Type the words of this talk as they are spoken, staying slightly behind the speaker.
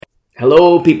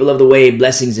Hello, people of the way,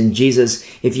 blessings in Jesus.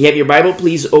 If you have your Bible,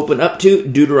 please open up to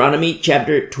Deuteronomy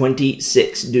chapter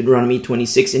 26. Deuteronomy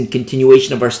 26 in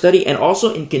continuation of our study and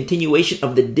also in continuation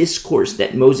of the discourse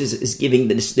that Moses is giving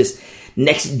this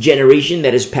next generation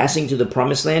that is passing to the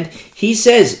promised land. He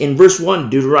says in verse 1,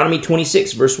 Deuteronomy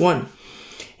 26, verse 1,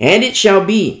 "And it shall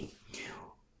be,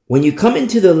 when you come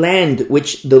into the land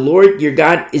which the Lord your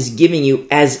God is giving you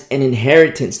as an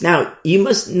inheritance." Now, you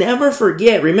must never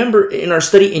forget, remember in our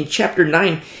study in chapter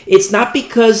 9, it's not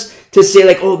because to say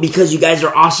like, oh, because you guys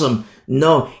are awesome.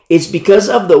 No, it's because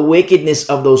of the wickedness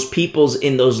of those peoples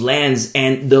in those lands.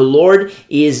 And the Lord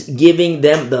is giving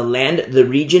them the land, the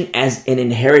region as an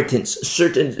inheritance,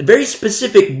 certain very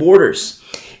specific borders.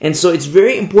 And so it's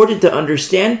very important to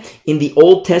understand in the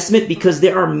Old Testament because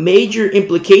there are major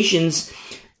implications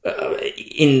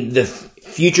in the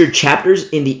future chapters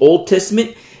in the Old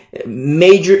Testament,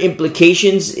 major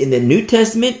implications in the New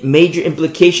Testament, major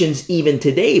implications even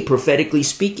today, prophetically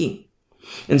speaking.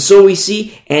 And so we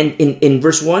see, and in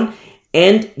verse 1,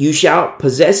 "And you shall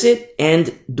possess it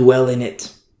and dwell in it,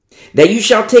 that you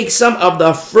shall take some of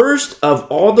the first of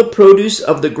all the produce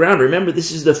of the ground." Remember,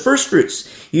 this is the first fruits.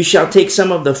 "You shall take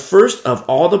some of the first of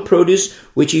all the produce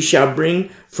which you shall bring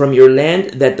from your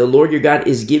land that the Lord your God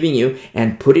is giving you,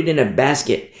 and put it in a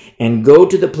basket, and go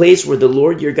to the place where the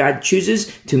Lord your God chooses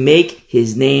to make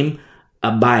his name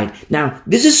abide." Now,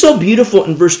 this is so beautiful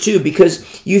in verse 2 because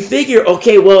you figure,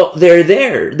 okay, well, they're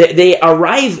there. They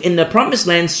arrive in the promised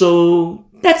land, so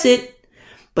that's it.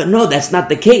 But no, that's not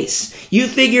the case. You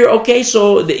figure, okay,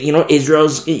 so,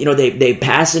 Israel's, they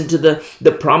pass into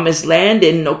the promised land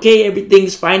and okay,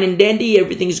 everything's fine and dandy,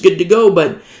 everything's good to go.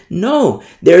 But no,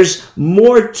 there's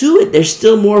more to it. There's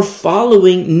still more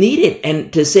following needed.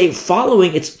 And to say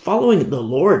following, it's following the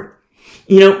Lord.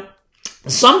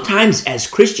 Sometimes as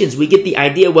Christians, we get the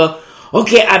idea, well,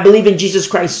 okay, I believe in Jesus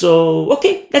Christ, so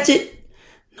okay, that's it.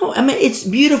 No, it's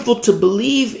beautiful to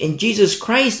believe in Jesus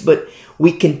Christ, but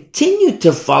we continue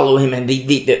to follow him. And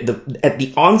at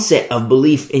the onset of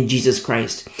belief in Jesus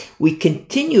Christ, we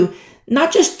continue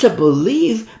not just to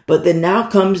believe, but then now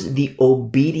comes the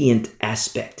obedient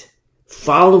aspect,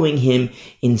 following him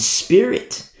in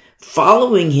spirit,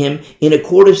 following him in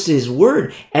accordance to his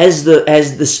word. As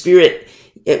the Spirit,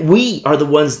 we are the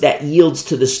ones that yields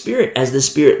to the Spirit as the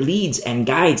Spirit leads and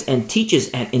guides and teaches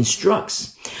and instructs.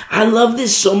 I love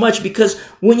this so much because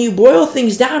when you boil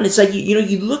things down, it's like,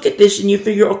 you look at this and you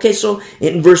figure, okay, so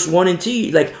in verse 1 and 2,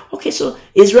 you're like, okay, so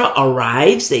Israel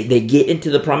arrives, they get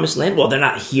into the promised land. Well, they're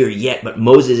not here yet, but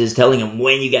Moses is telling them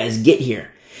when you guys get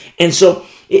here. And so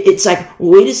it's like,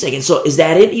 wait a second. So is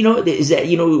that it? Is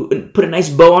that, put a nice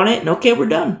bow on it and okay, we're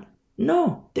done.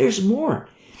 No, there's more.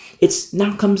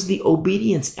 Now comes the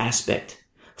obedience aspect,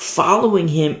 following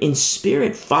him in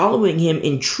spirit, following him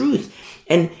in truth.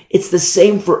 And it's the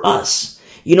same for us.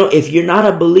 If you're not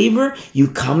a believer, you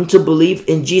come to believe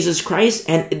in Jesus Christ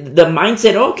and the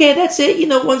mindset, okay, that's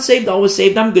it. Once saved, always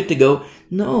saved. I'm good to go.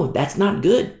 No, that's not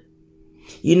good.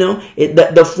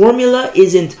 The formula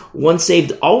isn't once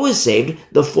saved, always saved.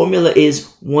 The formula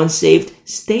is once saved,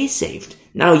 stay saved.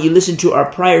 Now, you listen to our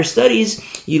prior studies,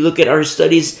 you look at our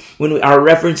studies our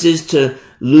references to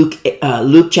Luke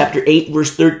chapter 8,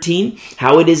 verse 13,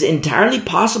 how it is entirely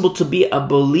possible to be a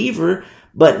believer,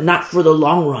 but not for the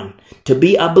long run. To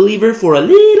be a believer for a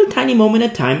little tiny moment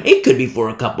of time. It could be for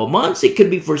a couple months. It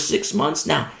could be for 6 months.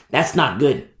 Now, that's not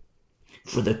good.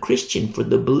 For the Christian, for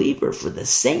the believer, for the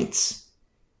saints,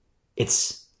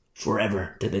 it's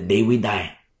forever to the day we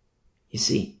die. You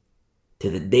see, to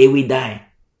the day we die.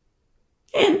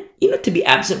 And, to be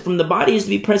absent from the body is to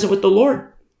be present with the Lord.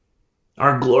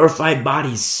 Our glorified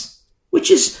bodies, which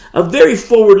is a very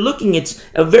forward-looking, it's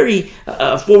a very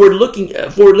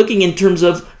forward-looking in terms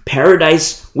of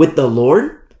paradise with the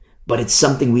Lord, but it's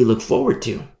something we look forward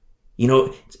to.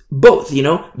 Both,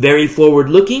 very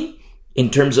forward-looking in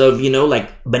terms of,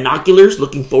 like binoculars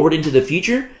looking forward into the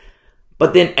future,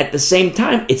 but then at the same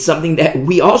time, it's something that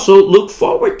we also look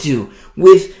forward to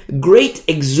with great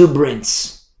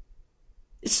exuberance.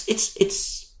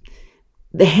 It's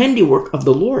the handiwork of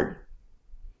the Lord.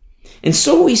 And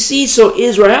so we see,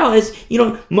 Israel is,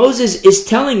 Moses is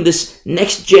telling this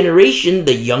next generation,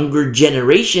 the younger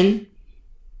generation,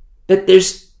 that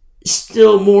there's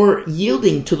still more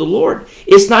yielding to the Lord.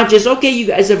 It's not just, okay, you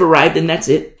guys have arrived and that's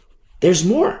it. There's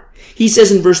more. He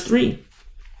says in verse 3,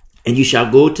 "And you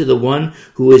shall go to the one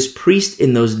who is priest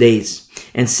in those days,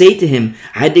 and say to him,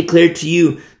 I declare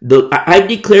today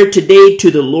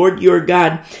to the Lord your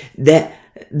God that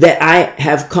I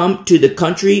have come to the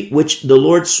country which the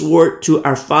Lord swore to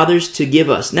our fathers to give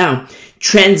us." Now,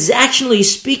 transactionally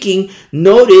speaking,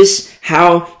 notice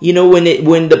how, when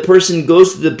the person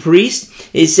goes to the priest,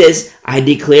 it says, I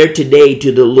declare today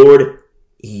to the Lord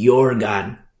your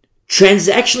God.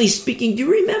 Transactionally speaking, do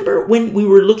you remember when we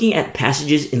were looking at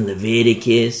passages in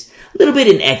Leviticus, a little bit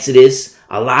in Exodus,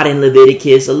 a lot in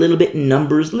Leviticus, a little bit in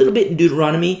Numbers, a little bit in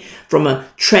Deuteronomy? From a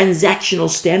transactional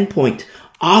standpoint,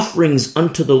 offerings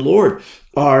unto the Lord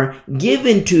are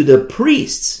given to the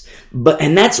priests,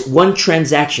 and that's one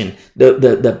transaction.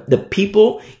 The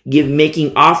people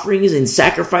making offerings and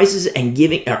sacrifices and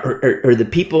giving, or the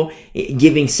people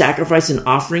giving sacrifice and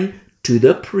offering to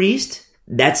the priest.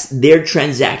 That's their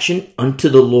transaction unto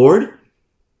the Lord.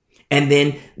 And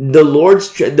then the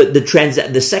Lord's,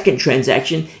 the second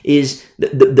transaction is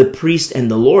the priest and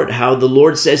the Lord. How the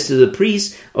Lord says to the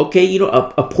priest, okay,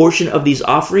 a portion of these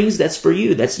offerings, that's for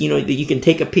you. That's, you can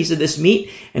take a piece of this meat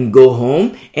and go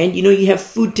home and, you have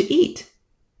food to eat.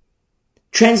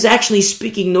 Transactionally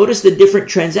speaking, notice the different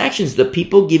transactions, the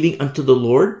people giving unto the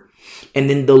Lord and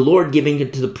then the Lord giving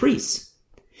it to the priests.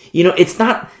 It's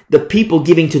not the people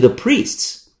giving to the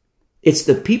priests. It's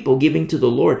the people giving to the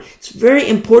Lord. It's very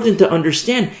important to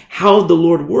understand how the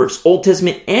Lord works, Old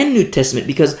Testament and New Testament,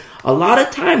 because a lot of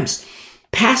times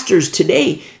pastors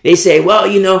today, they say, well,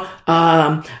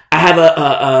 I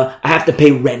have to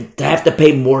pay rent. I have to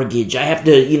pay mortgage. I have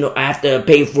to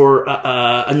pay for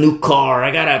a new car.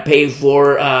 I gotta pay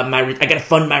for I gotta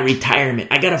fund my retirement.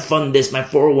 I gotta fund this, my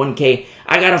 401k.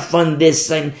 I gotta fund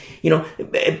this. And,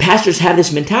 pastors have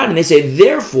this mentality and they say,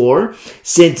 therefore,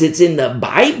 since it's in the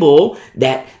Bible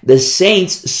that the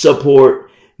saints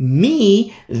support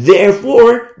me,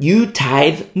 therefore you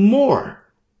tithe more.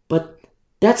 But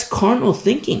that's carnal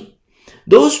thinking.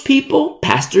 Those people,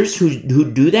 pastors who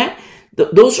do that,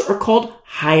 those are called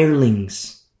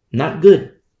hirelings. Not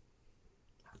good.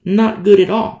 Not good at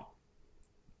all.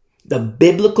 The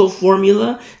biblical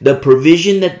formula, the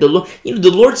provision that the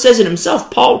Lord says it himself.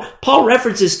 Paul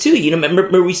references too.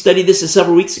 Remember we studied this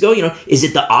several weeks ago. Is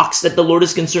it the ox that the Lord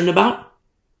is concerned about?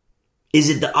 Is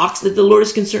it the ox that the Lord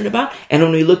is concerned about? And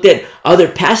when we looked at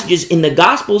other passages in the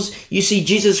Gospels, you see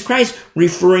Jesus Christ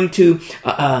referring to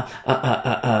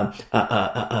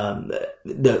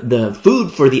the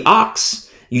food for the ox.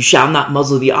 You shall not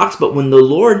muzzle the ox. But when the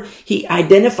Lord, he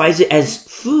identifies it as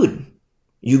food.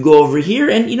 You go over here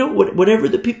and, whatever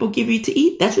the people give you to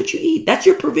eat, that's what you eat. That's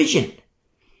your provision.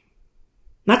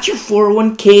 Not your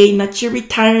 401k, not your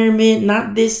retirement,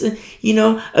 not this, a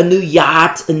new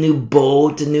yacht, a new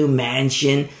boat, a new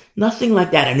mansion. Nothing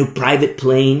like that. A new private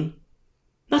plane.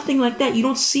 Nothing like that. You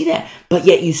don't see that. But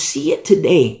yet you see it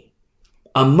today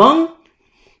among,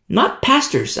 not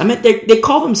pastors. I mean, they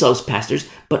call themselves pastors,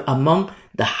 but among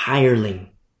the hireling.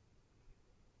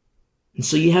 And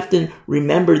so you have to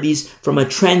remember these from a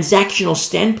transactional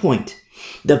standpoint.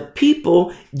 The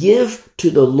people give to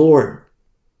the Lord.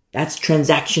 That's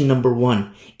transaction number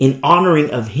one, in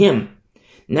honoring of him.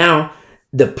 Now,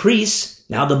 the priests,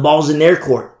 now the ball's in their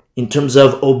court in terms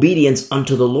of obedience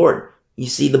unto the Lord. You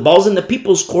see, the ball's in the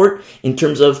people's court in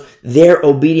terms of their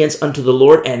obedience unto the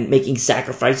Lord and making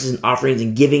sacrifices and offerings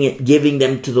and giving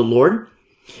them to the Lord.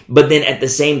 But then at the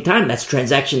same time, that's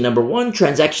transaction number one.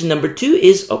 Transaction number two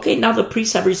is, okay, now the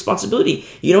priests have a responsibility.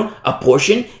 A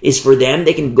portion is for them.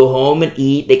 They can go home and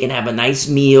eat. They can have a nice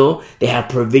meal. They have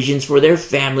provisions for their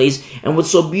families. And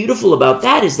what's so beautiful about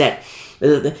that is that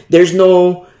there's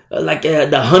no,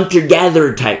 the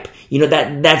hunter-gatherer type.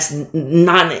 That's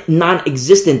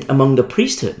non-existent among the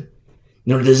priesthood.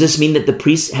 Does this mean that the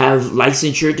priests have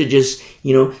licensure to just,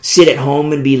 sit at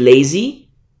home and be lazy?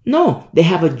 No, they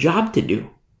have a job to do.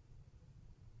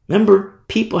 Remember,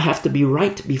 people have to be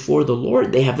right before the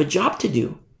Lord. They have a job to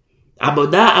do.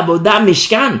 Abodah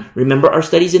Mishkan. Remember our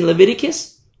studies in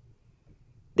Leviticus?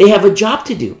 They have a job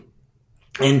to do.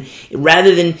 And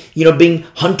rather than, being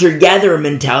hunter-gatherer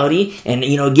mentality and,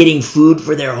 getting food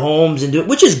for their homes and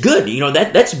which is good,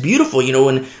 that's beautiful,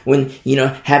 when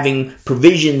having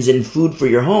provisions and food for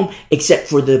your home, except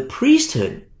for the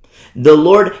priesthood. The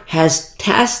Lord has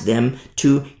tasked them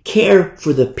to care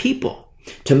for the people,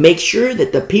 to make sure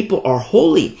that the people are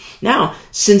holy. Now,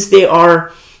 since they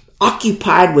are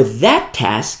occupied with that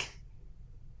task,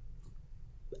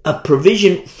 a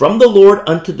provision from the Lord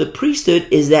unto the priesthood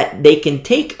is that they can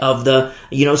take of the,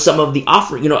 some of the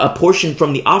offering, a portion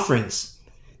from the offerings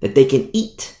that they can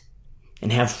eat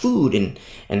and have food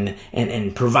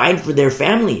and provide for their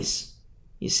families.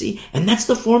 You see, and that's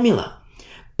the formula.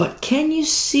 But can you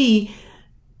see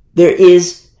there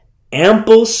is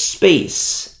ample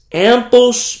space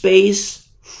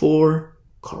for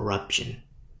corruption.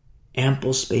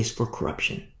 Ample space for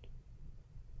corruption.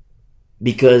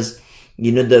 Because,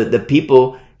 the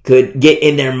people could get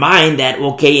in their mind that,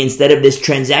 okay, instead of this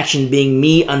transaction being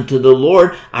me unto the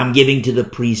Lord, I'm giving to the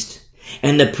priest.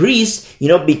 And the priests,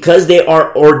 because they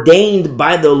are ordained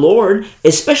by the Lord,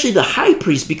 especially the high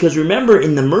priest, because remember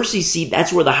in the mercy seat,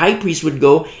 that's where the high priest would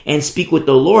go and speak with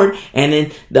the Lord. And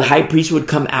then the high priest would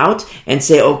come out and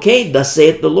say, okay, thus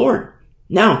saith the Lord.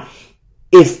 Now,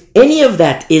 if any of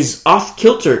that is off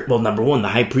kilter, well, number one, the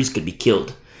high priest could be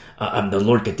killed. The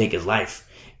Lord could take his life.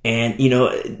 And,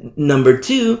 number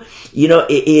two,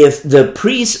 if the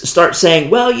priests start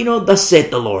saying, well, thus saith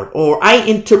the Lord, or I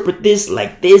interpret this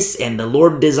like this, and the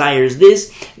Lord desires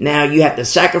this, now you have to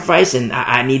sacrifice, and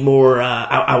I need more,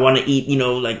 I want to eat,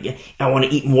 I want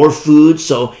to eat more food,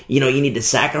 so, you need to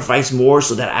sacrifice more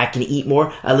so that I can eat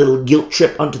more, a little guilt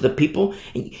trip unto the people.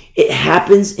 It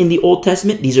happens in the Old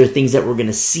Testament. These are things that we're going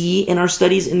to see in our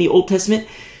studies in the Old Testament,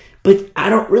 but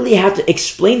I don't really have to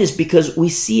explain this because we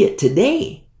see it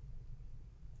today.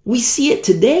 We see it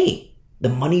today, the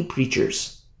money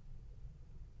preachers.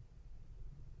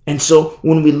 And so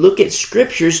when we look at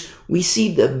scriptures, we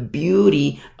see the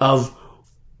beauty of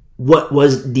what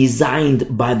was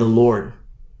designed by the Lord.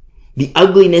 The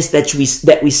ugliness that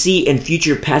we see in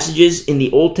future passages in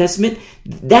the Old Testament,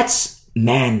 that's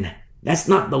man. That's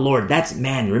not the Lord, that's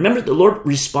man. Remember, the Lord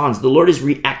responds. The Lord is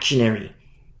reactionary.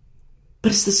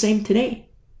 But it's the same today.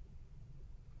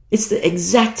 It's the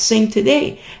exact same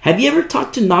today. Have you ever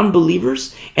talked to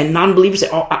non-believers and non-believers say,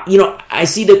 I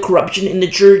see the corruption in the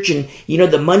church and,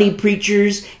 the money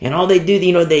preachers and all they do,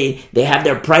 they have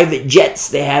their private jets.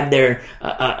 They have their,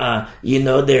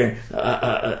 their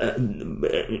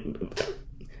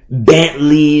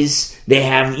Bentleys. They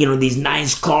have, these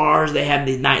nice cars. They have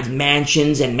these nice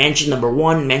mansions and mansion number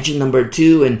 1, mansion number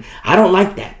 2. And I don't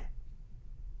like that.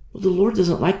 Well, the Lord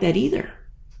doesn't like that either.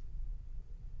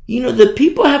 The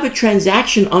people have a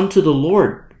transaction unto the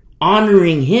Lord,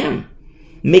 honoring him,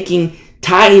 making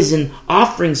tithes and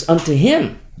offerings unto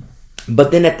him.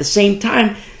 But then at the same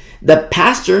time, the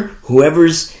pastor,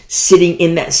 whoever's sitting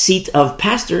in that seat of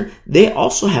pastor, they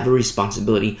also have a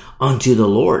responsibility unto the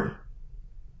Lord.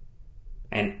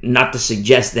 And not to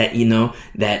suggest that,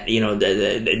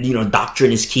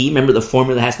 doctrine is key. Remember, the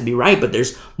formula has to be right, but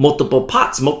there's multiple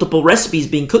pots, multiple recipes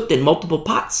being cooked in multiple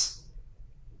pots.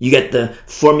 You get the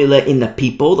formula in the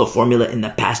people, the formula in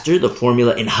the pastor, the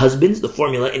formula in husbands, the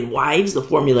formula in wives, the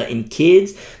formula in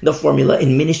kids, the formula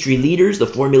in ministry leaders, the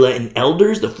formula in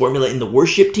elders, the formula in the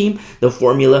worship team, the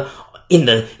formula in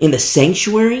the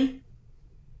sanctuary.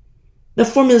 The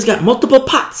formula's got multiple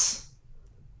pots.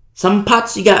 Some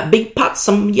pots you got big pots,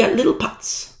 some you got little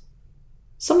pots.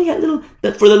 Some you got little,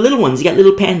 for the little ones you got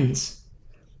little pans,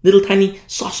 little tiny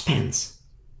saucepans.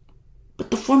 But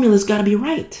the formula's got to be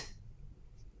right.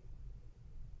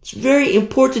 It's very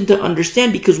important to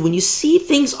understand, because when you see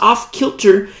things off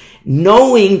kilter,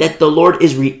 knowing that the Lord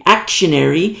is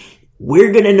reactionary,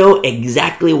 we're going to know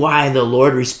exactly why the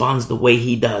Lord responds the way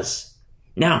he does.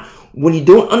 Now, when you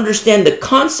don't understand the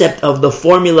concept of the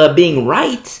formula being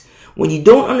right, when you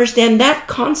don't understand that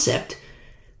concept,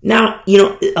 now,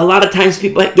 a lot of times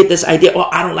people get this idea,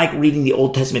 I don't like reading the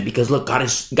Old Testament because look, God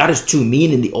is too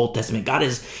mean in the Old Testament.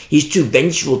 He's too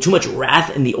vengeful, too much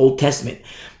wrath in the Old Testament.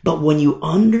 But when you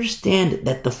understand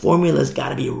that the formula's got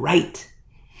to be right,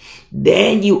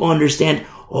 then you understand,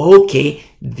 okay,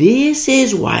 this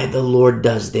is why the Lord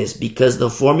does this, because the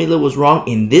formula was wrong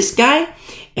in this guy,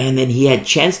 and then he had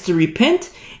chance to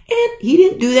repent, and he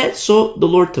didn't do that, so the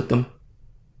Lord took him.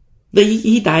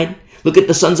 He died. Look at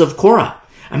the sons of Korah.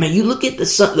 You look at the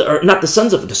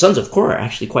sons of Korah are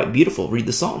actually quite beautiful. Read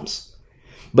the Psalms.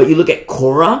 But you look at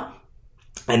Korah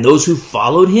and those who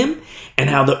followed him, and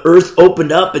how the earth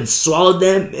opened up and swallowed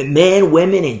them, men,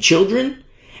 women, and children.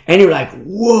 And you're like,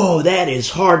 whoa, that is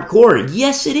hardcore.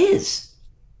 Yes, it is.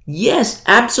 Yes,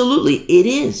 absolutely, it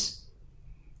is.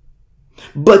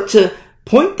 But to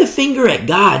point the finger at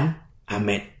God,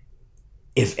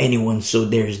 if anyone so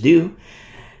dares do,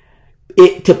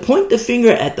 to point the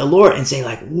finger at the Lord and say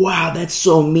like, wow, that's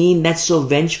so mean, that's so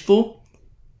vengeful,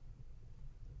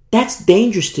 that's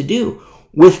dangerous to do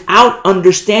without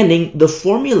understanding the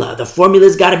formula. The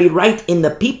formula's got to be right in the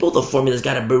people. The formula's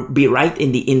got to be right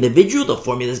in the individual. The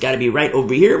formula's got to be right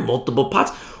over here, multiple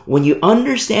pots. When you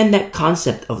understand that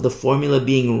concept of the formula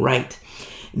being right,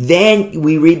 then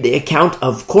we read the account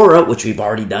of Korah, which we've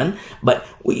already done, but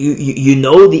you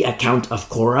know the account of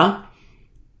Korah,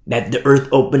 that the earth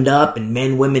opened up and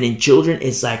men, women, and children.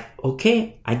 It's like,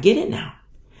 okay, I get it now.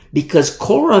 Because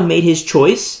Korah made his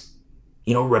choice,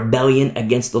 rebellion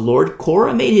against the Lord.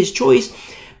 Korah made his choice,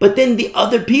 but then the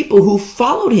other people who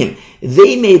followed him,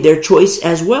 they made their choice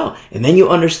as well. And then you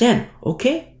understand,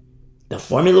 okay, The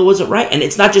formula wasn't right. And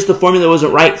it's not just the formula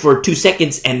wasn't right for 2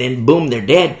 seconds and then boom, they're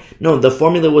dead. No, the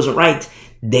formula wasn't right.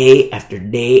 Day after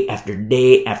day after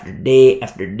day after day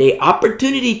after day.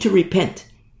 Opportunity to repent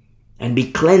and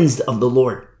be cleansed of the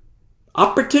Lord.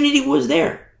 Opportunity was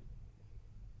there.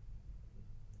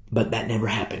 But that never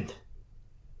happened.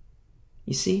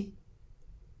 You see?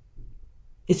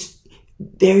 It's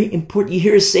very important. You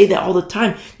hear us say that all the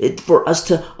time, for us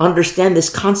to understand this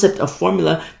concept of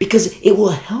formula, because it will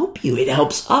help you. It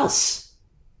helps us.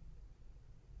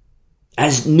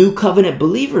 As new covenant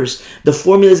believers, the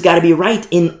formula's got to be right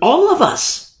in all of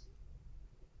us.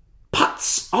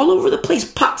 Pots all over the place.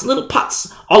 Pots, little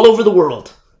pots all over the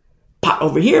world. Pot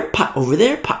over here, pot over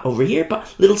there, pot over here,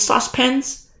 pot, little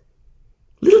saucepans,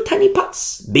 little tiny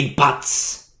pots, big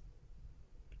pots.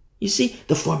 You see,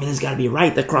 the formula's got to be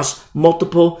right across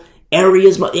multiple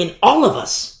areas in all of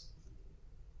us.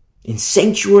 In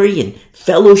sanctuary and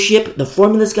fellowship, the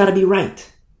formula's got to be right.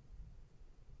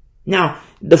 Now,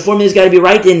 the formula's got to be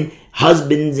right in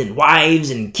husbands and wives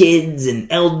and kids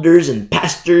and elders and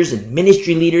pastors and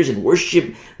ministry leaders and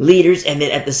worship leaders. And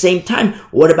then at the same time,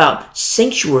 what about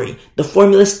sanctuary? The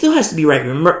formula still has to be right.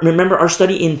 Remember our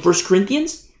study in 1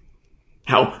 Corinthians?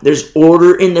 How there's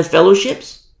order in the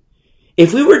fellowships?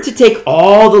 If we were to take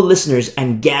all the listeners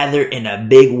and gather in a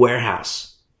big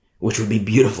warehouse, which would be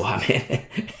beautiful, I mean,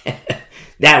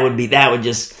 that would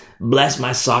just bless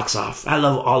my socks off. I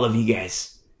love all of you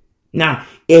guys. Now,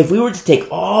 if we were to take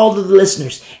all the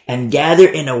listeners and gather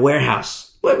in a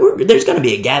warehouse, there's going to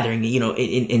be a gathering,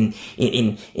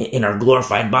 in our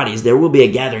glorified bodies. There will be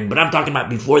a gathering, but I'm talking about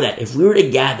before that. If we were to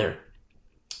gather,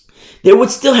 there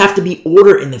would still have to be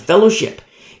order in the fellowship.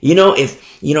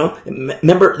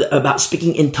 Remember about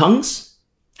speaking in tongues?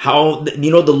 How,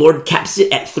 the Lord caps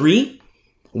it at 3.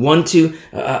 One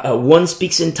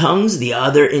speaks in tongues, the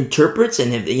other interprets,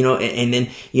 and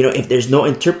if there's no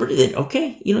interpreter, then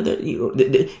okay,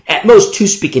 at most 2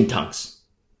 speak in tongues,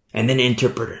 and then an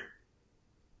interpreter.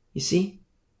 You see?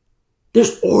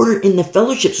 There's order in the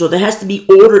fellowship, so there has to be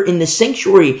order in the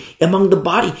sanctuary among the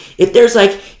body. If there's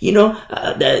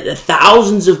the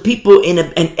thousands of people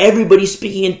and everybody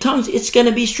speaking in tongues, it's going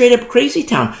to be straight up crazy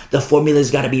town. The formula's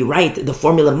got to be right. The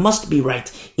formula must be right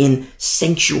in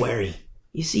sanctuary.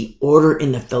 You see, order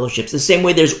in the fellowships. The same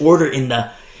way there's order in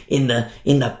the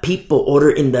people, order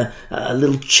in the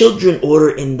little children, order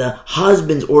in the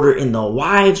husbands, order in the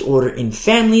wives, order in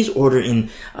families, order in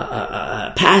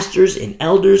pastors and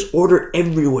elders, order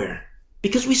everywhere.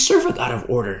 Because we serve a God of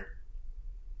order.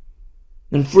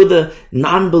 And for the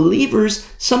non-believers,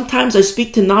 sometimes I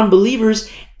speak to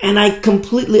non-believers and I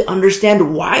completely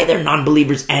understand why they're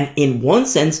non-believers. And in one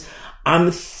sense,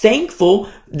 I'm thankful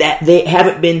that they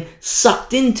haven't been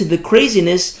sucked into the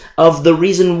craziness of the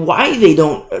reason why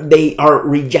they are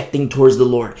rejecting towards the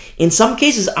Lord. In some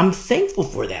cases, I'm thankful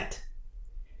for that.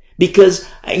 Because,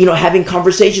 having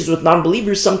conversations with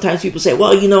non-believers, sometimes people say,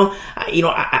 well,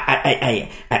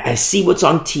 I see what's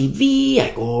on TV.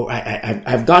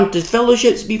 I've gone to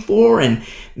fellowships before and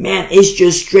man, it's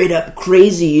just straight up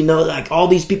crazy. All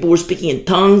these people were speaking in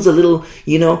tongues. A little,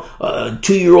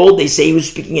 2-year-old, they say he was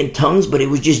speaking in tongues, but it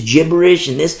was just gibberish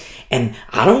and this. And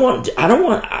I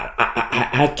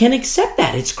can't accept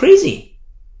that. It's crazy.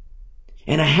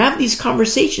 And I have these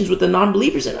conversations with the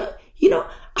non-believers and,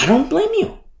 I don't blame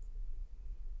you.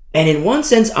 And in one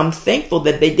sense, I'm thankful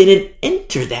that they didn't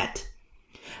enter that.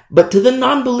 But to the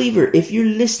non-believer, if you're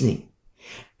listening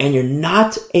and you're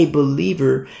not a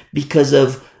believer because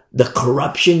of the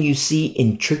corruption you see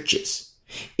in churches,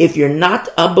 if you're not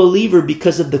a believer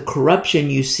because of the corruption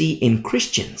you see in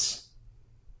Christians,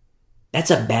 that's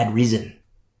a bad reason.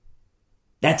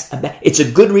 It's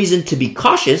a good reason to be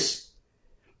cautious,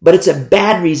 but it's a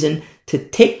bad reason to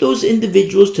take those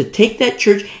individuals, to take that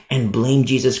church and blame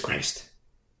Jesus Christ.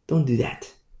 Don't do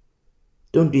that.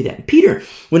 Don't do that.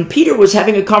 When Peter was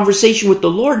having a conversation with the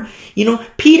Lord,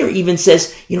 Peter even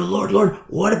says, Lord,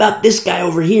 what about this guy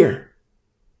over here?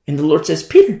 And the Lord says,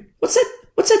 Peter, what's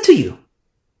that to you?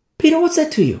 Peter, what's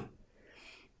that to you?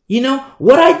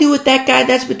 What I do with that guy,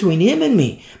 that's between him and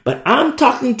me. But I'm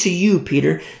talking to you,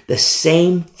 Peter. The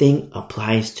same thing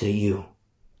applies to you.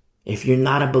 If you're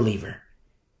not a believer.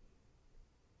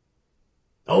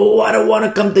 Oh, I don't want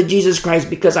to come to Jesus Christ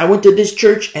because I went to this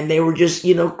church and they were just,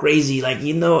 crazy.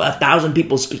 1,000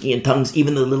 people speaking in tongues,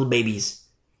 even the little babies.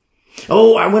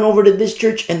 Oh, I went over to this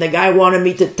church and the guy wanted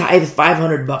me to tithe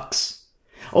 $500.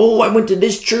 Oh, I went to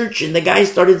this church and the guy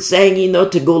started saying,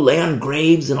 to go lay on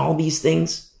graves and all these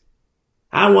things.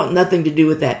 I want nothing to do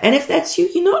with that. And if that's you,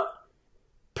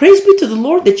 praise be to the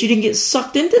Lord that you didn't get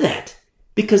sucked into that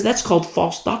because that's called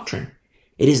false doctrine.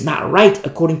 It is not right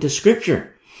according to Scripture.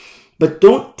 But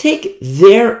don't take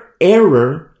their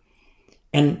error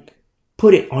and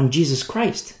put it on Jesus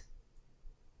Christ.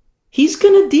 He's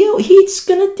going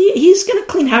to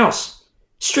clean house.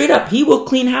 Straight up, he will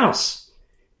clean house.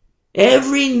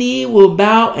 Every knee will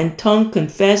bow and tongue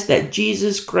confess that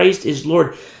Jesus Christ is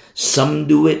Lord. Some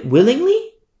do it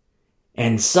willingly,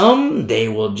 and some they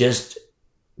will just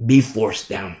be forced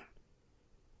down.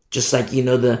 Just like,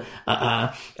 the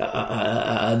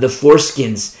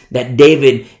foreskins that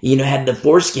David, had the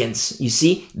foreskins. You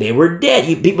see, they were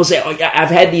dead. People say, oh yeah,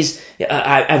 I've had these,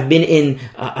 I've been in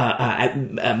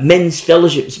men's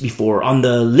fellowships before on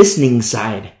the listening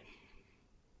side.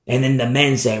 And then the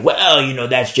men say, well,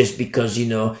 that's just because,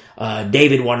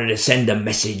 David wanted to send a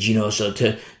message, so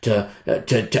to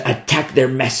attack their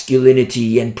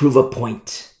masculinity and prove a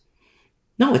point.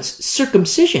 No, it's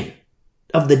circumcision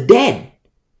of the dead.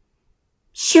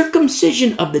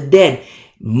 Circumcision of the dead.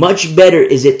 Much better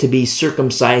is it to be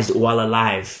circumcised while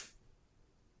alive.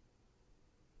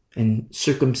 And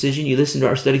circumcision, you listen to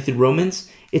our study through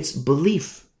Romans, it's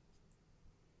belief.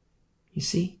 You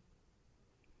see?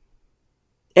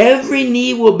 Every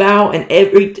knee will bow and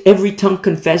every tongue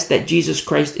confess that Jesus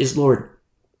Christ is Lord.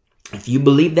 If you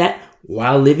believe that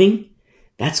while living,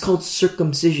 that's called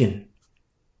circumcision.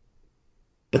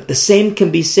 But the same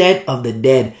can be said of the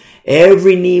dead.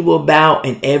 Every knee will bow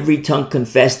and every tongue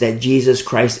confess that Jesus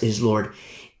Christ is Lord.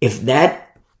 If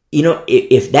that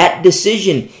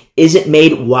decision isn't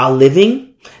made while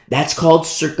living, that's called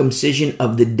circumcision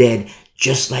of the dead,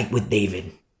 just like with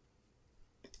David.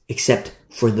 Except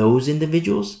for those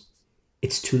individuals,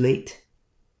 it's too late.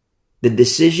 The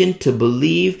decision to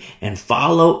believe and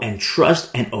follow and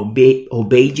trust and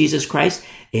obey Jesus Christ,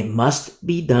 it must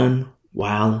be done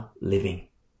while living.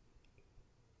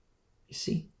 You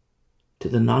see, to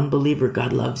the non-believer,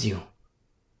 God loves you.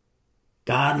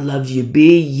 God loves you.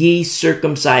 Be ye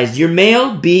circumcised. You're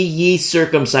male, be ye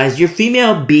circumcised. You're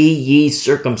female, be ye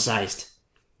circumcised.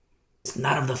 It's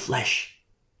not of the flesh.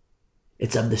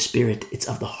 It's of the spirit. It's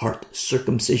of the heart.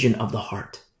 Circumcision of the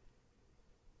heart.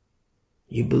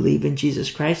 You believe in Jesus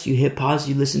Christ. You hit pause.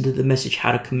 You listen to the message,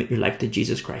 how to commit your life to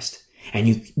Jesus Christ. And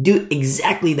you do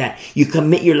exactly that. You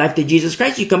commit your life to Jesus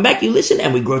Christ. You come back, you listen,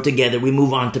 and we grow together. We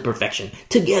move on to perfection.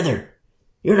 Together.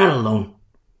 You're not alone.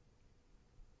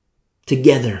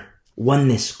 Together.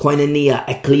 Oneness. Koinonia.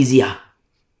 Ecclesia.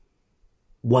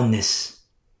 Oneness.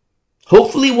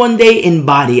 Hopefully one day in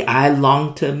body, I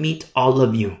long to meet all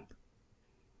of you.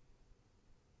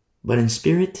 But in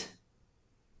spirit,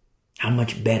 how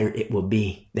much better it will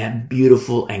be. That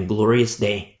beautiful and glorious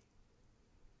day.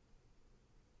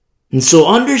 And so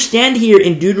understand here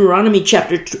in Deuteronomy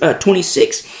chapter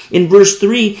 26, in verse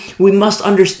 3, we must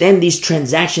understand these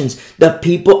transactions. The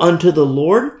people unto the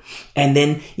Lord, and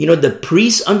then, the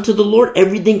priests unto the Lord,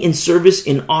 everything in service,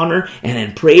 in honor, and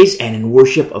in praise, and in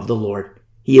worship of the Lord.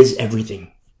 He is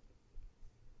everything.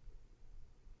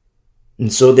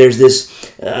 And so there's this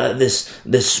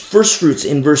first fruits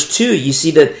in verse 2. You see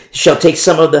that shall take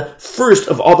some of the first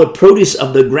of all the produce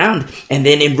of the ground. And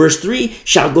then in verse 3,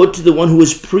 shall go to the one who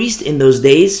is priest in those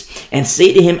days and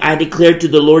say to him, I declare to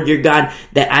the Lord your God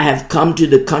that I have come to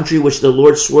the country which the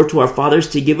Lord swore to our fathers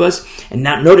to give us. And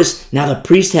now notice, now the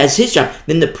priest has his job.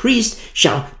 Then the priest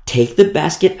shall take the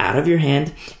basket out of your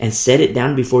hand and set it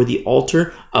down before the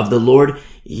altar of the Lord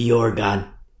your God.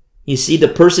 You see, the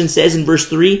person says in verse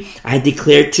 3, I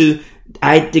declare today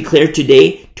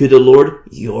to the Lord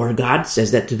your God,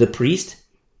 says that to the priest.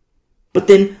 But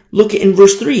then look in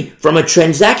verse 3, from a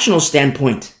transactional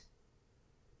standpoint.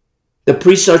 The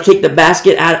priest shall take the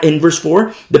basket out, in verse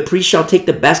 4, the priest shall take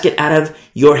the basket out of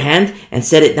your hand and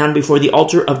set it down before the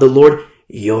altar of the Lord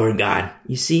your God.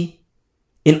 You see,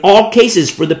 in all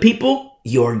cases, for the people,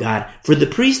 your God. For the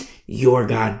priest, your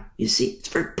God. You see, it's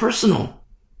very personal.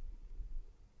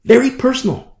 Very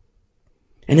personal.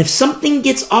 And if something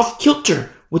gets off kilter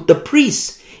with the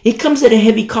priest, it comes at a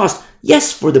heavy cost.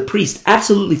 Yes, for the priest.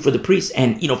 Absolutely for the priest.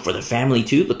 And, for the family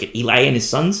too. Look at Eli and his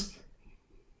sons.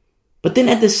 But then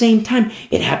at the same time,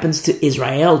 it happens to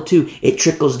Israel too. It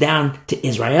trickles down to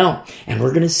Israel. And we're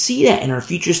going to see that in our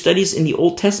future studies in the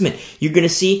Old Testament. You're going to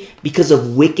see, because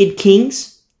of wicked kings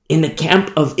in the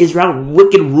camp of Israel,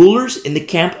 wicked rulers in the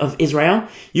camp of Israel,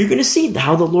 you're going to see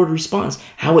how the Lord responds,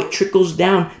 how it trickles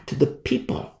down to the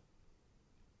people.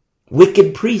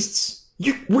 Wicked priests.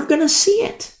 We're going to see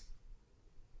it.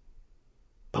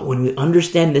 But when we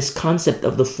understand this concept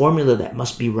of the formula that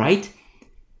must be right,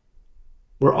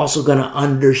 we're also going to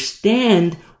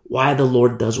understand why the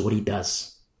Lord does what he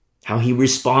does. How he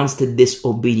responds to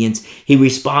disobedience. He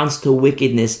responds to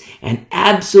wickedness. And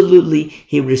absolutely,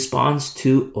 he responds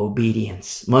to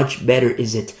obedience. Much better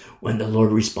is it when the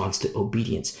Lord responds to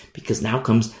obedience, because now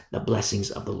comes the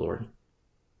blessings of the Lord.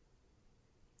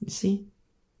 You see?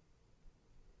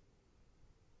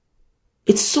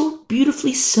 It's so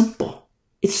beautifully simple.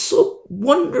 It's so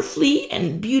wonderfully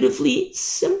and beautifully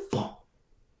simple.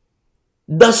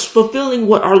 Thus fulfilling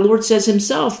what our Lord says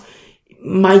himself.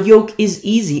 My yoke is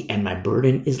easy and my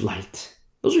burden is light.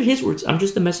 Those are his words. I'm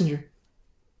just the messenger.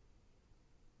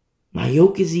 My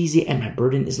yoke is easy and my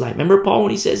burden is light. Remember Paul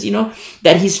when he says,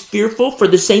 that he's fearful for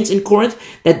the saints in Corinth,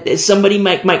 that somebody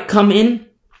might come in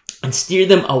and steer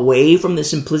them away from the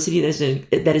simplicity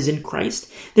that is in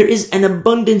Christ. There is an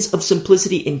abundance of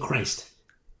simplicity in Christ.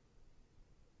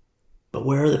 But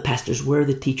where are the pastors? Where are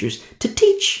the teachers? To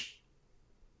teach.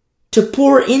 To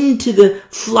pour into the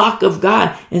flock of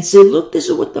God and say, look, this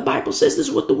is what the Bible says. This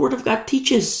is what the Word of God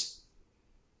teaches.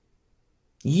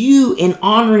 You, in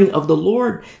honoring of the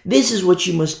Lord, this is what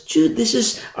you must do. This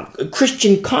is a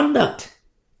Christian conduct.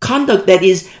 Conduct that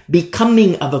is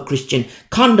becoming of a Christian.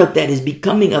 Conduct that is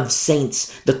becoming of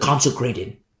saints, the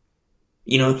consecrated.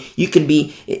 You can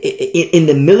be in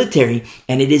the military,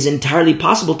 and it is entirely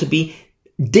possible to be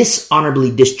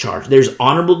dishonorably discharged. There's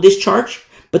honorable discharge,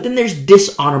 but then there's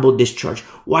dishonorable discharge.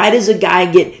 Why does a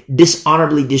guy get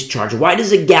dishonorably discharged? Why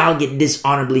does a gal get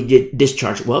dishonorably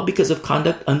discharged? Well, because of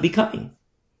conduct unbecoming.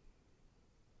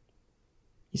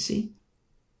 You see?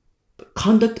 But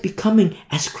conduct becoming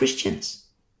as Christians.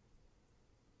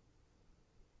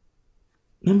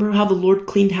 Remember how the Lord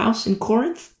cleaned house in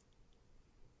Corinth?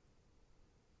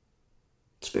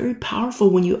 It's very powerful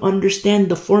when you understand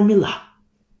the formula.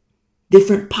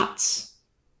 Different pots.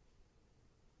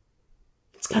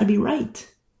 It's got to be right.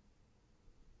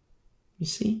 You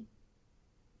see?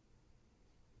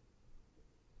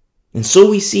 And so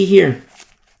we see here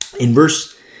in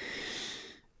verse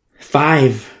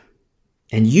 5,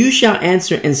 and you shall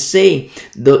answer and say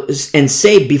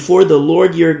before the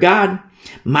Lord your God,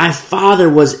 my father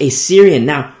was a Syrian.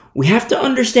 Now, we have to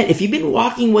understand, if you've been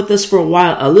walking with us for a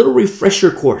while, a little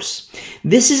refresher course.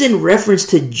 This is in reference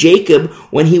to Jacob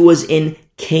when he was in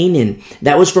Canaan.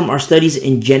 That was from our studies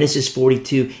in Genesis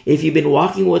 42. If you've been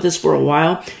walking with us for a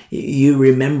while, you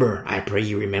remember. I pray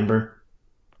you remember.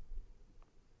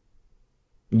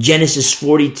 Genesis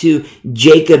 42,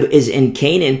 Jacob is in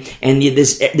Canaan, and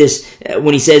this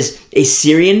when he says a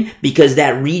Syrian, because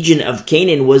that region of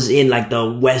Canaan was in like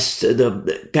the west,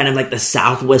 the kind of like the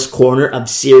southwest corner of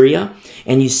Syria.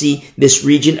 And you see this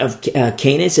region of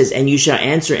Canaan says, and you shall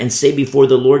answer and say before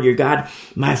the Lord your God,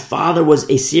 my father was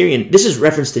a Syrian. This is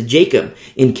reference to Jacob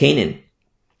in Canaan.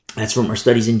 That's from our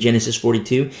studies in Genesis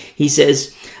 42. He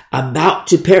says, about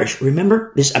to perish.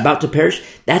 Remember this about to perish?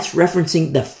 That's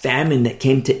referencing the famine that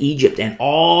came to Egypt and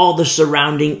all the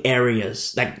surrounding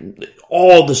areas,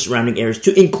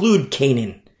 to include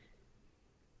Canaan.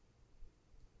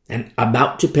 And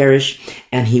about to perish,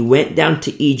 and he went down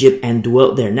to Egypt and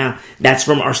dwelt there. Now, that's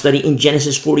from our study in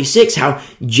Genesis 46, how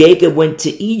Jacob went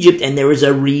to Egypt and there was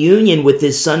a reunion with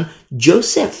his son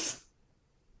Joseph,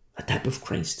 a type of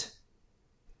Christ.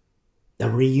 A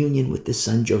reunion with his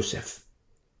son Joseph.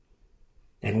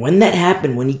 And when that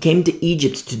happened, when he came to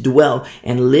Egypt to dwell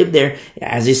and live there,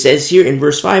 as it says here in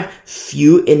verse 5,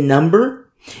 few in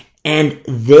number, and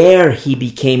there he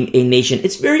became a nation.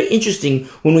 It's very interesting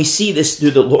when we see this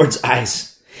through the Lord's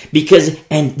eyes, because,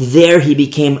 and there he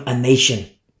became a nation.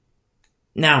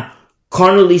 Now,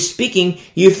 carnally speaking,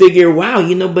 you figure, wow,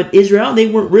 but Israel, they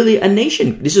weren't really a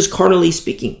nation. This is carnally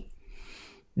speaking.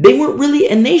 They weren't really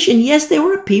a nation. Yes, they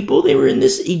were a people. They were in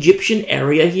this Egyptian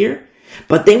area here.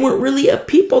 But they weren't really a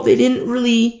people. They didn't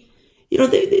really,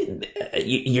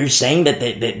 you're saying that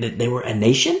they were a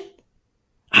nation?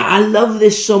 I love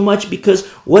this so much, because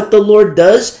what the Lord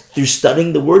does through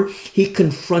studying the Word, he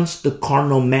confronts the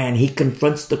carnal man. He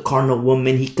confronts the carnal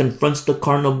woman. He confronts the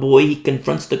carnal boy. He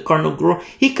confronts the carnal girl.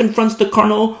 He confronts the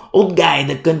carnal old guy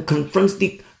that confronts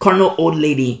the carnal old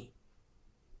lady.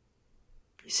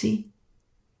 You see?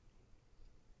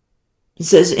 It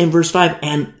says in verse 5,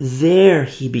 and there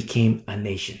he became a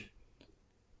nation.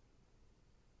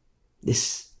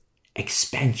 This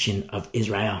expansion of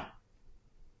Israel.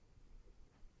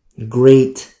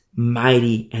 Great,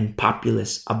 mighty, and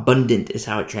populous. Abundant is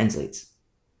how it translates.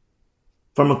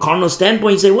 From a carnal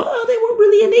standpoint, you say, well, they weren't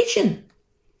really a nation.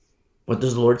 What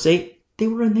does the Lord say? They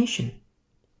were a nation.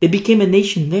 They became a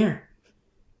nation there.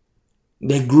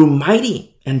 They grew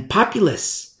mighty and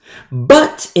populous.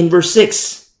 But in verse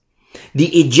 6, The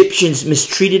Egyptians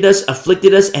mistreated us,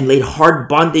 afflicted us, and laid hard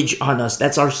bondage on us.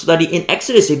 That's our study in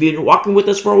Exodus. If you've been walking with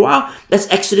us for a while, that's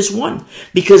Exodus 1.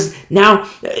 Because now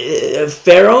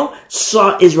Pharaoh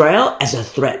saw Israel as a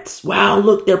threat. Wow,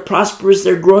 look, they're prosperous.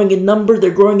 They're growing in number.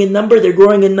 They're growing in number. They're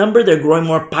growing in number. They're growing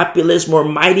more populous, more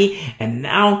mighty. And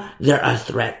now they're a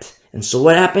threat. And so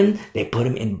what happened? They put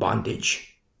him in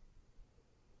bondage.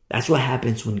 That's what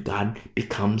happens when God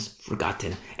becomes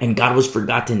forgotten. And God was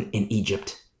forgotten in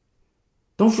Egypt.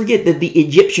 Don't forget that the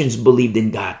Egyptians believed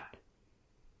in God.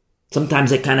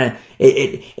 Sometimes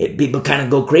people kind of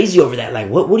go crazy over that. Like,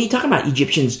 what are you talking about?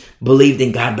 Egyptians believed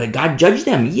in God, but God judged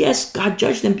them. Yes, God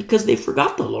judged them because they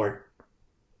forgot the Lord.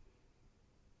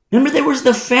 Remember, there was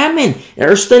the famine. In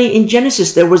our study in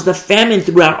Genesis, there was the famine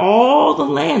throughout all the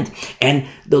land. And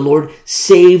the Lord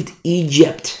saved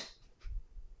Egypt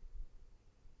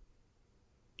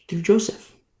through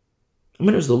Joseph. I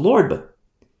mean, it was the Lord, but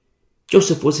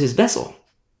Joseph was his vessel.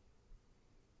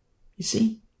 You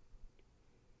see?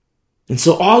 And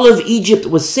so all of Egypt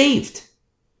was saved.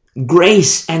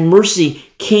 Grace and mercy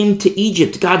came to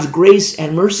Egypt. God's grace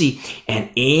and mercy. And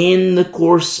in the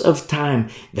course of time,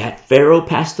 that Pharaoh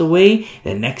passed away,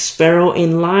 the next Pharaoh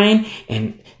in line,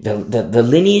 and the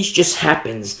lineage just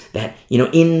happens that,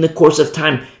 in the course of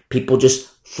time, people just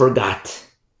forgot.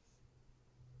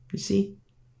 You see?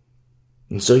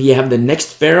 And so you have the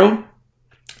next Pharaoh.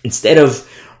 Instead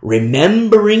of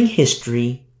remembering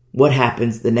history, what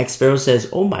happens? The next Pharaoh says,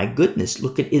 oh my goodness,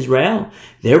 look at Israel.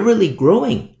 They're really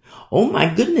growing. Oh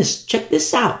my goodness, check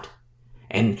this out.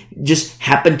 And just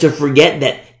happened to forget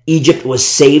that Egypt was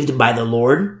saved by the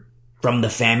Lord from the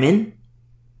famine.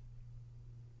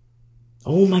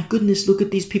 Oh my goodness, look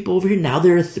at these people over here. Now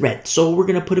they're a threat. So we're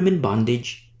going to put them in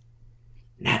bondage.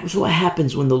 That's what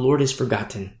happens when the Lord is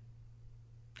forgotten.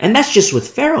 And that's just with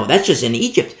Pharaoh. That's just in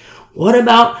Egypt. What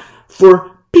about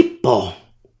for people?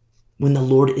 When the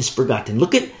Lord is forgotten.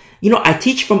 Look at, I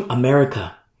teach from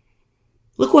America.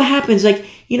 Look what happens. Like,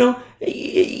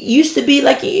 it used to be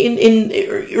like in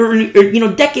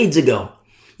decades ago.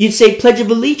 You'd say Pledge of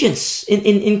Allegiance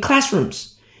in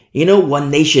classrooms.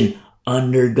 One nation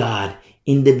under God,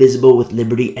 indivisible with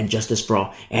liberty and justice for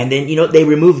all. And then, they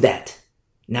removed that.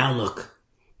 Now look,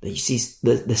 you see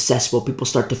the cesspool, people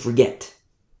start to forget.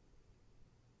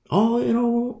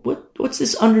 Oh, what's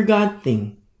this under God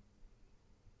thing?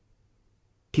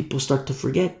 People start to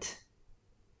forget.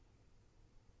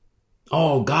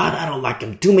 Oh, God, I don't like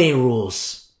him. Too many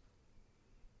rules.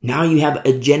 Now you have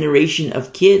a generation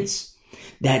of kids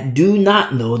that do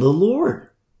not know the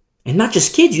Lord. And not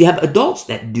just kids, you have adults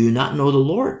that do not know the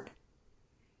Lord.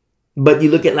 But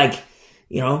you look at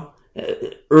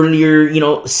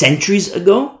earlier, centuries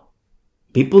ago,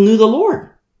 people knew the Lord.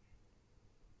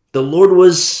 The Lord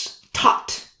was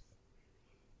taught.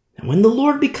 And when the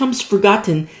Lord becomes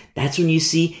forgotten, that's when you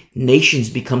see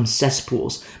nations become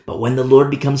cesspools. But when the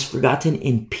Lord becomes forgotten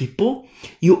in people,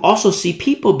 you also see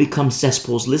people become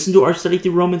cesspools. Listen to our study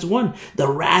through Romans 1.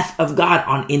 The wrath of God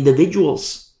on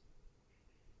individuals.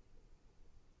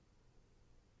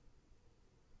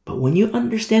 But when you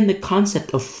understand the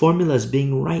concept of formulas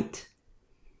being right,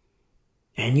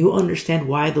 and you understand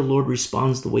why the Lord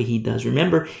responds the way he does,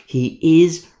 remember, he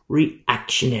is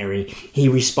reactionary. He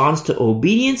responds to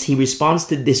obedience. He responds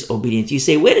to disobedience. You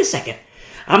say, wait a second.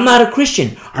 I'm not a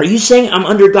Christian. Are you saying I'm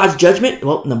under God's judgment?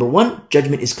 Well, number one,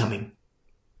 judgment is coming.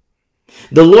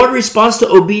 The Lord responds to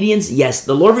obedience. Yes.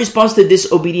 The Lord responds to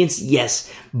disobedience.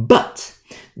 Yes. But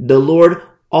the Lord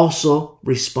also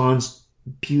responds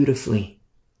beautifully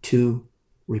to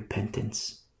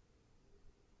repentance.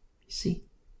 You see?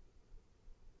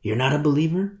 You're not a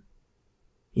believer.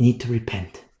 You need to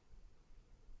repent.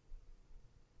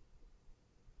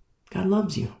 God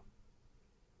loves you.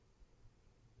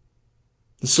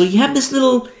 So you have this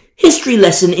little history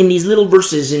lesson in these little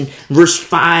verses in verse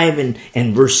 5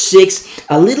 and verse 6,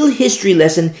 a little history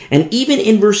lesson. And even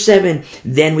in verse 7,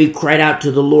 then we cried out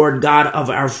to the Lord God of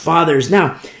our fathers.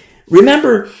 Now,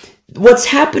 remember, what's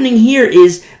happening here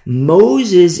is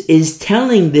Moses is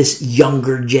telling this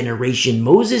younger generation.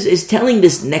 Moses is telling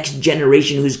this next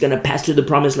generation who's going to pass through the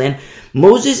promised land.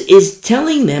 Moses is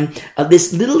telling them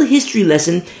this little history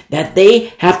lesson that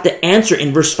they have to answer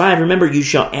in verse 5. Remember, you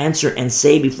shall answer and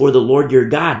say before the Lord your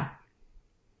God,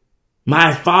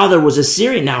 my father was a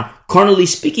Syrian. Now, carnally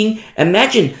speaking,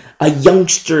 imagine a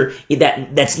youngster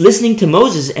that's listening to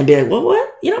Moses and be like, well, what?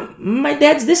 My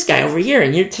dad's this guy over here.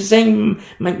 And you're saying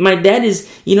my dad is,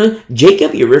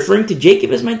 Jacob. You're referring to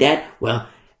Jacob as my dad. Well,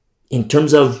 in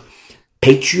terms of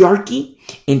patriarchy,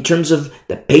 in terms of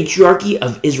the patriarchy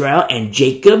of Israel and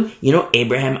Jacob,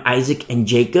 Abraham, Isaac, and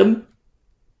Jacob,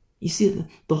 You see,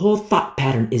 the whole thought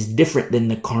pattern is different than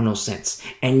the carnal sense.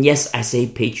 And yes, I say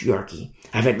patriarchy.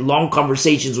 I've had long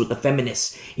conversations with the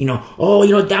feminists, down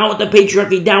with the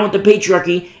patriarchy, down with the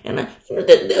patriarchy. And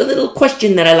the little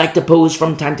question that I like to pose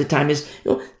from time to time is,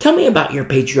 tell me about your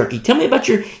patriarchy. Tell me about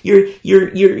your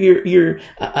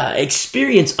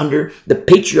experience under the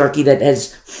patriarchy that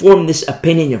has formed this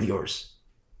opinion of yours.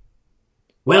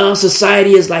 Well,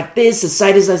 society is like this.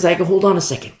 Society is like, hold on a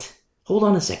second.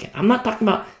 I'm not talking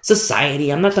about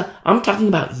society. I'm talking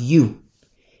about you.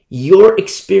 Your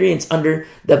experience under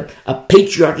a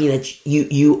patriarchy that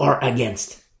you are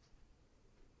against.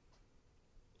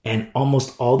 And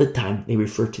almost all the time they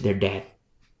refer to their dad.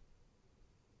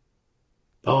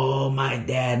 Oh, my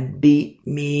dad beat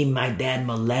me. My dad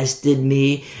molested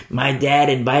me. My dad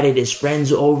invited his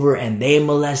friends over and they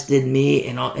molested me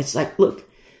and all. It's like, look,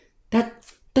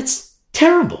 that's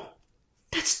terrible.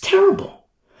 That's terrible.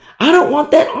 I don't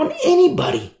want that on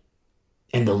anybody.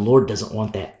 And the Lord doesn't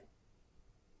want that.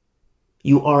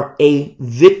 You are a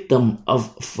victim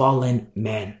of fallen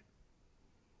man.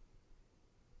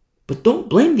 But don't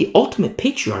blame the ultimate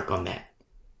patriarch on that.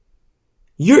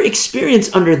 Your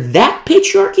experience under that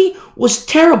patriarchy was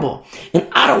terrible. And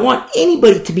I don't want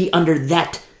anybody to be under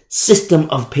that system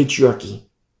of patriarchy,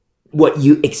 what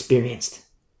you experienced.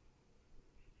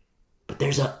 But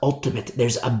there's a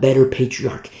better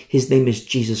patriarch. His name is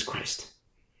Jesus Christ.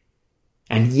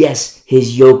 And yes,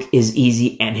 his yoke is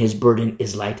easy and his burden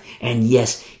is light. And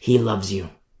yes, he loves you.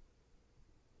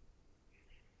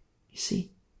 You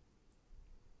see?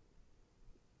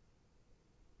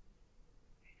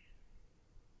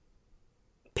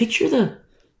 Picture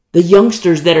the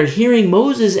youngsters that are hearing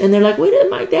Moses and they're like, wait a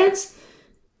minute, my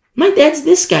dad's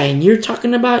this guy. And you're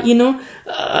talking about, in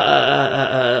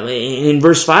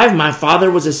verse 5, my father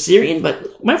was a Syrian,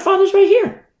 but my father's right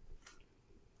here.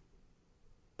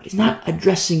 But he's not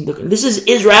addressing this is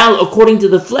Israel according to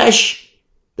the flesh,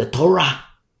 the Torah.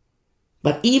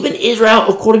 But even Israel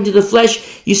according to the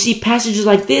flesh, you see passages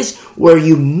like this where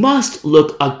you must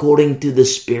look according to the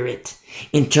Spirit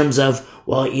in terms of,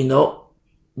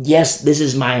 yes, this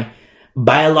is my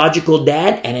biological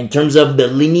dad, and in terms of the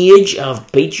lineage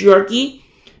of patriarchy,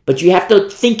 but you have to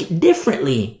think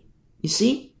differently. You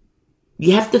see?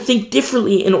 You have to think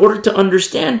differently in order to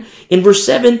understand. In verse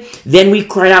 7, then we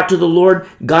cried out to the Lord,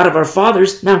 God of our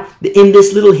fathers. Now, in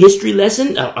this little history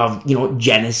lesson of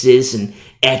Genesis and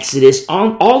Exodus,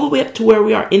 all the way up to where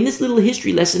we are, in this little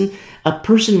history lesson, a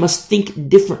person must think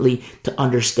differently to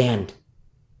understand.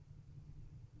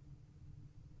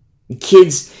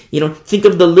 Kids, think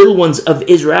of the little ones of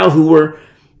Israel who were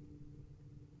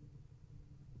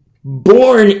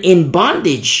born in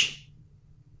bondage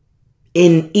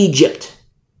in Egypt.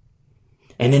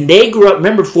 And then they grew up,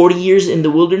 remember, 40 years in the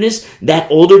wilderness.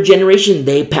 That older generation,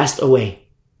 they passed away.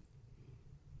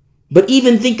 But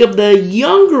even think of the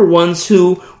younger ones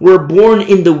who were born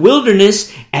in the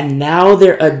wilderness and now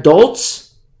they're adults.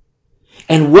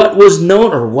 And what was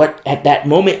known, or what at that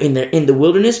moment in the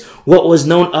wilderness, what was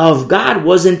known of God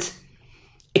wasn't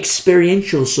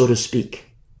experiential, so to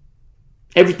speak.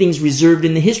 Everything's reserved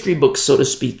in the history books, so to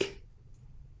speak.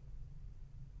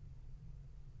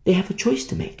 They have a choice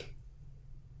to make.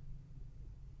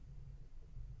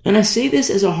 And I say this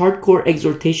as a hardcore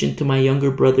exhortation to my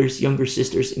younger brothers, younger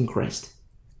sisters in Christ.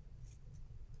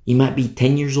 You might be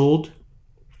 10 years old.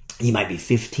 You might be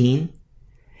 15.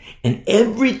 And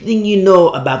everything you know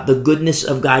about the goodness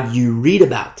of God you read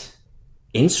about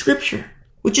in Scripture,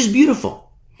 which is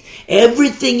beautiful.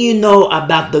 Everything you know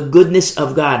about the goodness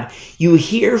of God, you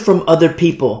hear from other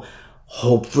people.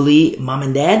 Hopefully, mom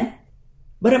and dad,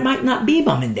 but it might not be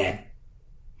mom and dad.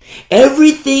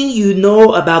 Everything you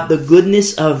know about the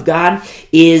goodness of God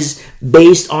is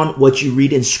based on what you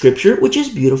read in Scripture, which is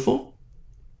beautiful.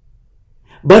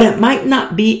 But it might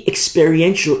not be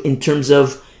experiential in terms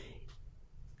of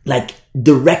like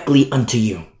directly unto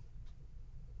you.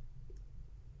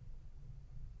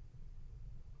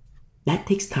 That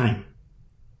takes time.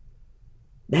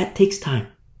 That takes time.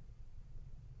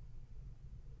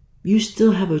 You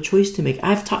still have a choice to make.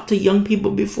 I've talked to young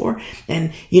people before,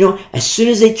 and as soon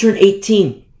as they turn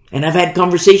 18, and I've had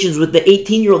conversations with the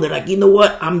 18-year-old, they're like, you know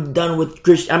what? I'm done with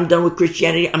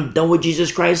Christianity. I'm done with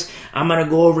Jesus Christ. I'm gonna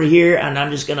go over here and I'm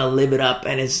just gonna live it up.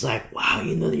 And it's like, wow,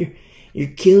 you're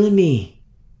killing me.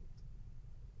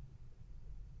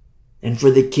 And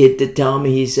for the kid to tell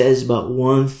me, he says, but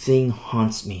one thing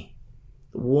haunts me.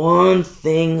 One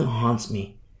thing haunts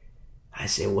me. I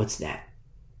say, what's that?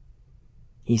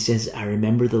 He says, I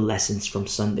remember the lessons from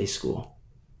Sunday school.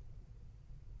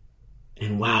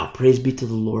 And wow, praise be to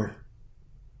the Lord.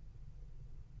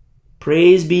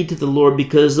 Praise be to the Lord,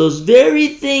 because those very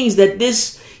things that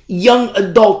this young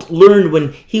adult learned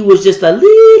when he was just a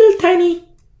little tiny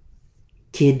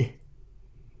kid,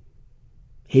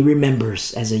 he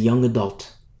remembers as a young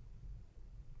adult.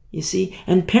 You see?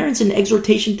 And parents, an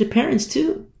exhortation to parents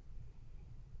too.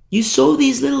 You sow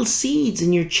these little seeds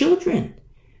in your children.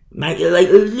 Like a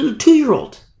little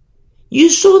 2-year-old. You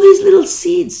sow these little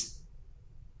seeds.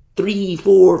 3,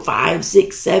 4, 5,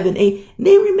 6, 7, 8. And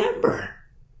they remember.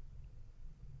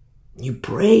 You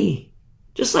pray.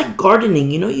 Just like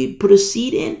gardening, you put a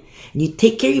seed in and you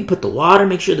take care, you put the water,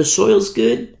 make sure the soil's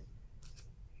good.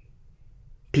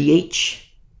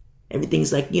 pH.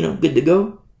 Everything's good to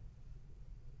go.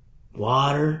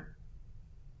 Water.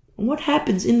 And what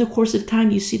happens in the course of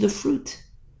time? You see the fruit.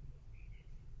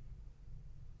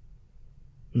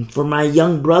 And for my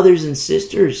young brothers and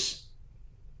sisters,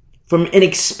 from an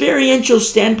experiential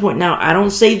standpoint, now I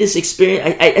don't say this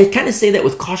experience, I kind of say that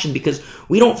with caution because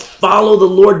we don't follow the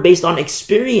Lord based on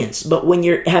experience. But when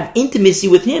you have intimacy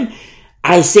with Him,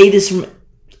 I say this from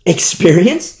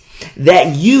experience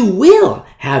that you will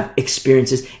have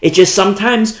experiences. It's just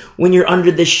sometimes when you're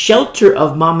under the shelter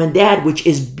of mom and dad, which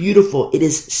is beautiful, it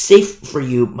is safe for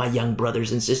you, my young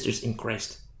brothers and sisters in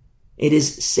Christ. It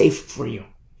is safe for you.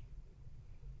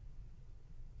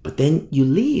 But then you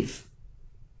leave.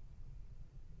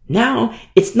 Now,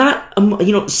 it's not,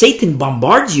 Satan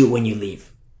bombards you when you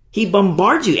leave. He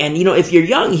bombards you. And, if you're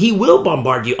young, he will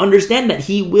bombard you. Understand that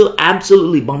he will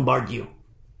absolutely bombard you.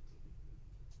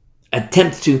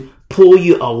 Attempt to pull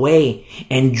you away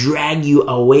and drag you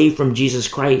away from Jesus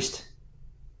Christ.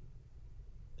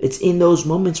 It's in those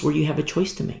moments where you have a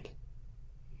choice to make.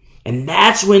 And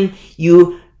that's when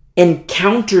you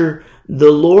encounter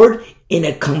the Lord in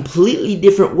a completely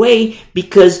different way,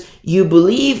 because you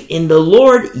believe in the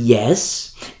Lord,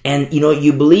 yes, and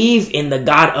you believe in the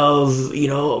God of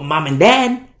mom and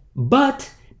dad, but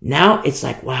now it's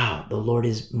like, wow, the Lord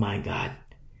is my God.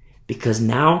 Because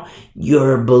now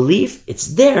your belief, it's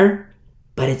there,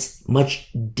 but it's much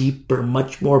deeper,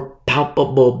 much more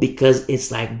palpable, because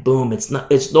it's like, boom, it's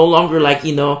no longer like,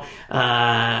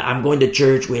 I'm going to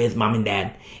church with mom and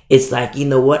dad. It's like,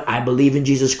 what? I believe in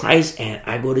Jesus Christ and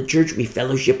I go to church, we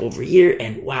fellowship over here,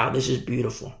 and wow, this is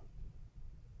beautiful.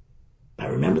 But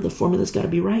remember, the formula's got to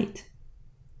be right.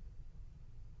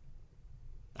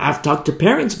 I've talked to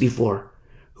parents before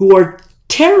who are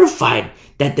terrified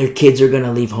that their kids are going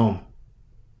to leave home.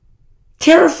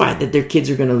 Terrified that their kids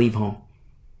are going to leave home.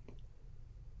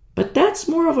 But that's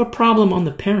more of a problem on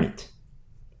the parent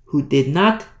who did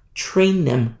not train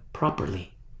them properly.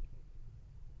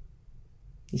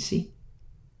 You see?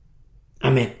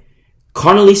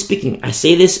 Carnally speaking, I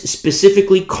say this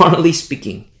specifically carnally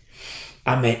speaking.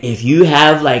 If you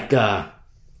have like a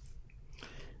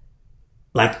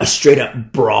straight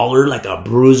up brawler, like a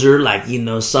bruiser,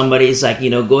 somebody's like,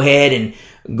 go ahead and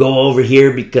go over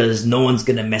here because no one's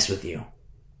going to mess with you.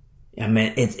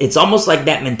 It's almost like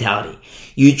that mentality.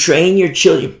 You train your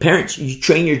children, parents, you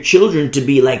train your children to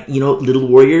be like, little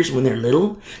warriors when they're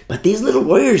little. But these little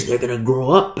warriors, they're going to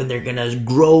grow up and they're going to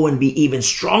grow and be even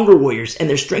stronger warriors. And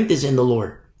their strength is in the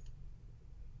Lord.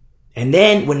 And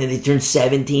then when they turn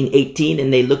 17, 18,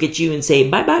 and they look at you and say,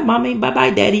 bye-bye, mommy,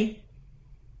 bye-bye, daddy.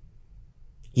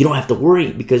 You don't have to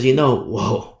worry because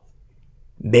whoa,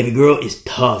 baby girl is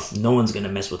tough. No one's going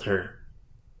to mess with her.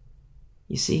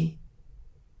 You see?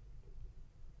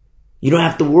 You don't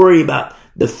have to worry about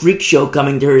the freak show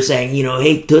coming to her saying,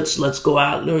 hey, Toots, let's go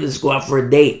out for a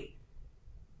date.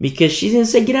 Because she's going to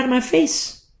say, get out of my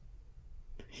face.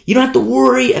 You don't have to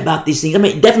worry about these things.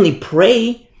 Definitely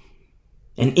pray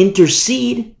and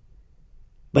intercede.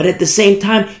 But at the same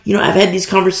time, I've had these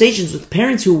conversations with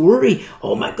parents who worry,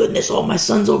 oh my goodness, oh my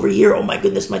son's over here, oh my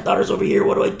goodness, my daughter's over here,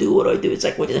 what do I do? It's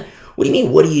like, what do you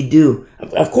mean, what do you do?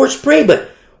 Of course pray,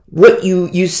 but what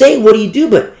you say, what do you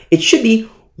do? But it should be,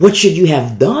 what should you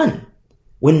have done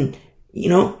when,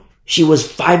 she was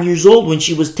 5 years old, when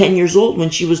she was 10 years old, when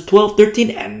she was 12,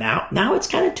 13, and now it's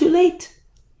kind of too late.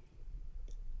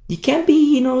 You can't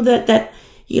be,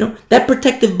 that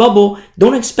protective bubble.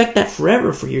 Don't expect that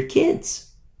forever for your kids.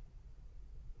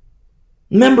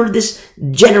 Remember this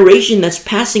generation that's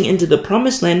passing into the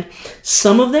promised land.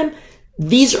 Some of them,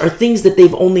 these are things that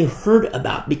they've only heard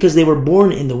about because they were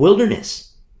born in the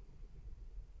wilderness.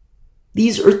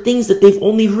 These are things that they've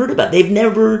only heard about. They've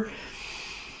never,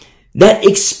 that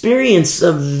experience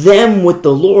of them with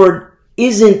the Lord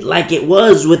isn't like it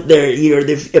was with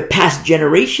their past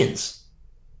generations.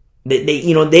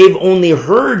 They've only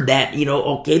heard that,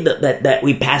 that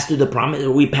we passed through the promise, or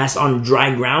we passed on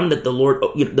dry ground, that the Lord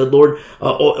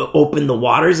opened the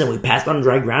waters and we passed on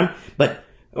dry ground. But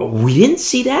we didn't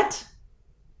see that.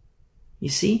 You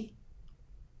see?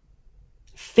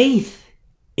 Faith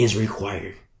is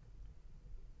required.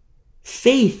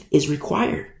 Faith is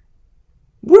required.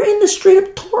 We're in the straight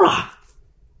up Torah.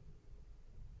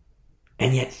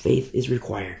 And yet faith is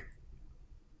required.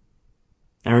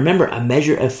 Now remember, a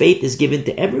measure of faith is given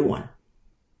to everyone.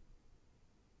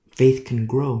 Faith can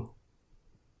grow.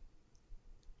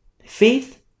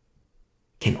 Faith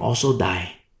can also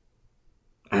die.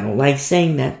 I don't like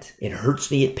saying that. It hurts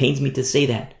me, it pains me to say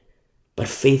that. But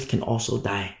faith can also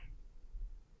die.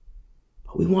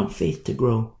 But we want faith to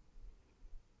grow.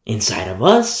 Inside of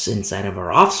us, inside of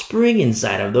our offspring,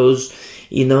 inside of those,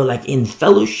 like in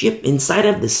fellowship, inside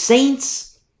of the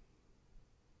saints.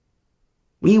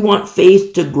 We want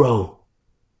faith to grow.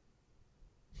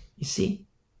 You see?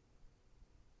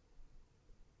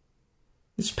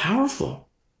 It's powerful.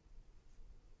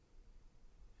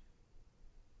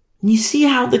 And you see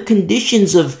how the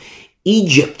conditions of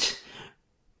Egypt,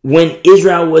 when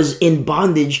Israel was in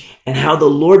bondage, and how the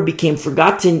Lord became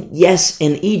forgotten, yes,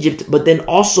 in Egypt, but then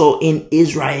also in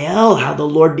Israel, how the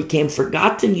Lord became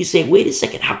forgotten. You say, wait a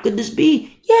second, how could this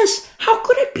be? Yes, how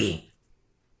could it be?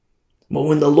 But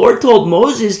when the Lord told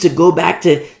Moses to go back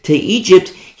to Egypt,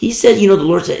 he said, the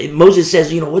Lord said, Moses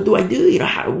says, what do I do?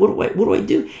 What do I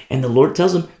do? And the Lord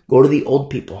tells him, go to the old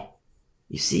people.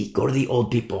 You see, go to the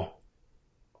old people.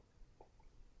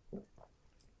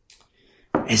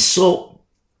 It's so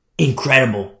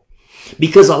incredible.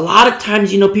 Because a lot of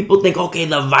times, people think, okay,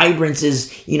 the vibrance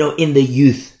is, in the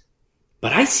youth.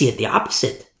 But I see it the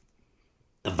opposite.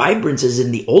 The vibrance is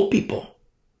in the old people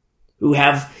who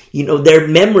have, their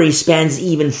memory spans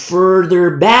even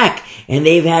further back. And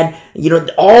they've had,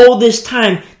 all this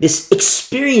time, this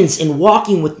experience in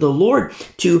walking with the Lord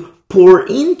to pour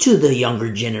into the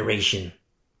younger generation.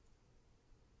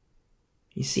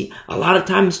 You see, a lot of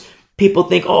times people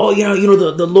think, oh,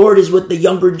 the Lord is with the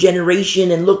younger generation,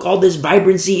 and look, all this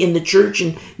vibrancy in the church,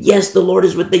 and yes, the Lord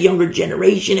is with the younger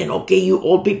generation, and okay, you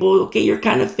old people, okay, you're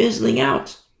kind of fizzling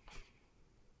out.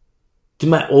 To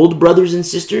my old brothers and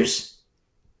sisters,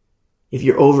 if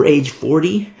you're over age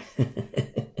 40,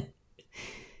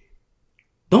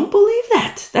 don't believe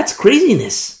that. That's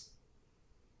craziness.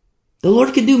 The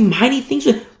Lord could do mighty things.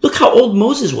 Look how old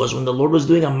Moses was when the Lord was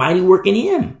doing a mighty work in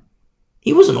him.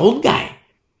 He was an old guy.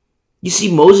 You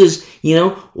see Moses,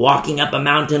 walking up a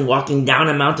mountain, walking down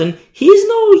a mountain.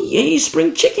 He's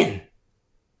spring chicken.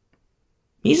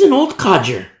 He's an old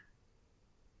codger.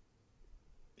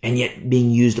 And yet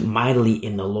being used mightily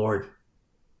in the Lord.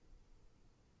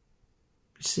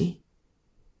 You see?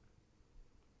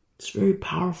 It's very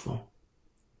powerful.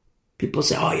 People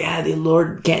say, oh yeah, the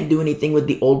Lord can't do anything with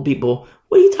the old people.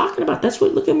 What are you talking about?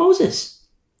 Look at Moses.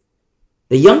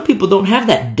 The young people don't have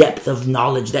that depth of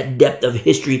knowledge, that depth of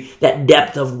history, that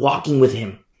depth of walking with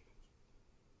him.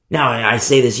 Now, I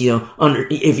say this,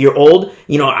 if you're old,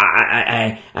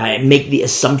 I make the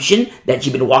assumption that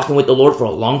you've been walking with the Lord for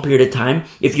a long period of time.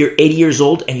 If you're 80 years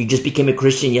old and you just became a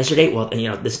Christian yesterday, well,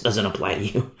 this doesn't apply to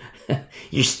you.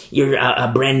 You're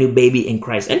a brand new baby in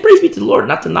Christ. And praise be to the Lord,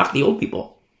 not to knock the old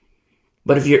people.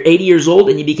 But if you're 80 years old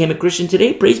and you became a Christian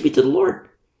today, praise be to the Lord.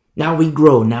 Now we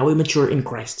grow, now we mature in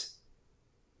Christ.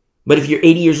 But if you're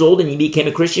 80 years old and you became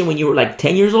a Christian when you were like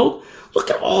 10 years old,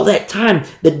 look at all that time,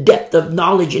 the depth of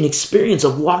knowledge and experience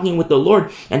of walking with the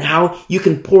Lord, and how you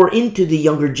can pour into the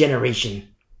younger generation.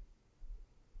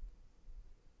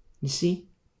 You see?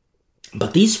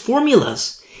 But these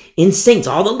formulas in saints,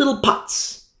 all the little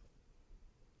pots,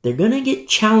 they're going to get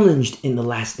challenged in the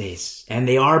last days. And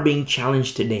they are being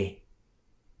challenged today.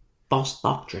 False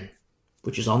doctrine,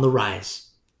 which is on the rise.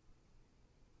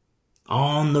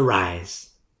 On the rise.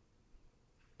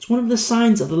 It's one of the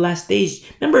signs of the last days.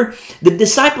 Remember, the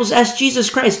disciples asked Jesus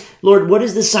Christ, Lord, what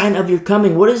is the sign of your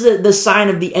coming? What is the sign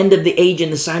of the end of the age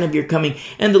and the sign of your coming?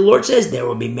 And the Lord says, there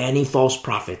will be many false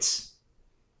prophets.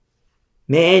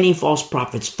 Many false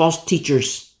prophets, false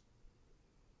teachers,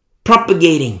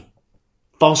 propagating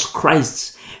false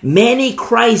Christs. Many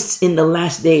Christs in the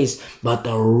last days. But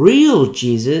the real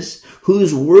Jesus,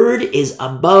 whose word is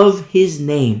above his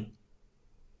name.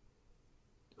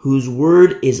 Whose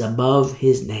word is above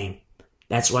his name.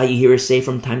 That's why you hear us say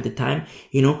from time to time,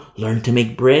 learn to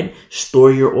make bread,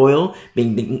 store your oil,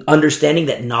 understanding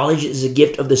that knowledge is a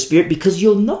gift of the Spirit, because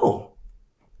you'll know.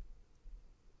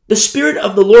 The Spirit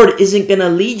of the Lord isn't going to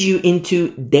lead you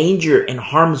into danger and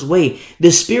harm's way.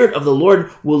 The Spirit of the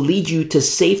Lord will lead you to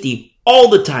safety all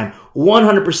the time,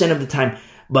 100% of the time.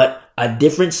 But a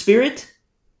different spirit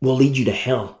will lead you to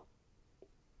hell.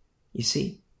 You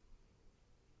see?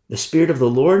 The Spirit of the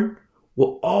Lord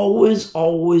will always,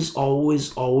 always,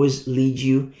 always, always lead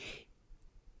you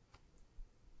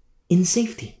in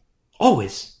safety.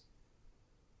 Always.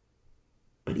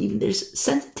 But even there's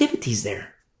sensitivities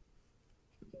there.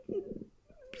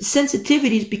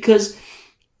 Sensitivities because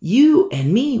you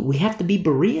and me, we have to be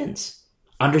Bereans,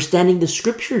 understanding the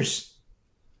scriptures,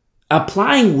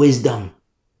 applying wisdom,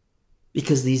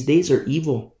 because these days are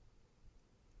evil.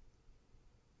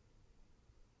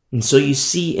 And so you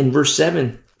see in verse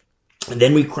 7, and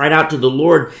then we cried out to the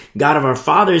Lord, God of our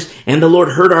fathers, and the Lord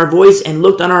heard our voice and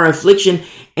looked on our affliction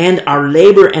and our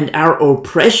labor and our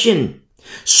oppression.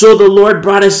 So the Lord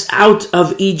brought us out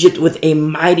of Egypt with a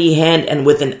mighty hand and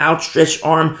with an outstretched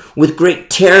arm, with great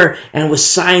terror and with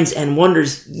signs and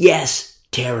wonders. Yes,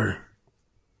 terror.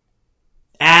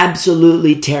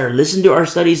 Absolutely terror. Listen to our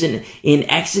studies in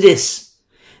Exodus.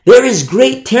 There is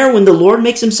great terror when the Lord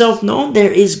makes himself known.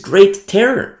 There is great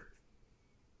terror.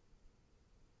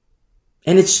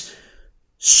 And it's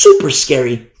super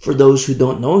scary for those who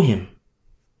don't know him.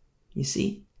 You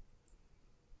see?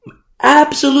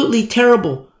 Absolutely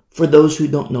terrible for those who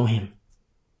don't know him.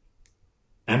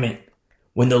 I mean,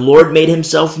 when the Lord made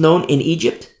himself known in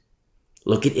Egypt,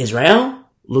 look at Israel,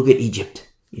 look at Egypt.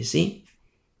 You see?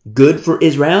 Good for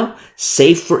Israel,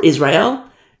 safe for Israel,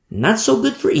 not so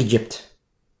good for Egypt.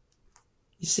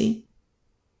 You see?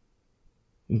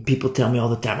 And people tell me all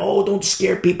the time, oh, don't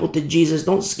scare people to Jesus.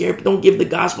 Don't give the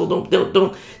gospel.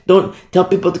 Don't tell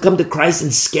people to come to Christ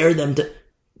and scare them to,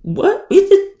 what?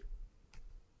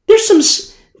 There's some,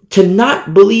 to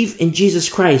not believe in Jesus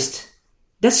Christ.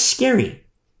 That's scary.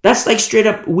 That's like straight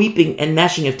up weeping and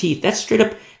gnashing of teeth. That's straight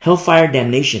up hellfire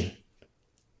damnation.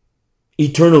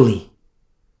 Eternally.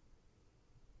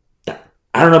 I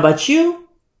don't know about you.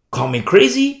 Call me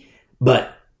crazy,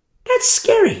 but that's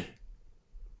scary.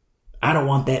 I don't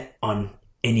want that on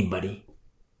anybody.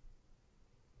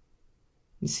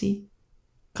 You see?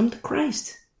 Come to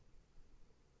Christ.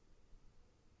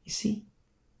 You see?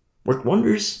 Worked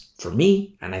wonders for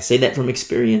me, and I say that from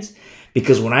experience,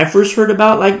 because when I first heard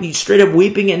about like straight up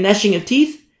weeping and gnashing of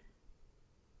teeth,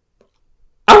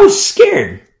 I was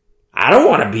scared. I don't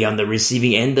want to be on the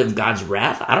receiving end of God's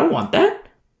wrath. I don't want that.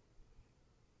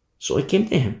 So I came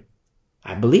to him.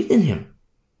 I believed in him.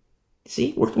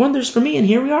 See, worked wonders for me, and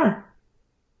here we are.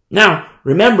 Now,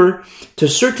 remember, to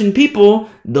certain people,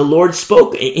 the Lord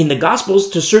spoke in the Gospels,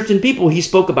 to certain people, he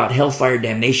spoke about hellfire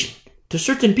damnation. To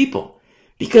certain people.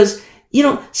 Because,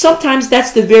 sometimes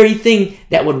that's the very thing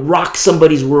that would rock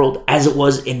somebody's world, as it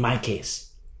was in my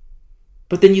case.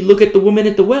 But then you look at the woman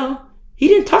at the well, he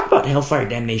didn't talk about hellfire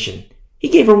damnation. He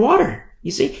gave her water,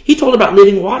 you see. He told her about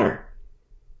living water.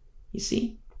 You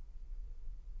see.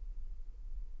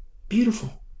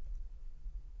 Beautiful.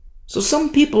 So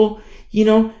some people,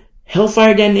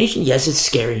 hellfire damnation, yes, it's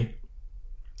scary.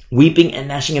 Weeping and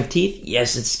gnashing of teeth,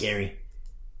 yes, it's scary.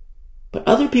 But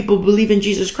other people believe in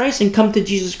Jesus Christ and come to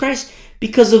Jesus Christ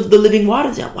because of the living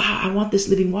water. They're like, wow, I want this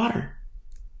living water.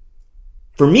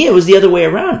 For me, it was the other way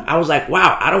around. I was like,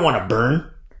 wow, I don't want to burn.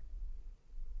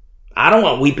 I don't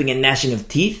want weeping and gnashing of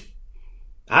teeth.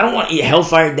 I don't want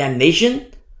hellfire damnation.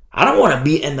 I don't want to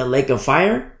be in the lake of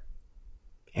fire.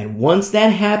 And once that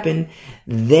happened,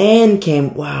 then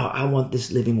came, wow, I want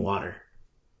this living water.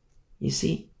 You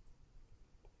see?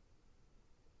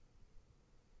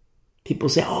 People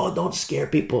say, oh, don't scare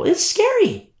people. It's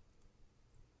scary.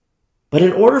 But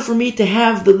in order for me to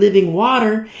have the living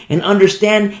water and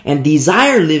understand and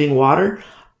desire living water,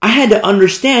 I had to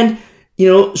understand,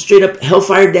 straight up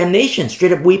hellfire damnation,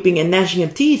 straight up weeping and gnashing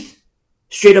of teeth,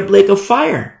 straight up lake of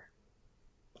fire.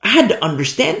 I had to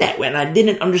understand that when I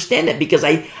didn't understand that because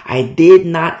I did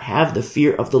not have the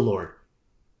fear of the Lord.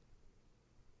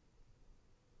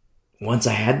 Once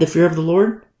I had the fear of the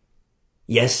Lord,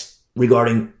 yes,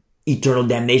 regarding eternal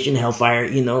damnation, hellfire,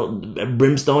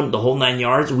 brimstone, the whole 9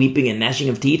 yards, weeping and gnashing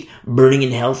of teeth, burning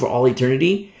in hell for all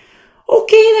eternity.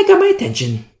 Okay, that got my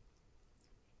attention.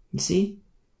 You see?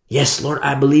 Yes, Lord,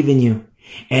 I believe in you.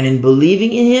 And in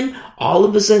believing in him, all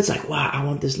of a sudden it's like, wow, I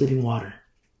want this living water.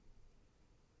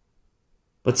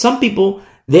 But some people,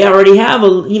 they already have a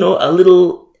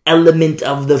little element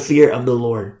of the fear of the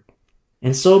Lord.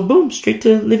 And so, boom, straight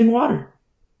to living water.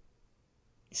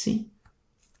 You see?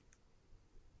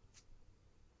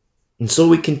 And so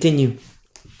we continue.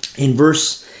 In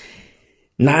verse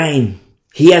 9,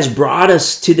 he has brought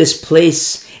us to this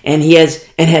place and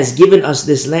has given us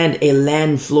this land, a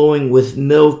land flowing with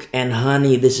milk and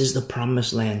honey. This is the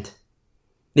promised land.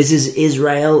 This is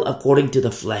Israel according to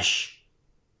the flesh.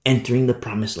 Entering the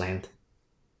promised land.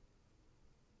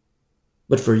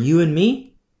 But for you and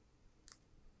me,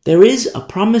 there is a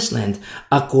promised land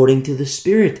according to the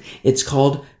Spirit. It's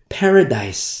called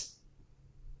paradise.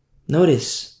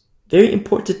 Notice, very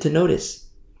important to notice,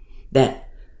 that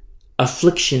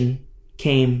affliction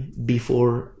came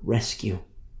before rescue.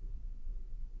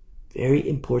 Very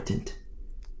important.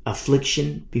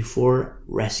 Affliction before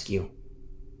rescue.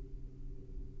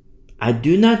 I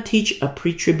do not teach a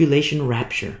pre-tribulation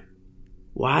rapture.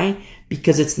 Why?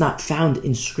 Because it's not found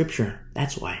in Scripture.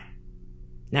 That's why.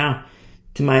 Now,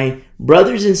 to my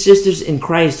brothers and sisters in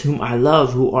Christ whom I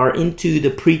love, who are into the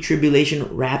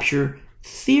pre-tribulation rapture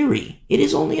theory, it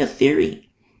is only a theory.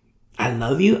 I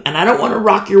love you, and I don't want to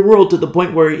rock your world to the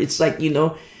point where it's like,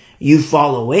 you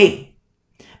fall away.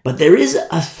 But there is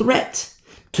a threat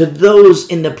to those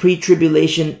in the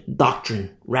pre-tribulation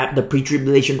doctrine, the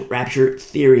pre-tribulation rapture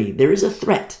theory. There is a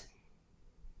threat.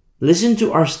 Listen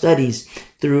to our studies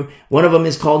through, one of them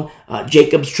is called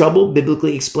Jacob's Trouble,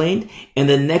 Biblically Explained, and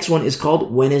the next one is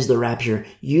called When is the Rapture?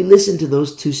 You listen to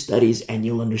those two studies and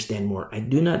you'll understand more. I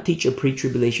do not teach a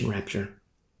pre-tribulation rapture.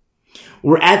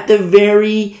 We're at the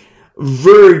very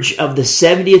verge of the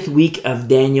 70th week of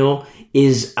Daniel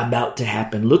is about to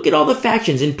happen. Look at all the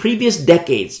factions in previous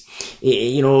decades,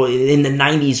 in the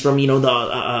 90s from, the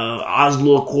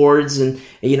Oslo Accords and,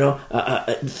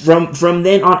 from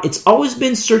then on, it's always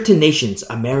been certain nations,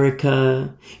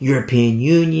 America, European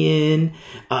Union,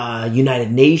 United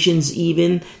Nations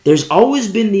even. There's always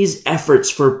been these efforts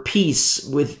for peace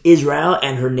with Israel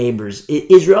and her neighbors,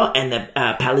 Israel and the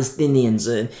Palestinians,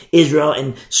 Israel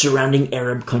and surrounding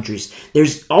Arab countries.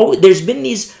 There's been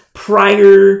these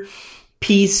prior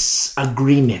peace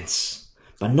agreements,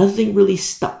 but nothing really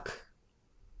stuck.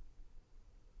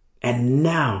 And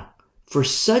now, for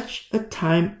such a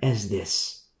time as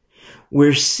this,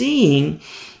 we're seeing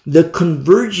the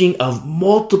converging of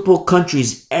multiple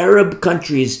countries, Arab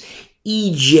countries,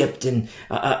 Egypt and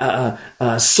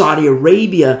Saudi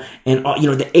Arabia and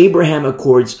the Abraham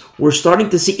Accords. We're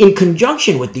starting to see, in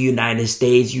conjunction with the United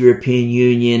States, European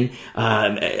Union,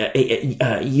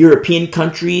 European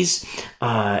countries,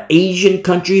 Asian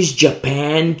countries,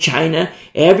 Japan, China,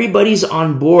 everybody's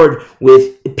on board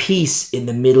with peace in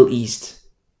the Middle East.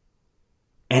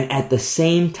 And at the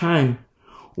same time,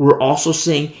 we're also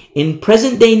seeing in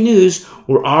present day news,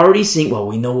 we're already seeing,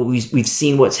 we know we've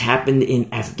seen what's happened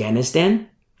in Afghanistan.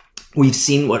 We've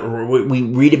seen what we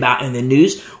read about in the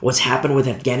news, what's happened with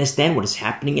Afghanistan, what is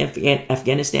happening in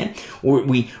Afghanistan.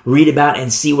 We read about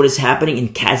and see what is happening in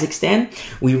Kazakhstan.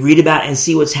 We read about and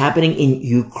see what's happening in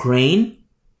Ukraine.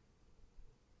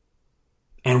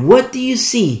 And what do you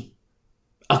see?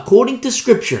 According to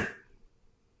Scripture,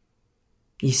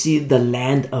 you see the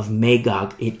land of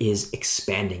Magog, it is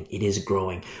expanding, it is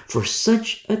growing for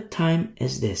such a time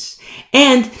as this.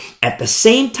 And at the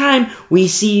same time, we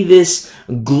see this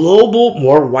global,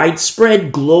 more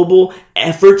widespread global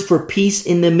effort for peace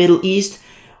in the Middle East.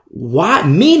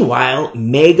 Meanwhile,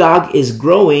 Magog is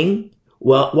growing,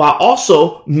 while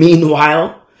also,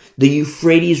 meanwhile, the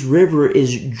Euphrates River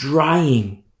is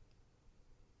drying.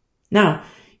 Now,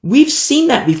 we've seen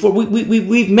that before.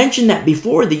 We've mentioned that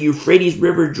before, the Euphrates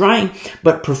River drying.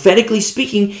 But prophetically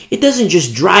speaking, it doesn't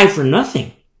just dry for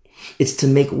nothing. It's to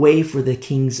make way for the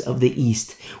kings of the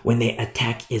East when they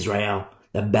attack Israel,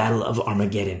 the battle of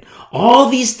Armageddon. All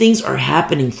these things are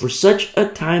happening for such a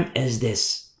time as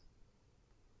this.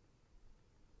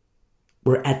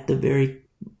 We're at the very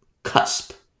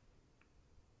cusp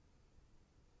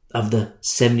of the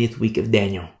 70th week of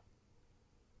Daniel.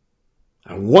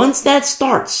 And once that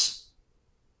starts,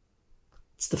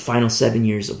 it's the final 7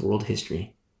 years of world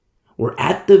history. We're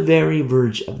at the very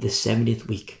verge of the 70th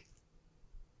week.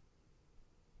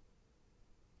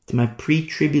 To my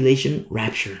pre-tribulation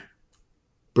rapture,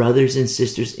 brothers and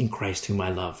sisters in Christ whom I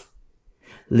love,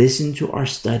 listen to our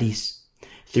studies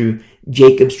through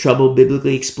Jacob's Trouble,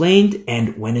 Biblically Explained,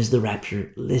 and When is the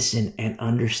Rapture? Listen and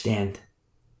understand.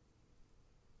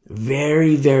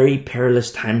 Very, very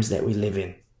perilous times that we live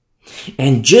in.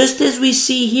 And just as we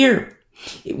see here,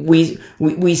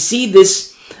 we see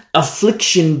this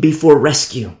affliction before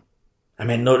rescue.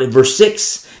 Note in verse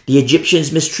 6, the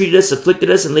Egyptians mistreated us, afflicted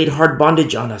us, and laid hard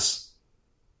bondage on us.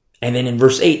 And then in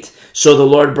verse 8, so the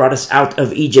Lord brought us out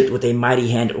of Egypt with a mighty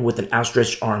hand, or with an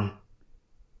outstretched arm.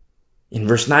 In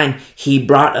verse 9, he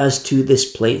brought us to this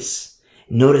place.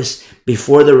 Notice,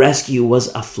 before the rescue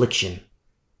was affliction.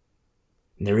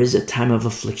 There is a time of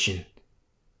affliction.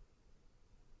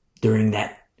 During the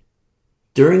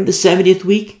 70th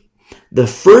week, the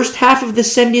first half of the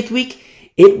 70th week,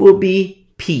 it will be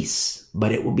peace,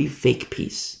 but it will be fake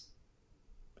peace.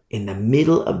 In the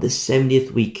middle of the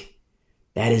 70th week,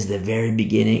 that is the very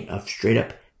beginning of straight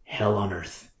up hell on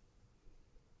earth.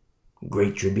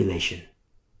 Great tribulation.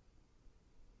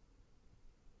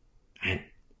 And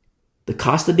the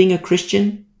cost of being a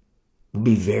Christian will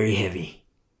be very heavy.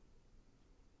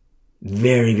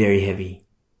 Very, very heavy.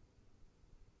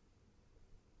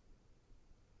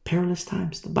 perilous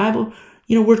times. The Bible,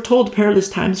 we're told perilous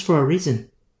times for a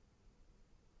reason.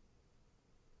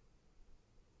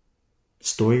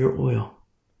 Store your oil,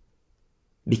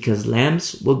 because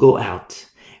lambs will go out,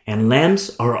 and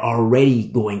lambs are already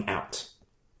going out.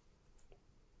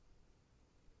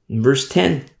 In verse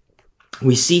 10,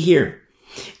 we see here,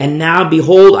 and now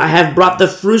behold, I have brought the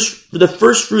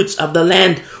first fruits of the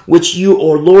land which you,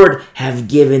 O Lord, have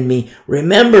given me.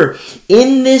 Remember,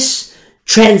 in this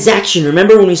transaction,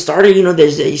 remember when we started,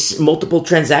 there's multiple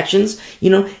transactions,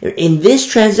 in this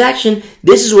transaction,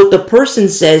 this is what the person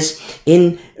says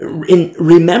in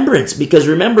remembrance, because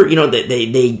remember, in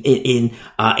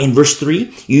verse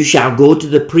 3, you shall go to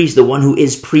the priest, the one who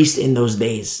is priest in those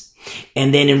days.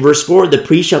 And then in verse 4, the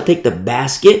priest shall take the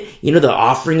basket, the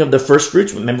offering of the first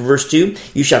fruits. Remember verse 2,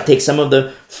 you shall take some of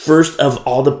the first of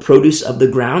all the produce of the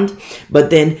ground.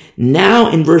 But then now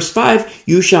in verse 5,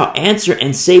 you shall answer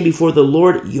and say before the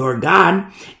Lord your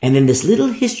God. And then this little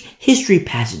history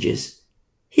passages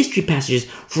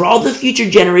for all the future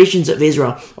generations of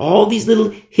Israel. All these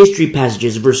little history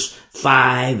passages, verse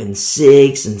 5 and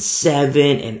 6 and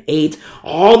 7 and 8,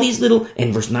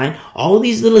 and verse 9, all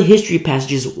these little history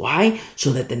passages. Why?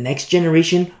 So that the next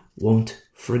generation won't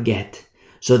forget.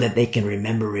 So that they can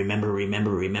remember.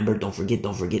 Don't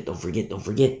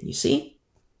forget. You see?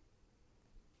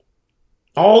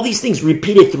 All these things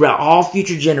repeated throughout all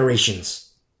future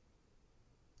generations.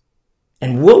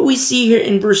 And what we see here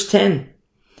in verse 10,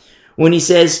 when he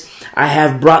says, I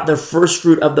have brought the first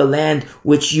fruit of the land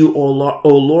which you, O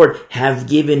Lord, have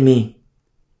given me.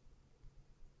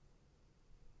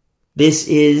 This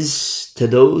is to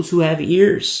those who have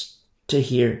ears to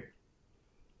hear.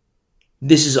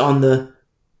 This is on the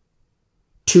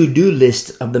to-do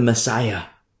list of the Messiah,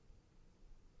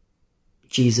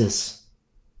 Jesus.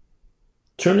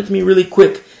 Turn with me really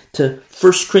quick to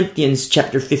 1 Corinthians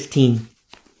chapter 15.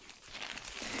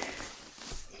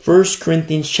 1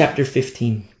 Corinthians chapter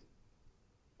 15.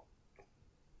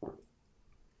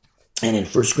 And in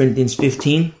 1 Corinthians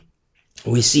 15,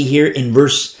 we see here in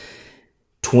verse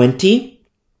 20,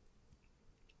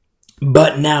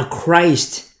 but now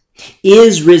Christ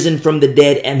is risen from the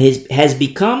dead and has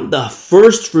become the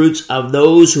first fruits of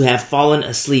those who have fallen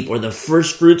asleep, or the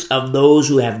first fruits of those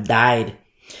who have died.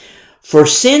 For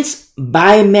since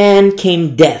by man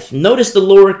came death, notice the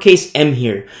lowercase m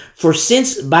here. For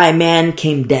since by man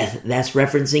came death, that's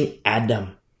referencing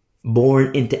Adam,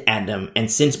 born into Adam. And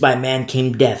since by man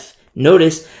came death,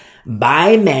 notice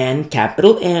by man,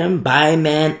 capital M, by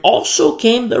man also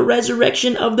came the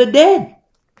resurrection of the dead.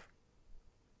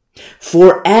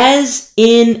 For as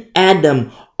in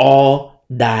Adam all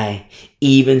die,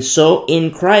 even so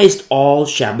in Christ all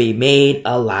shall be made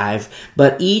alive,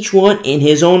 but each one in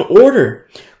his own order.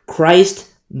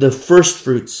 Christ the first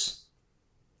fruits.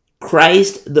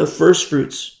 Christ the first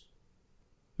fruits.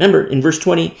 Remember, in verse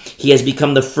 20, he has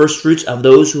become the first fruits of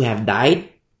those who have died.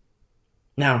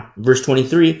 Now, verse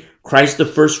 23, Christ the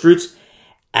first fruits.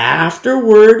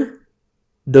 Afterward,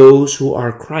 those who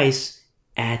are Christ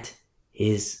at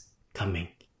his coming.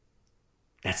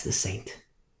 That's the saint.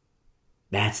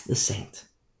 That's the saint.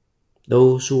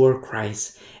 Those who are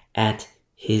Christ at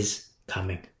his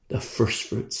coming. The first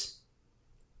fruits.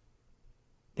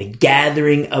 The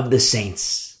gathering of the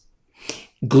saints.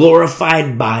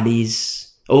 Glorified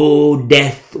bodies. Oh,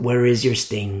 death, where is your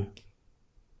sting?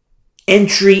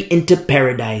 Entry into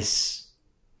paradise.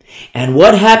 And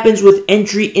what happens with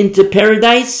entry into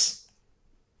paradise?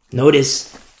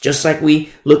 Notice, just like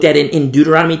we looked at in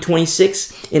Deuteronomy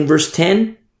 26, in verse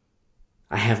 10,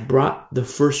 I have brought the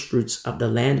first fruits of the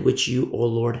land which you, O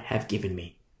Lord, have given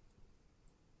me.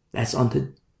 That's on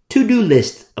the to-do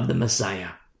list of the Messiah.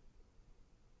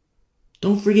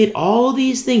 Don't forget all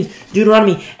these things.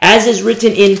 Deuteronomy, as is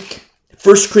written in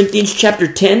 1 Corinthians chapter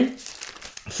 10,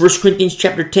 1 Corinthians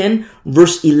chapter 10,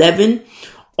 verse 11,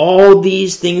 all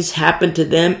these things happened to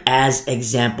them as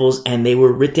examples, and they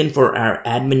were written for our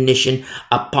admonition,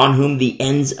 upon whom the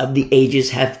ends of the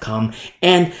ages have come.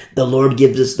 And the Lord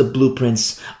gives us the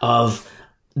blueprints of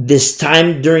this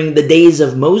time during the days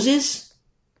of Moses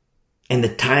and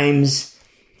the times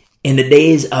in the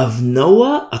days of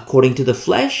Noah according to the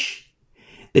flesh,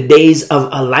 the days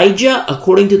of Elijah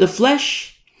according to the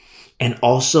flesh, and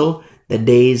also the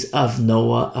days of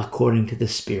Noah according to the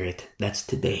Spirit. That's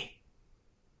today.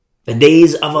 The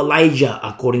days of Elijah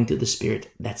according to the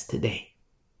Spirit. That's today.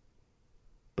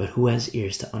 But who has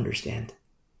ears to understand?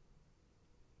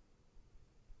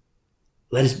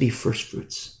 Let us be first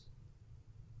fruits.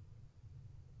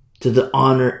 To the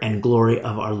honor and glory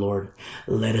of our Lord,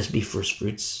 let us be first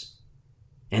fruits.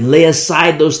 And lay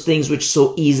aside those things which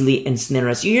so easily ensnare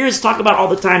us. You hear us talk about all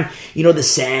the time, the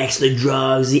sex, the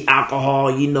drugs, the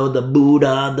alcohol, the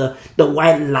Buddha, the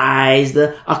white lies,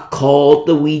 the occult,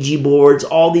 the Ouija boards,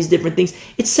 all these different things.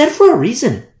 It's said for a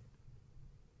reason.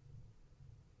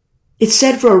 It's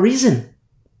said for a reason.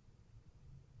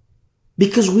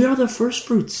 Because we are the first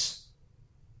fruits.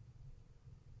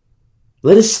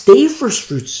 Let us stay first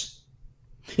fruits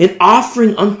in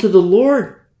offering unto the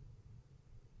Lord.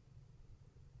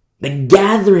 The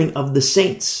gathering of the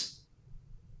saints.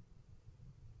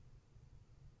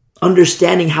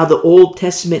 Understanding how the Old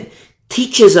Testament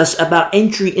teaches us about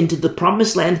entry into the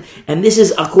promised land. And this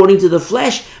is according to the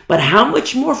flesh. But how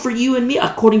much more for you and me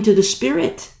according to the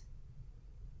Spirit?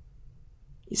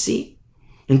 You see?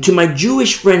 And to my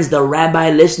Jewish friends, the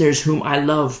rabbi listeners whom I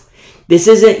love. This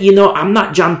isn't, I'm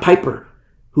not John Piper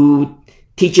who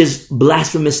teaches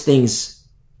blasphemous things.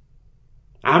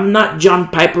 I'm not John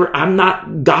Piper. I'm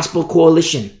not Gospel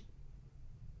Coalition.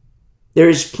 There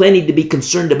is plenty to be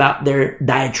concerned about their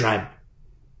diatribe.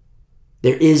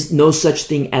 There is no such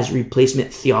thing as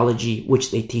replacement theology,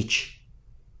 which they teach.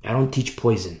 I don't teach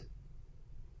poison.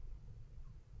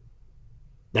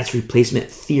 That's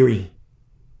replacement theory,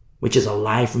 which is a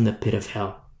lie from the pit of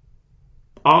hell.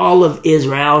 All of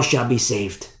Israel shall be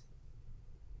saved.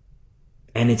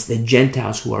 And it's the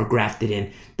Gentiles who are grafted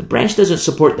in. The branch doesn't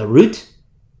support the root.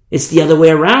 It's the other way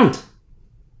around.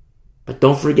 But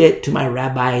don't forget, to my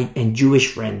rabbi and Jewish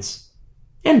friends,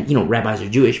 and rabbis are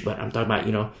Jewish, but I'm talking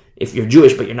about, if you're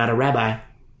Jewish but you're not a rabbi,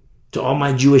 to all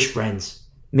my Jewish friends,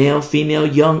 male, female,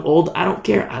 young, old, I don't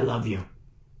care. I love you.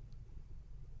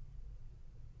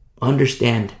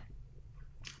 Understand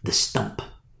the stump,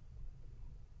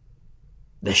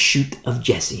 the shoot of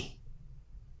Jesse.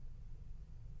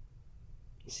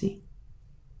 You see?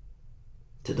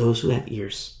 To those who have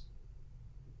ears.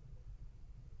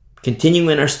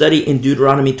 Continuing our study in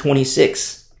Deuteronomy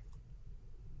 26.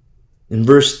 In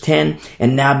verse 10,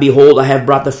 and now behold, I have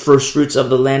brought the first fruits of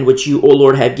the land which you, O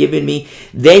Lord, have given me.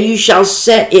 Then you shall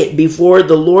set it before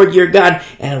the Lord your God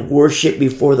and worship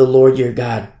before the Lord your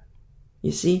God.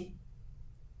 You see?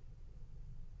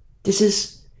 This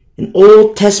is an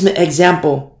Old Testament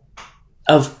example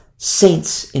of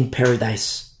saints in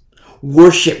paradise.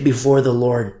 Worship before the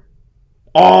Lord.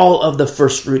 All of the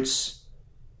first fruits.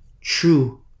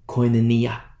 True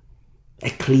koinonia,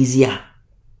 ecclesia.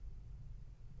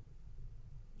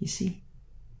 You see?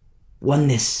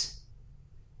 Oneness.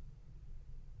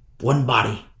 One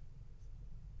body.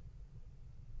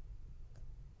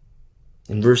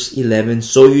 In verse 11,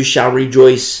 so you shall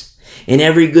rejoice in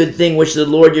every good thing which the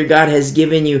Lord your God has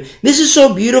given you. This is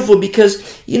so beautiful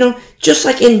because, just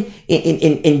like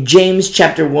in James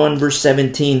chapter 1, verse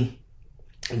 17,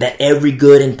 that every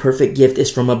good and perfect gift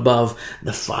is from above,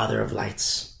 the Father of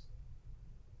lights.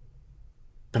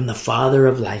 From the Father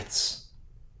of lights.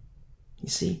 You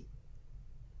see?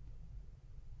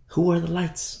 Who are the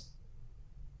lights?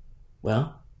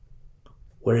 Well,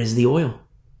 where is the oil?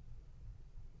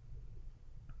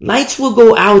 Lights will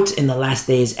go out in the last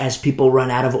days as people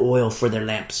run out of oil for their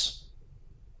lamps.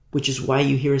 Which is why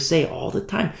you hear us say all the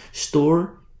time,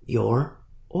 store your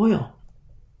oil.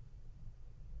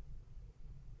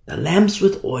 The lamps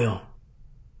with oil.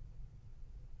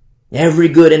 Every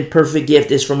good and perfect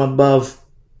gift is from above,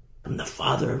 from the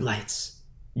Father of lights.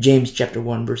 James chapter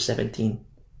 1, verse 17.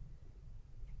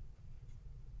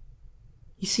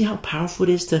 You see how powerful it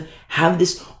is to have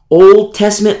this Old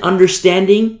Testament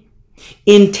understanding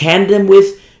in tandem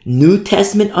with New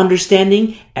Testament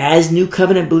understanding as New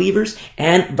Covenant believers,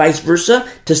 and vice versa,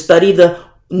 to study the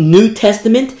New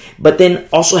Testament, but then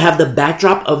also have the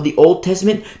backdrop of the Old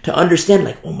Testament to understand,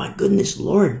 like, oh my goodness,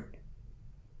 Lord,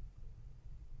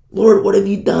 what have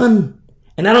you done?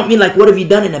 And I don't mean like, what have you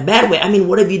done in a bad way? I mean,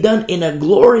 what have you done in a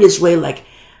glorious way? Like,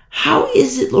 how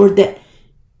is it, Lord, that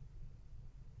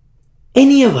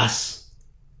any of us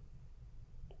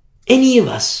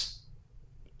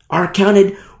are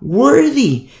counted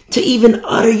worthy to even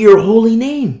utter your holy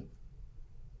name?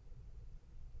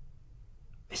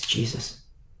 It's Jesus.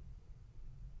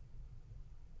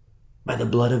 By the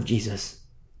blood of Jesus.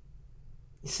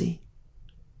 You see?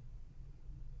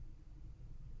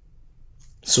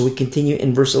 So we continue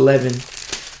in verse 11.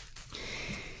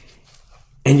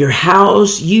 And your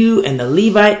house, you and the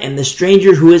Levite and the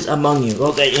stranger who is among you.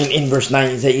 Okay, in verse 9,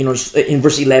 it says, in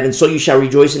verse 11, so you shall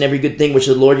rejoice in every good thing which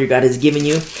the Lord your God has given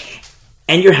you.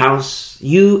 And your house,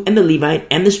 you and the Levite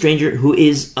and the stranger who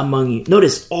is among you.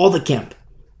 Notice all the camp.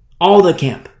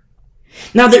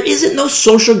 Now, there isn't no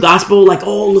social gospel like,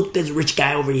 oh, look, there's a rich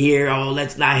guy over here. Oh,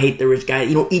 let's not hate the rich guy.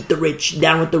 Eat the rich,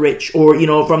 down with the rich. Or,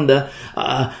 from the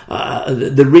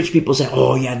rich people say,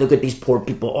 oh, yeah, look at these poor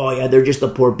people. Oh, yeah, they're just the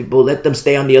poor people. Let them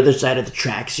stay on the other side of the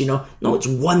tracks, No, it's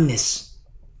oneness.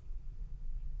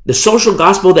 The social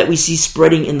gospel that we see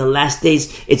spreading in the last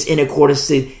days, it's in accordance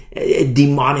to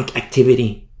demonic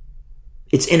activity.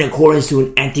 It's in accordance to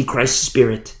an antichrist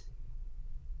spirit.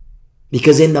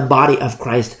 Because in the body of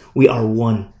Christ, we are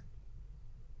one.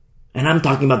 And I'm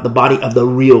talking about the body of the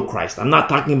real Christ. I'm not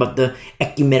talking about the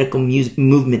ecumenical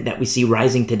movement that we see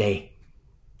rising today,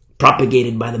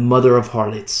 propagated by the mother of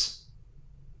harlots.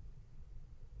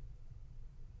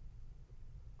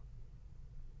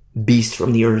 Beast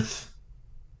from the earth,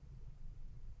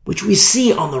 which we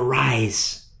see on the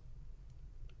rise.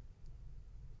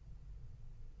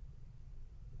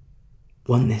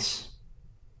 Oneness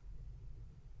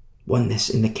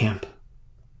in the camp.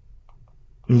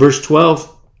 In verse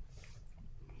 12,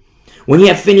 when you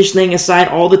have finished laying aside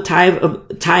all the tithe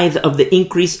of the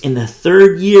increase in the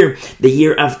third year, the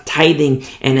year of tithing,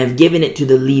 and have given it to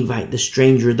the Levite, the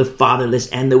stranger, the fatherless,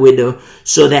 and the widow,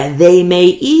 so that they may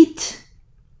eat.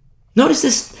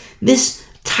 Notice this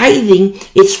tithing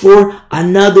is for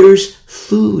another's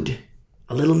food.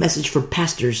 A little message for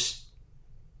pastors.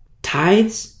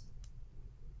 Tithes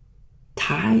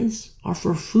are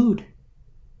for food.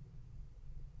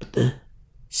 But the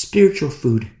spiritual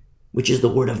food, which is the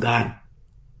Word of God,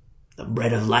 the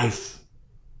bread of life,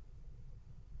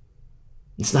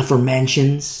 it's not for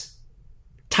mansions.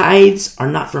 Tithes are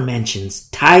not for mansions.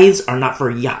 Tithes are not for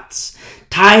yachts.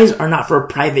 Tithes are not for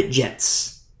private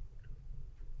jets.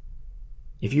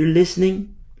 If you're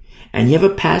listening and you have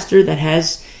a pastor that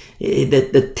has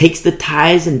that takes the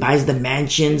tithes and buys the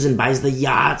mansions and buys the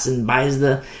yachts and buys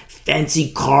the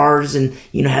fancy cars and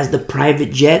has the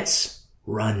private jets,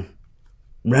 run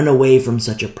away from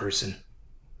such a person.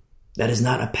 That is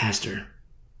not a pastor.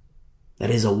 That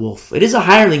is a wolf. It is a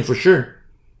hireling for sure,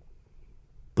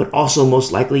 but also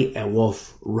most likely a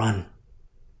wolf. Run.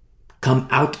 Come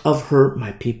out of her,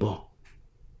 my people.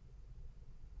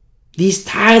 These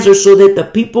tithes are so that the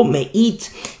people may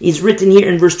eat. It's written here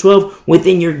in verse 12,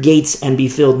 within your gates and be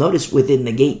filled. Notice, within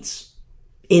the gates,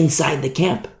 inside the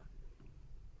camp.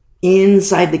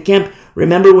 Inside the camp.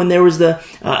 Remember when there was the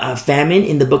famine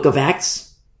in the book of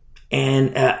Acts?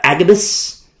 And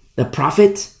Agabus, the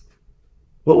prophet,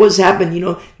 what was happened?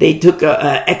 They took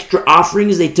extra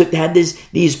offerings. They had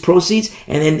these proceeds.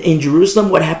 And then in Jerusalem,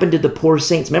 what happened to the poor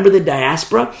saints? Remember the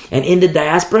diaspora? And in the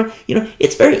diaspora,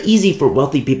 it's very easy for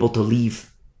wealthy people to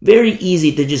leave. Very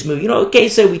easy to just move. Okay,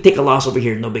 so we take a loss over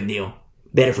here. No big deal.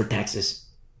 Better for taxes.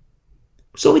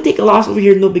 So we take a loss over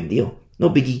here. No big deal. No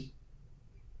biggie.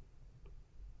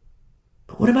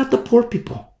 But what about the poor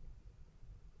people?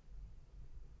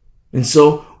 And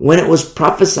so when it was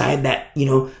prophesied that,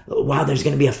 wow, there's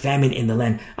going to be a famine in the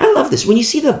land. I love this. When you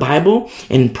see the Bible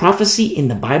and prophecy in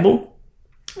the Bible,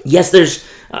 yes, there's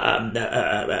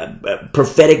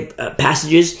prophetic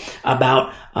passages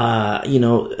about,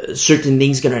 certain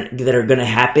things that are going to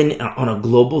happen on a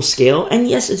global scale. And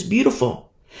yes, it's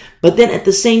beautiful. But then at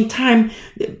the same time,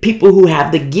 people who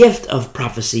have the gift of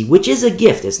prophecy, which is a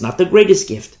gift, it's not the greatest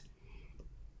gift.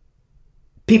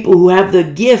 People who have the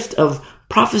gift of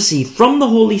prophecy from the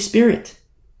Holy Spirit,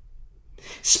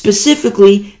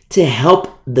 specifically to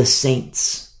help the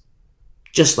saints,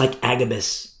 just like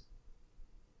Agabus.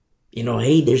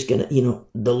 Hey, there's gonna,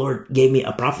 the Lord gave me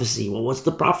a prophecy. Well, what's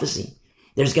the prophecy?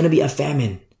 There's gonna be a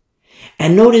famine.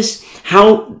 And notice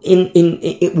how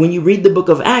when you read the book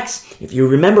of Acts, if you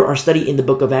remember our study in the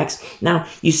book of Acts, now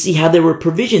you see how there were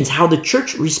provisions, how the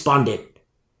church responded.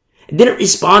 It didn't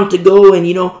respond to go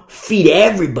and, feed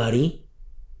everybody.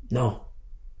 No.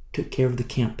 Took care of the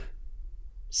camp.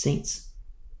 Saints.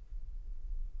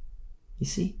 You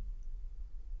see?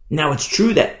 Now it's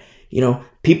true that,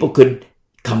 people could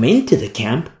come into the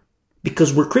camp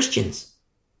because we're Christians.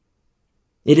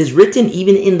 It is written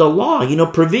even in the law,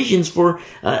 provisions for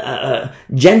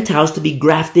Gentiles to be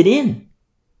grafted in.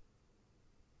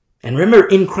 And remember,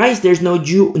 in Christ, there's no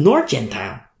Jew nor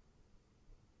Gentile.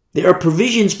 There are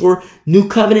provisions for new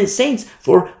covenant saints,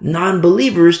 for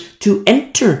non-believers to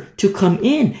enter, to come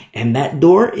in. And that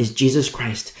door is Jesus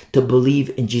Christ, to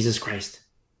believe in Jesus Christ.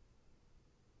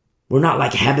 We're not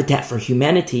like Habitat for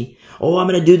Humanity. Oh, I'm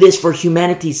going to do this for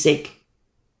humanity's sake.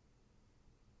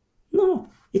 No,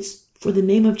 it's for the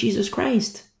name of Jesus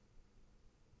Christ.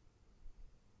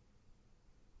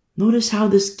 Notice how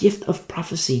this gift of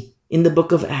prophecy in the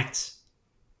book of Acts,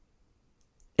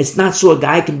 it's not so a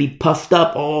guy can be puffed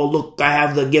up. Oh, look, I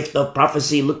have the gift of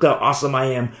prophecy. Look how awesome I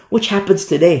am. Which happens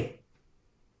today.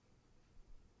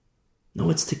 No,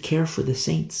 it's to care for the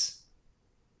saints.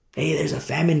 Hey, there's a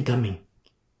famine coming.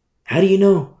 How do you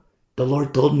know? The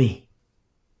Lord told me.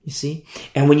 You see?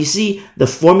 And when you see the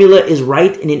formula is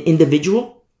right in an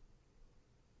individual,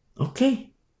 okay,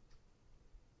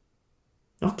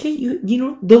 you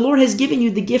know, the Lord has given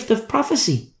you the gift of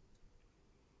prophecy.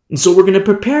 And so we're going to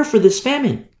prepare for this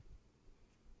famine.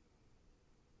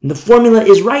 And the formula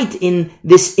is right in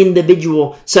this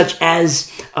individual, such as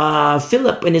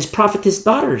Philip and his prophetess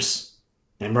daughters.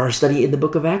 Remember our study in the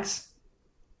book of Acts?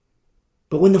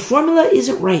 But when the formula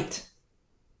isn't right,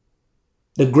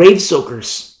 the grave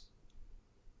soakers,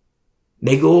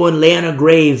 they go and lay on a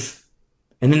grave,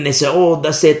 and then they say, oh,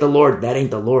 thus saith the Lord. That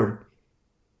ain't the Lord.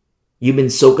 You've been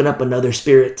soaking up another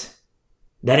spirit.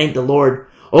 That ain't the Lord.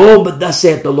 Oh, but thus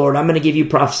saith the Lord. I'm going to give you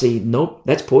prophecy. Nope,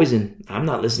 that's poison. I'm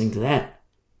not listening to that.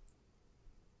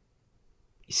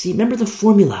 You see, remember the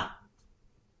formula.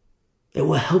 It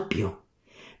will help you.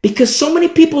 Because so many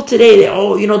people today,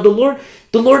 the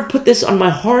Lord put this on my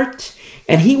heart,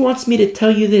 and He wants me to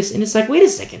tell you this. And it's like, wait a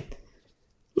second.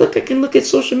 Look, I can look at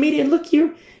social media and look,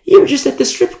 you were just at the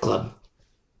strip club.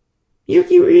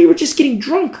 You were just getting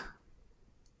drunk.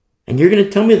 And you're going to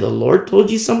tell me the Lord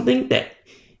told you something that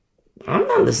I'm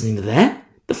not listening to that.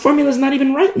 The formula's not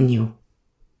even right in you.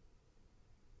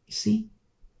 You see?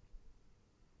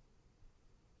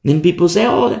 Then people say,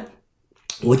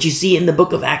 what you see in the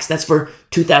book of Acts, that's for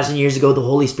 2,000 years ago. The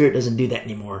Holy Spirit doesn't do that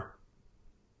anymore.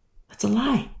 That's a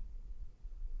lie.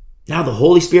 Now, the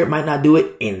Holy Spirit might not do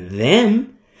it in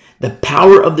them. The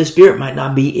power of the Spirit might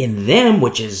not be in them,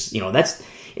 which is,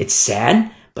 it's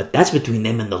sad, but that's between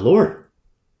them and the Lord.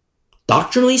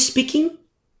 Doctrinally speaking,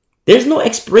 there's no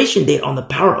expiration date on the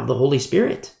power of the Holy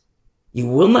Spirit. You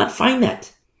will not find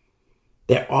that.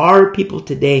 There are people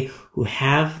today who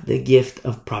have the gift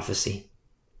of prophecy.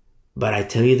 But I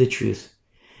tell you the truth,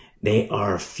 they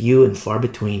are few and far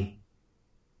between.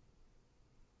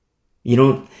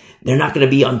 They're not going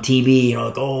to be on TV,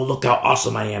 like, oh, look how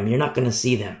awesome I am. You're not going to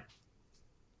see them.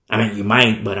 I mean, you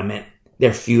might, but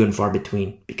they're few and far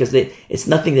between because it's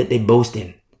nothing that they boast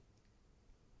in.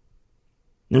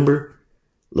 Remember,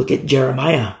 look at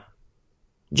Jeremiah.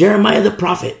 Jeremiah the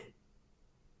prophet.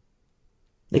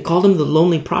 They called him the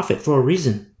lonely prophet for a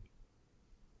reason.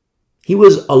 He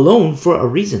was alone for a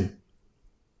reason.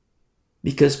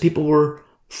 Because people were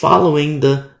following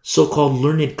the so-called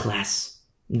learned class.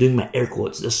 I'm doing my air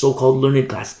quotes. The so-called learned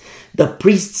class. The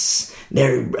priests,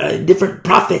 they're different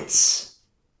prophets.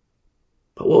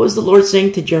 But what was the Lord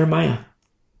saying to Jeremiah?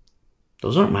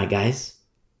 Those aren't my guys.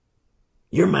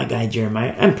 You're my guy,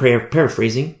 Jeremiah. I'm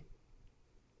paraphrasing.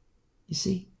 You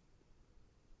see?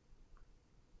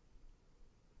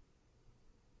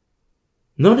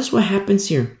 Notice what happens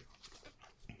here.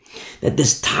 That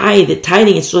this the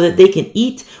tithing is so that they can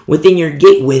eat within your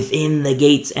gate, within the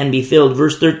gates and be filled.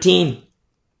 Verse 13.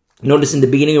 Notice in the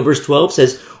beginning of verse 12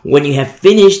 says, when you have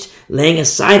finished laying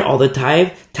aside all the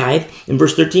tithe, in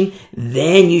verse 13,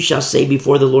 then you shall say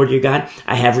before the Lord your God,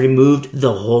 I have removed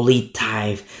the holy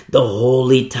tithe. The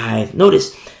holy tithe.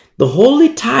 Notice, the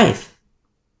holy tithe.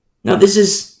 Now this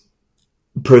is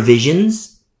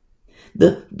provisions.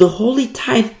 The holy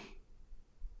tithe,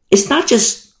 it's not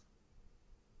just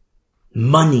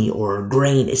money or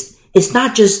grain. It's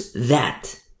not just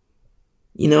that.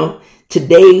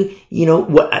 Today,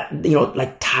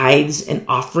 like tithes and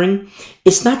offering,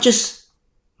 it's not just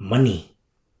money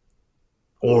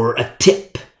or a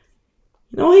tip.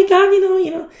 Hey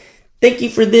God, thank you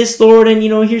for this, Lord, and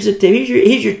here's a tip.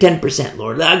 Here's your 10%,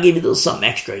 Lord. I'll give you a little something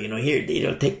extra.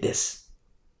 Here, take this.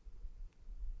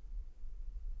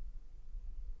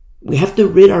 We have to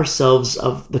rid ourselves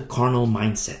of the carnal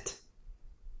mindset.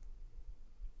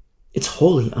 It's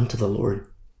holy unto the Lord.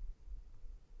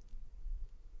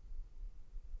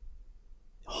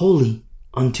 Holy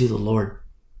unto the Lord.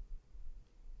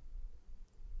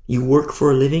 You work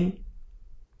for a living.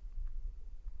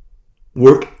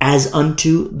 Work as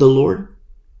unto the Lord.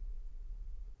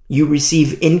 You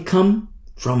receive income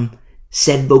from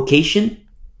said vocation.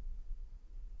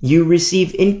 You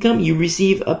receive income. You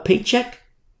receive a paycheck.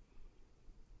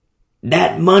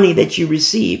 That money that you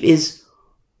receive is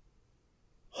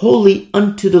holy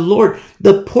unto the Lord.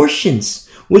 The portions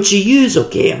which you use,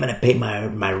 okay, I'm going to pay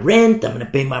my rent, I'm going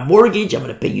to pay my mortgage, I'm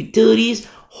going to pay utilities,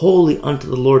 holy unto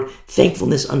the Lord,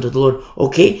 thankfulness unto the Lord.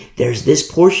 Okay, there's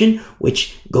this portion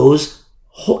which goes,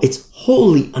 it's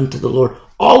holy unto the Lord.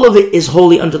 All of it is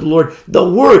holy unto the Lord. The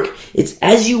work, it's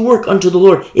as you work unto the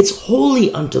Lord, it's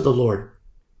holy unto the Lord.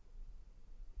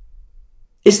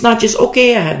 It's not just,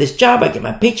 okay, I have this job, I get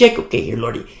my paycheck, okay, here,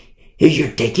 Lord, here's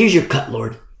your take, here's your cut,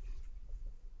 Lord.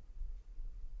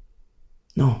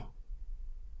 No.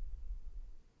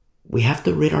 we have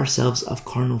to rid ourselves of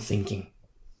carnal thinking.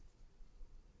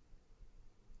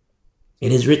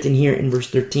 It is written here in verse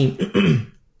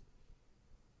 13,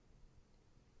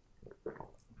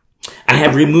 I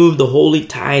have removed the holy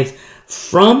tithe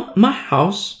from my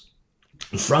house,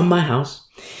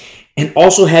 and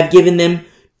also have given them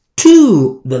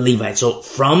to the Levites. So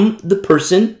from the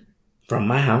person, from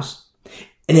my house,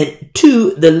 and then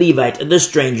to the Levite, the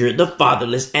stranger, the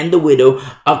fatherless, and the widow,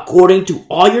 according to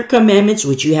all your commandments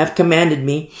which you have commanded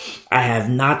me, I have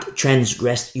not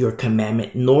transgressed your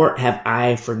commandment, nor have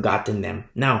I forgotten them.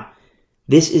 Now,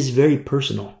 this is very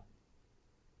personal.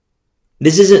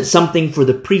 This isn't something for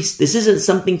the priests. This isn't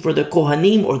something for the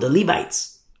Kohanim or the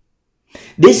Levites.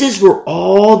 This is for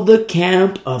all the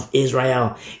camp of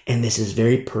Israel, and this is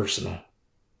very personal.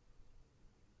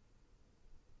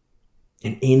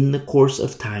 And in the course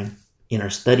of time, in our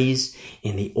studies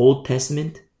in the Old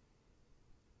Testament,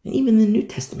 and even the New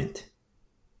Testament,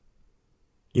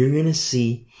 you're going to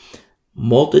see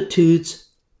multitudes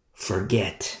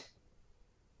forget.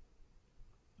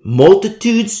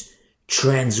 Multitudes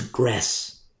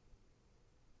transgress,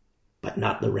 but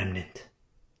not the remnant.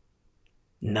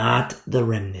 Not the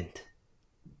remnant.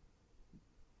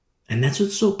 And that's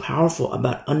what's so powerful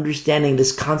about understanding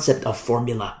this concept of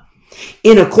formula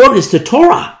in accordance to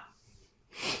Torah.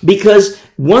 Because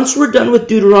once we're done with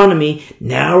Deuteronomy,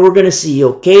 now we're going to see,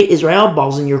 okay, Israel,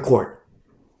 ball's in your court.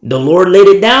 The Lord laid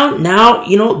it down. Now,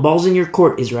 ball's in your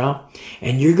court, Israel.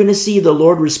 And you're going to see the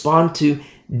Lord respond to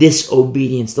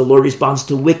disobedience. The Lord responds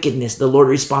to wickedness. The Lord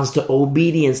responds to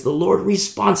obedience. The Lord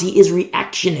responds. He is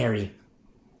reactionary.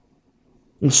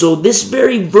 And so this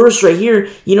very verse right here,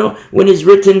 when it's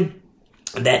written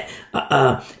that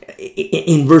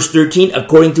in verse 13,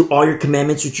 according to all your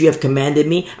commandments which you have commanded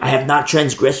me, I have not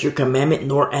transgressed your commandment,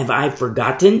 nor have I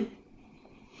forgotten.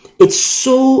 It's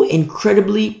so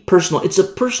incredibly personal. It's a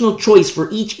personal choice for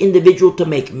each individual to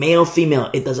make, male, female,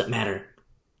 it doesn't matter.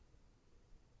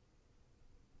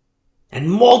 And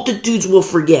multitudes will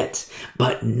forget,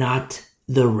 but not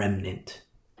the remnant.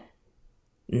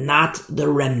 Not the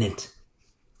remnant.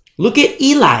 Look at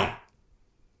Eli,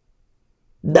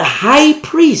 the high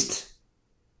priest.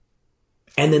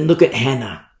 And then look at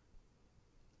Hannah.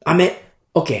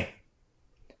 Okay,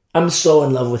 I'm so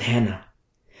in love with Hannah.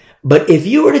 But if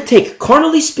you were to take,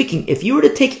 carnally speaking, if you were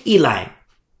to take Eli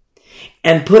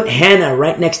and put Hannah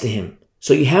right next to him,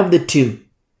 so you have the two.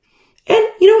 And,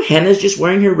 Hannah's just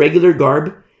wearing her regular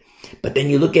garb. But then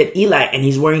you look at Eli and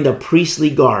he's wearing the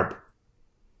priestly garb.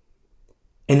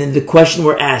 And then the question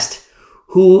we're asked,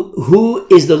 who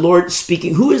is the Lord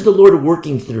speaking? Who is the Lord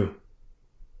working through?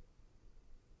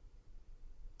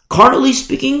 Carnally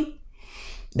speaking,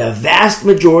 the vast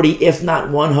majority, if not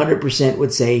 100%,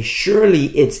 would say, surely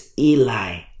it's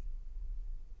Eli.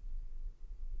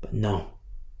 But no.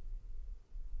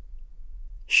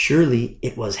 Surely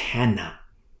it was Hannah.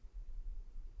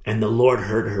 And the Lord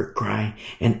heard her cry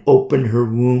and opened her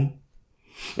womb.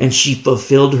 And she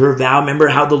fulfilled her vow. Remember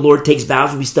how the Lord takes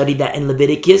vows? We studied that in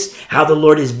Leviticus. How the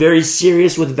Lord is very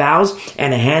serious with vows.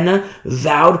 And Hannah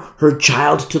vowed her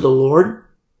child to the Lord.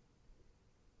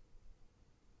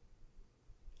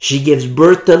 She gives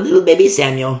birth to little baby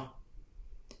Samuel.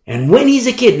 And when he's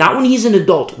a kid, not when he's an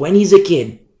adult, when he's a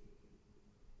kid,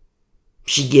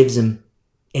 she gives him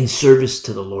in service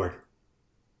to the Lord.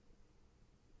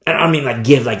 And I mean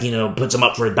puts him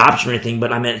up for adoption or anything,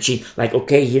 but I meant she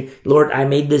okay, here, Lord, I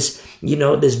made this,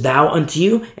 this vow unto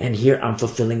you, and here I'm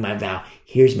fulfilling my vow.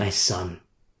 Here's my son.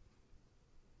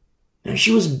 And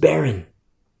she was barren.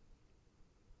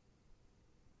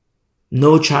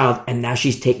 No child, and now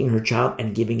she's taking her child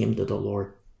and giving him to the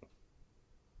Lord.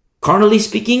 Carnally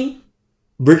speaking,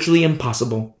 virtually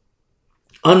impossible.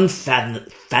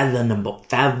 Unfathomable.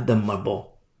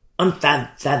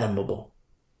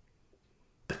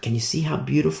 But can you see how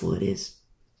beautiful it is?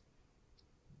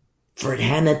 For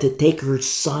Hannah to take her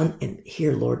son and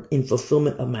here, Lord, in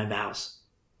fulfillment of my vows.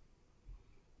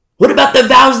 What about the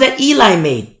vows that Eli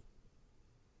made?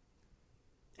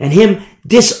 And him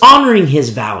dishonoring his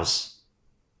vows.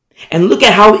 And look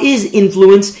at how his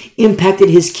influence impacted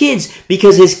his kids,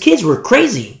 because his kids were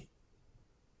crazy.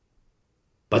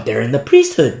 But they're in the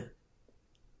priesthood.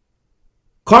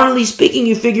 Carnally speaking,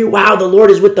 you figure, wow, the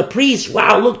Lord is with the priests.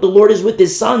 Wow, look, the Lord is with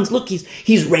his sons. Look,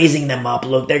 he's raising them up.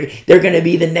 Look, they're going to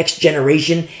be the next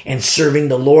generation and serving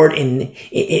the Lord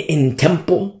in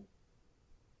temple.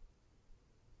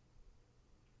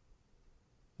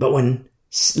 But when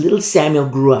little Samuel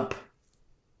grew up,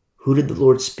 who did the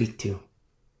Lord speak to?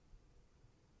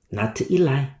 Not to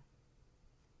Eli.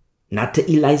 Not to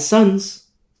Eli's sons.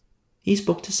 He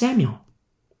spoke to Samuel.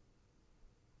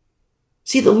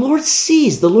 See, the Lord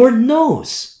sees, the Lord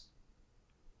knows.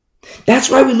 That's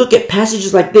why we look at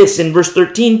passages like this in verse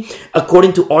 13.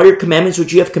 According to all your commandments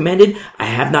which you have commanded, I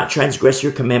have not transgressed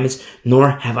your commandments,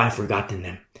 nor have I forgotten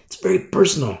them. It's very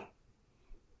personal.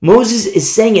 Moses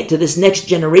is saying it to this next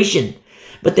generation.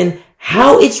 But then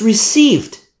how it's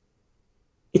received,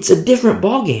 it's a different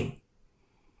ballgame.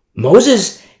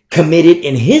 Moses committed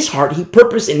in his heart, he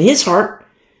purposed in his heart,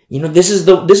 this is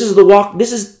the walk,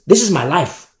 this is my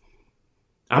life.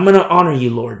 I'm going to honor you,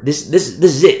 Lord. This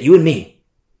is it, you and me.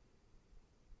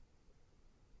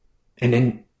 And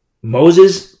then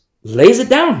Moses lays it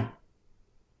down.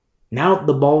 Now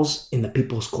the ball's in the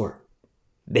people's court.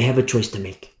 They have a choice to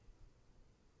make.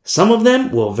 Some of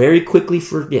them will very quickly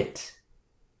forget.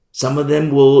 Some of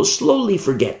them will slowly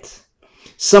forget.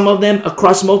 Some of them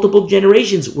across multiple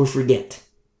generations will forget.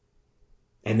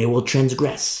 And they will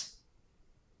transgress.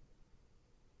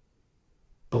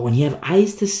 But when you have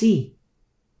eyes to see,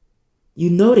 you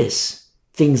notice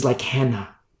things like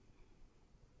Hannah.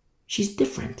 She's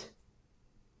different.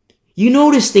 You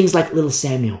notice things like little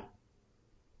Samuel.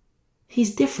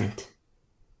 He's different.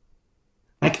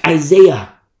 Like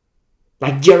Isaiah,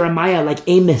 like Jeremiah, like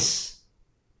Amos.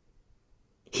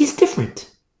 He's different.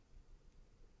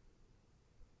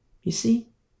 You see?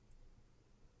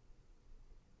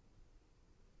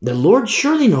 The Lord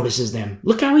surely notices them.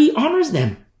 Look how he honors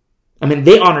them.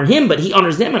 They honor him, but he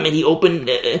honors them. He opened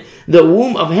the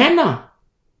womb of Hannah.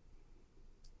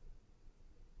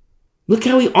 Look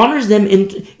how he honors them,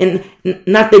 and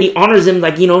not that he honors them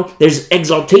like, there's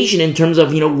exaltation in terms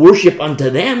of, worship unto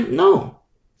them. No.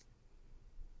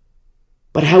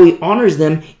 But how he honors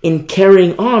them in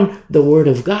carrying on the word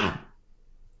of God.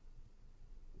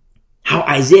 How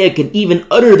Isaiah can even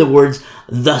utter the words,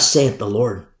 thus saith the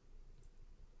Lord.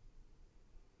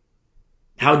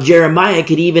 How Jeremiah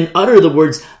could even utter the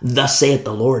words, thus saith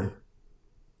the Lord.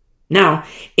 Now,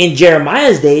 in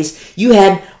Jeremiah's days, you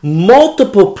had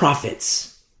multiple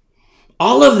prophets.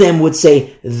 All of them would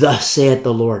say, thus saith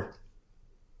the Lord.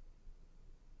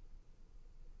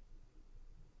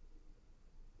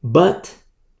 But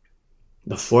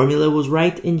the formula was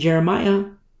right in Jeremiah.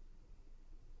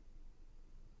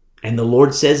 And the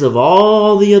Lord says of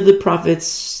all the other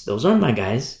prophets, those aren't my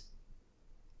guys.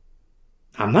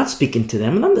 I'm not speaking to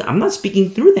them, and I'm not speaking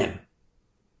through them.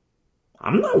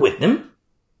 I'm not with them.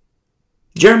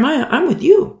 Jeremiah, I'm with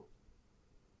you.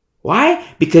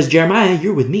 Why? Because Jeremiah,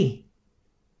 you're with me.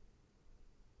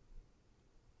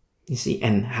 You see,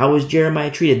 and how was Jeremiah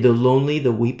treated? The lonely,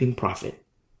 the weeping prophet.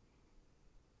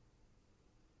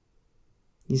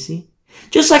 You see?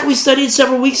 Just like we studied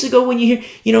several weeks ago when you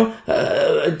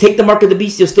hear, take the mark of the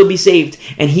beast, you'll still be saved.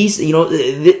 And he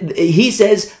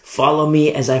says, follow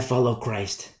me as I follow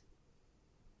Christ.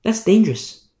 That's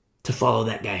dangerous to follow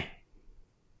that guy.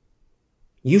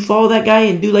 You follow that guy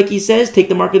and do like he says, take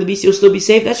the mark of the beast, you'll still be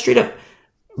saved. That's straight up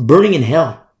burning in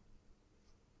hell.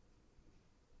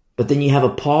 But then you have a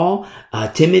Paul, a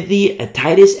Timothy, a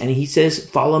Titus, and he says,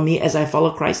 follow me as I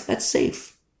follow Christ. That's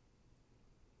safe.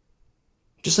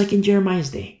 Just like in Jeremiah's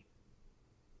day.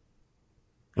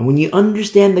 And when you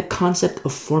understand the concept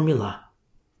of formula,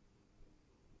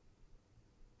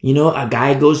 a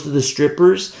guy goes to the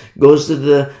strippers, goes to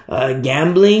the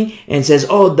gambling, and says,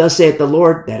 oh, thus saith the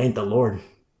Lord. That ain't the Lord.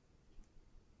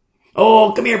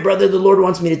 Oh, come here, brother. The Lord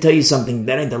wants me to tell you something.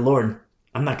 That ain't the Lord.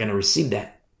 I'm not going to receive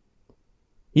that.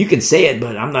 You can say it,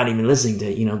 but I'm not even listening to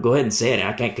it. Go ahead and say it.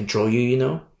 I can't control you,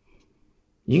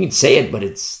 You can say it, but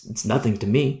it's nothing to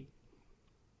me.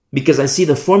 Because I see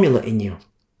the formula in you.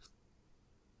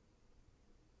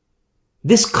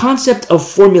 This concept of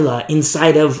formula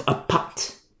inside of a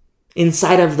pot,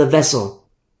 inside of the vessel.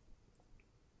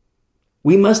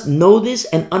 We must know this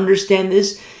and understand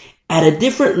this at a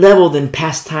different level than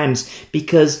past times,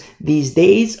 because these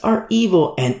days are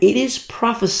evil and it is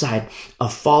prophesied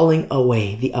of falling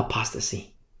away, the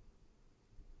apostasy.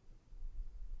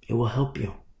 It will help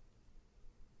you.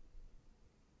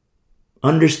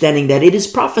 Understanding that it is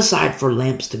prophesied for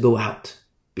lamps to go out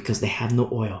because they have no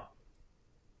oil.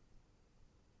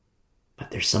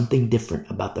 But there's something different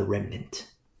about the remnant.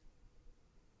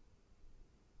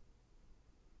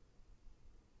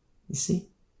 You see?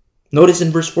 Notice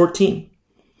in verse 14.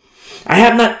 I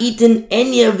have not eaten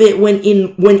any of it when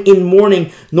in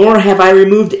mourning, nor have I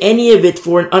removed any of it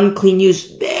for an unclean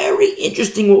use. Very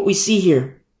interesting what we see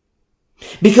here.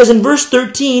 Because in verse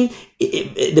 13,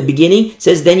 the beginning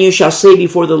says, then you shall say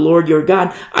before the Lord your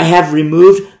God, I have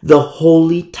removed the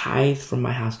holy tithe from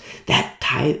my house. That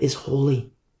tithe is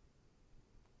holy.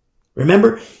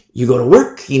 Remember, you go to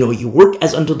work, you work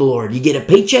as unto the Lord. You get a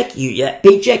paycheck, that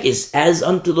paycheck is as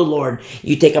unto the Lord.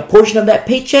 You take a portion of that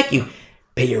paycheck, you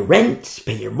Pay your rent,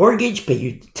 pay your mortgage, pay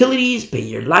your utilities, pay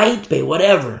your light, pay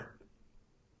whatever.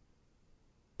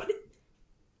 But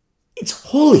it's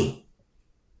holy.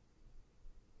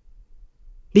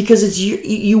 Because it's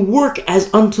you work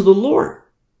as unto the Lord.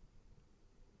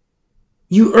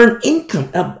 You earn income,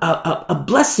 a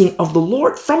blessing of the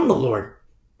Lord from the Lord.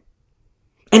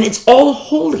 And it's all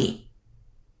holy.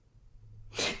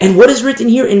 And what is written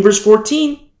here in verse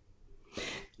 14?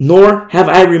 Nor have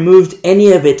I removed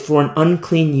any of it for an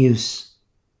unclean use.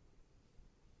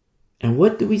 And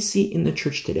what do we see in the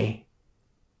church today?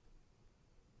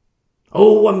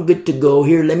 Oh, I'm good to go.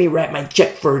 Here, let me write my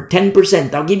check for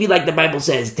 10%. I'll give you like the Bible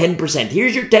says, 10%.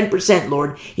 Here's your 10%,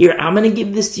 Lord. Here, I'm going to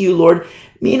give this to you, Lord.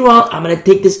 Meanwhile, I'm going to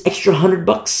take this extra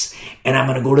 $100 and I'm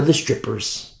going to go to the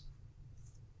strippers.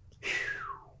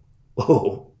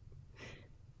 Whoa.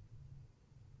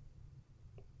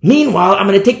 Meanwhile, I'm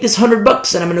going to take this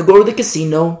 $100 and I'm going to go to the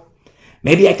casino.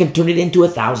 Maybe I can turn it into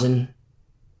 1,000.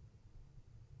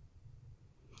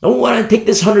 Oh, I want to take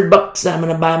this $100 and I'm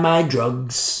going to buy my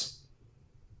drugs.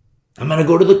 I'm going to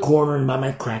go to the corner and buy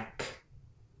my crack.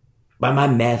 Buy my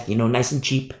meth, nice and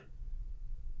cheap.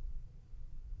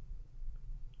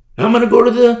 I'm going to go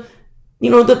to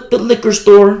the liquor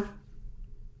store.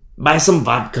 Buy some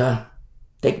vodka.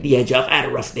 Take the edge off. I had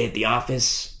a rough day at the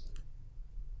office.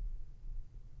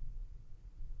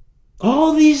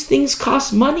 All these things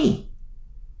cost money.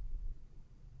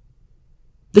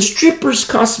 The strippers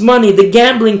cost money. The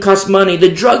gambling costs money.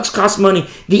 The drugs cost money.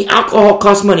 The alcohol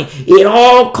costs money. It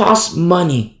all costs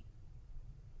money.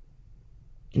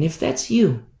 And if that's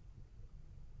you,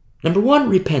 number 1,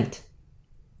 repent.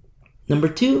 Number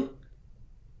 2,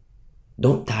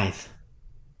 don't tithe.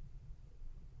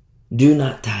 Do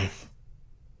not tithe.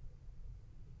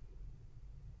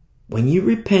 When you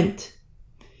repent,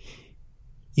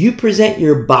 you present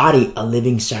your body a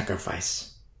living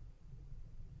sacrifice.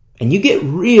 And you get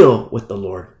real with the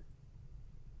Lord.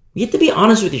 You have to be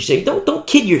honest with yourself. Don't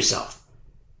kid yourself.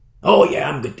 Oh yeah,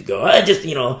 I'm good to go. I just,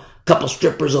 a couple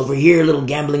strippers over here, a little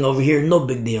gambling over here, no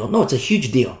big deal. No, it's a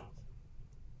huge deal.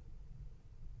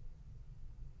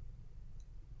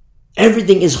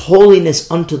 Everything is holiness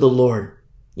unto the Lord.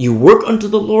 You work unto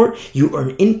the Lord. You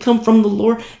earn income from the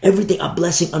Lord. Everything a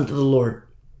blessing unto the Lord.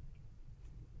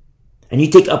 And you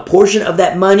take a portion of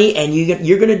that money and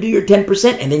you're going to do your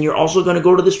 10%, and then you're also going to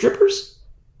go to the strippers?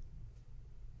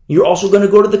 You're also going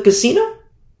to go to the casino?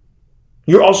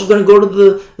 You're also going to go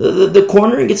to the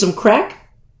corner and get some crack?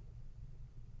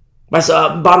 Buy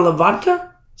a bottle of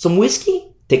vodka? Some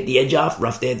whiskey? Take the edge off?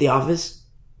 Rough day at the office?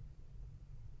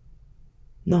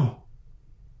 No.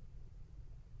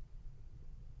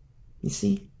 You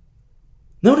see?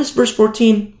 Notice verse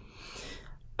 14.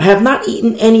 I have not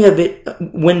eaten any of it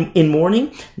when in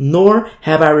mourning, nor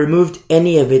have I removed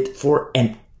any of it for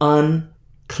an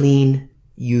unclean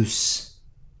use.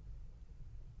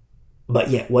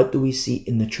 But yet, what do we see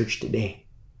in the church today?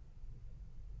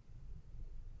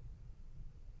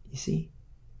 You see?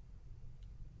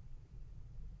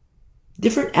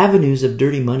 Different avenues of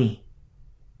dirty money.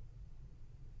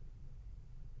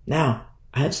 Now,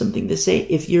 I have something to say.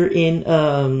 If you're in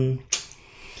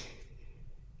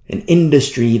an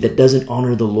industry that doesn't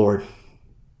honor the Lord.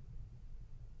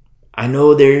 I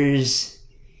know there's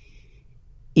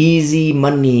easy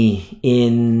money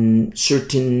in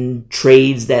certain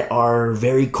trades that are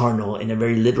very carnal in a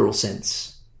very literal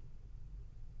sense.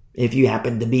 If you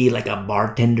happen to be like a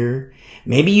bartender,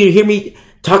 maybe you hear me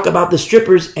talk about the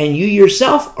strippers and you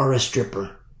yourself are a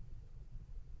stripper.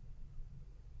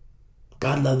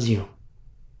 God loves you.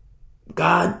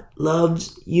 God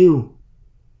loves you.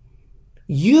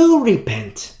 You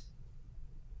repent.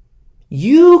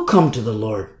 You come to the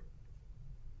Lord.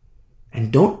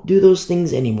 And don't do those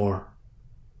things anymore.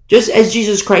 Just as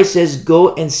Jesus Christ says,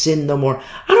 go and sin no more.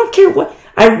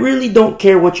 I really don't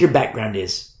care what your background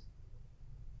is.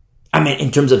 I mean,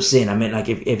 in terms of sin, like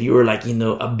if you were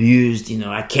abused,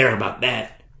 I care about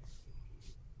that.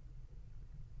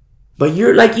 But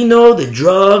you're the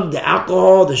drug, the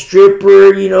alcohol, the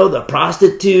stripper, the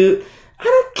prostitute. I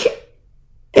don't care.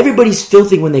 Everybody's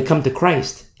filthy when they come to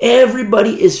Christ.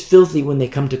 Everybody is filthy when they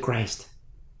come to Christ.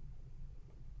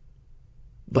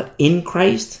 But in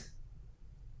Christ,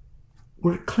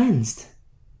 we're cleansed.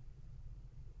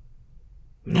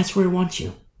 And that's where He wants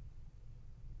you.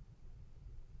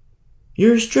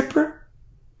 You're a stripper.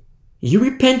 You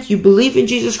repent. You believe in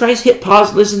Jesus Christ. Hit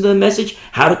pause. Listen to the message.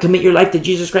 How to commit your life to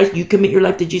Jesus Christ. You commit your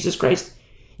life to Jesus Christ.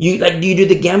 Do you do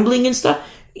the gambling and stuff?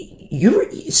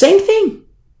 Same thing.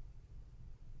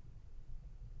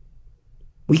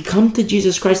 We come to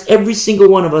Jesus Christ, every single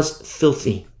one of us,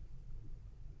 filthy.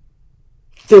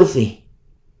 Filthy.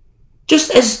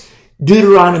 Just as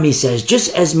Deuteronomy says,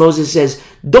 just as Moses says,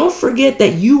 don't forget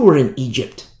that you were in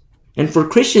Egypt. And for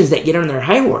Christians that get on their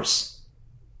high horse,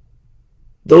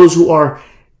 those who are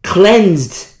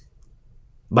cleansed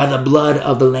by the blood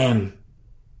of the Lamb.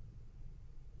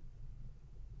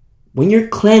 When you're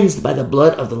cleansed by the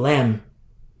blood of the Lamb,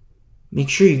 make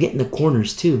sure you get in the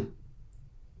corners too.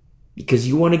 Because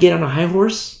you want to get on a high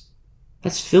horse?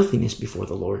 That's filthiness before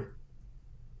the Lord.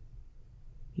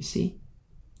 You see?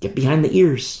 Get behind the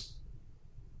ears.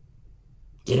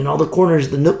 Get in all the corners,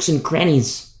 the nooks and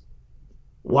crannies.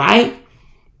 Why?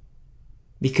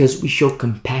 Because we show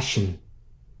compassion.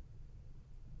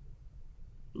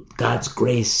 God's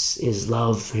grace, His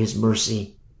love, His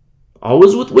mercy.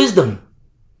 Always with wisdom.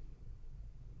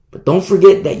 But don't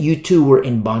forget that you too were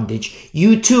in bondage.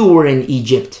 You too were in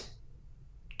Egypt.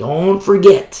 Don't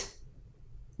forget.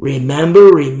 Remember,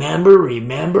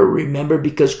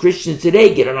 because Christians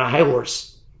today get on a high horse.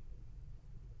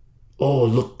 Oh,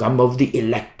 look, I'm of the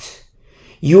elect.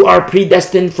 You are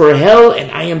predestined for hell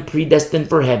and I am predestined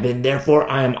for heaven. Therefore,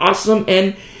 I am awesome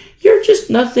and you're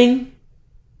just nothing.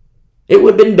 It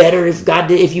would have been better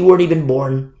if you weren't even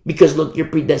born. Because look, you're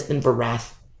predestined for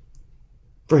wrath.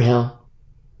 For hell.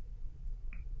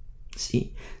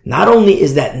 See, not only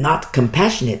is that not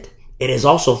compassionate, it is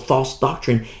also false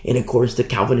doctrine in accordance to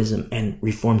Calvinism and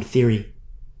Reformed theory.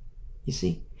 You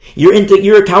see, you're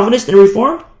a Calvinist and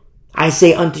Reformed? I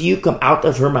say unto you, come out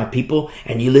of her, my people,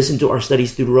 and you listen to our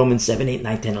studies through Romans 7, 8,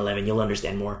 9, 10, 11. You'll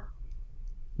understand more.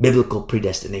 Biblical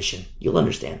predestination. You'll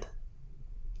understand.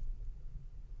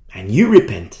 And you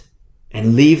repent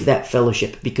and leave that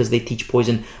fellowship because they teach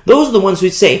poison. Those are the ones who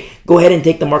say, go ahead and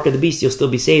take the mark of the beast. You'll still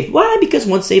be saved. Why? Because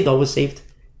once saved, always saved.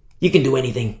 You can do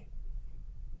anything.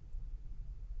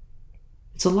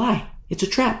 It's a lie. It's a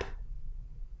trap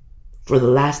for the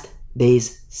last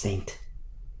day's saint.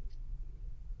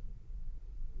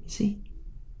 You see?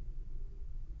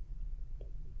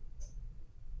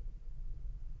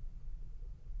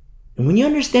 And when you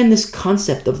understand this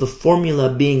concept of the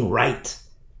formula being right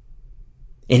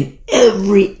in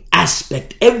every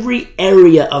aspect, every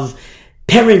area of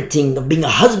parenting, of being a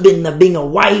husband, of being a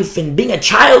wife, and being a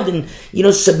child, and,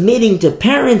 submitting to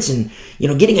parents, and,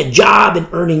 getting a job and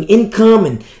earning income,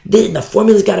 and the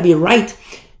formula's got to be right.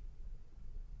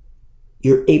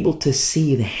 You're able to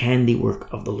see the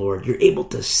handiwork of the Lord. You're able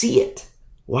to see it.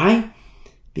 Why?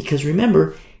 Because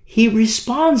remember, He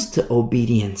responds to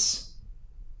obedience.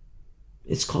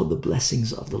 It's called the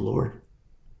blessings of the Lord.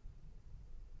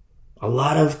 A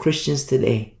lot of Christians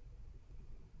today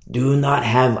do not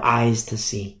have eyes to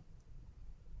see.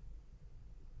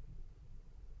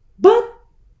 But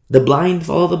the blind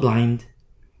follow the blind,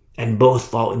 and both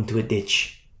fall into a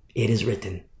ditch. It is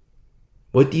written.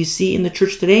 What do you see in the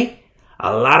church today?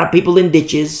 A lot of people in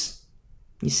ditches.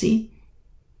 You see?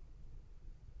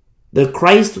 The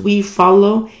Christ we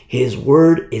follow, His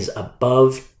word is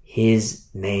above His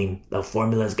name. The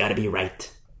formula's got to be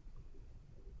right.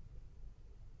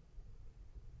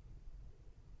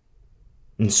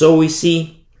 And so we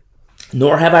see,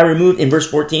 nor have I removed, in verse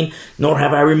 14, nor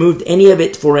have I removed any of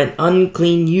it for an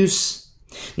unclean use,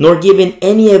 nor given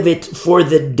any of it for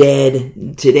the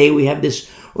dead. Today we have this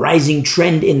rising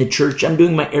trend in the church. I'm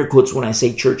doing my air quotes when I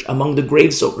say church, among the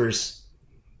grave soakers.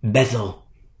 Bethel,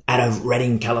 out of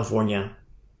Redding, California.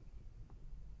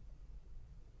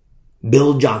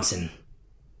 Bill Johnson.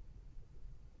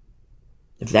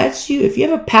 If that's you, if you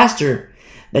have a pastor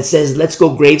that says, let's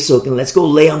go grave soaking, let's go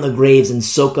lay on the graves and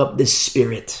soak up this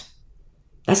spirit,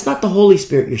 that's not the Holy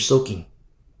Spirit you're soaking.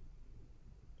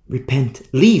 Repent.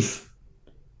 Leave.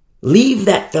 Leave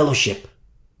that fellowship.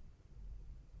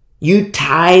 You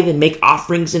tithe and make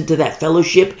offerings into that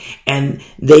fellowship, and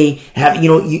they have,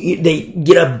 they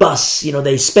get a bus.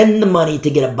 They spend the money to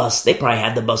get a bus. They probably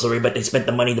had the bus already, but they spent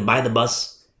the money to buy the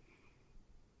bus.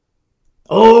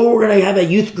 Oh, we're going to have a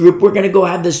youth group. We're going to go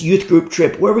have this youth group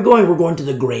trip. Where are we going? We're going to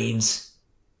the graves.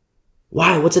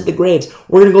 Why? What's at the graves?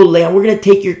 We're going to go lay on. We're going to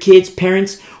take your kids,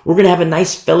 parents. We're going to have a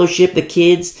nice fellowship. The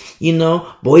kids,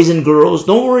 boys and girls.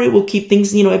 Don't worry. We'll keep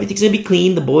things, everything's going to be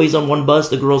clean. The boys on one bus,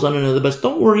 the girls on another bus.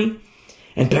 Don't worry.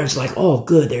 And parents are like, oh,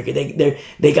 good.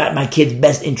 They got my kids'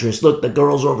 best interest. Look, the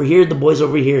girls are over here. The boys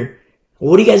over here.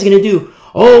 What are you guys going to do?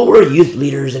 Oh, we're youth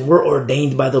leaders and we're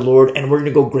ordained by the Lord and we're going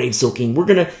to go grave soaking. We're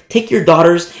going to take your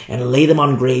daughters and lay them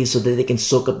on graves so that they can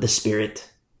soak up the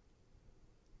Spirit.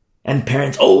 And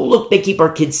parents, oh, look, they keep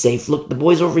our kids safe. Look, the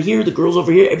boys over here, the girls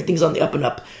over here, everything's on the up and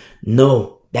up.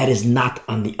 No, that is not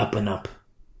on the up and up.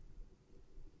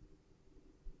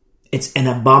 It's an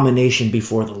abomination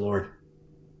before the Lord.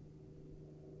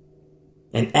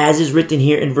 And as is written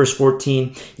here in verse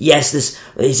 14, yes,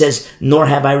 he says, nor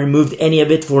have I removed any of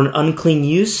it for an unclean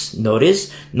use,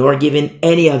 notice, nor given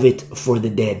any of it for the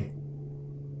dead.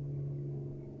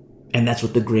 And that's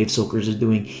what the grave soakers are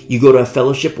doing. You go to a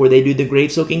fellowship where they do the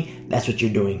grave soaking, that's what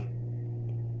you're doing.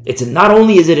 Not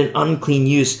only is it an unclean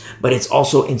use, but it's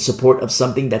also in support of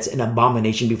something that's an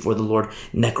abomination before the Lord,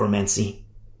 necromancy.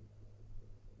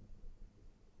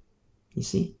 You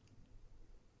see?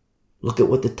 Look at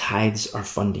what the tithes are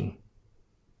funding.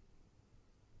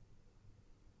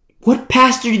 What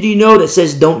pastor do you know that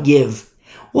says don't give?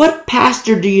 What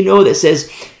pastor do you know that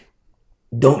says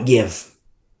don't give?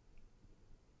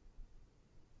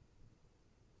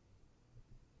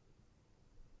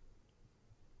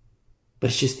 But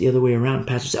it's just the other way around.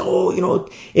 Pastors say,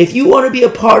 if you want to be a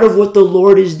part of what the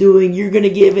Lord is doing, you're going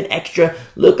to give an extra.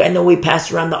 Look, I know we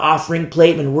passed around the offering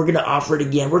plate and we're going to offer it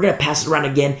again. We're going to pass it around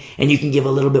again and you can give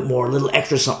a little bit more, a little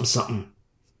extra something.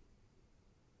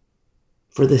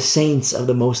 For the saints of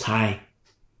the Most High.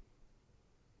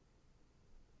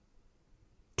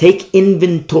 Take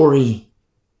inventory.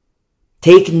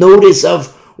 Take notice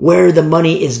of where the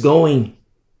money is going.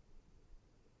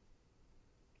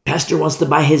 Pastor wants to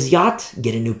buy his yacht,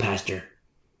 get a new pastor.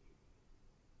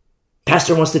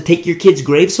 Pastor wants to take your kids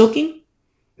grave soaking,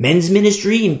 men's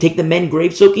ministry and take the men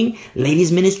grave soaking,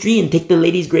 ladies ministry and take the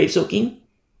ladies grave soaking.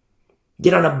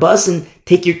 Get on a bus and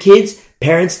take your kids.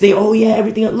 Parents think,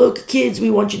 everything. Look, kids, we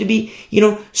want you to be,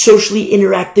 socially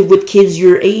interactive with kids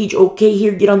your age. Okay,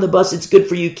 here, get on the bus. It's good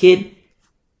for you, kid.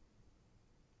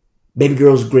 Baby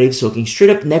girl's grave soaking, straight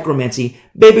up necromancy.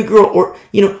 Baby girl, or,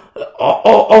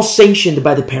 all sanctioned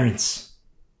by the parents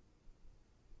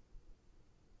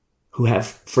who have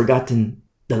forgotten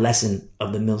the lesson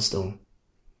of the millstone.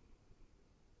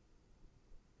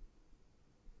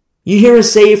 You hear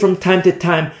us say from time to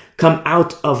time, come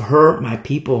out of her, my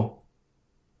people.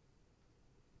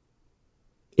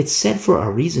 It's said for a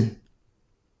reason.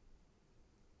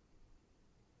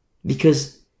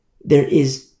 Because there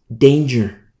is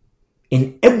danger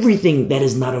in everything that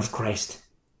is not of Christ.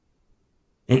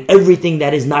 And everything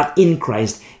that is not in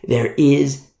Christ, there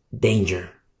is danger.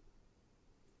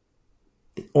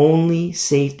 The only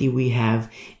safety we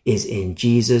have is in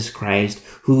Jesus Christ,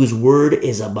 whose word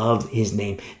is above his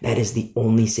name. That is the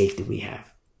only safety we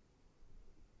have.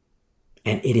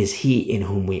 And it is he in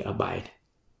whom we abide.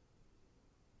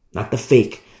 Not the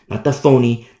fake, not the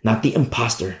phony, not the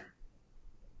imposter.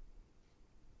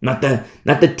 Not the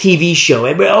TV show.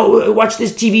 Everybody, watch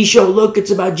this TV show. Look, it's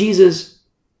about Jesus.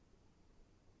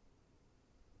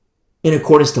 In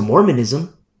accordance to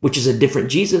Mormonism, which is a different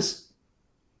Jesus.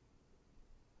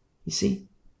 You see?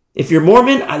 If you're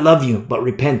Mormon, I love you, but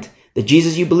repent. The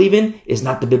Jesus you believe in is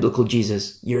not the biblical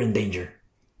Jesus. You're in danger.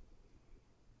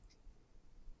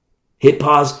 Hit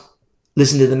pause.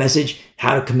 Listen to the message,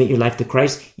 how to commit your life to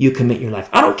Christ. You commit your life.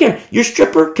 I don't care. You're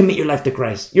stripper, commit your life to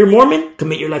Christ. You're Mormon,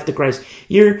 commit your life to Christ.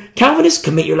 You're Calvinist,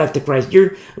 commit your life to Christ.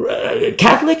 You're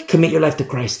Catholic, commit your life to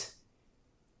Christ.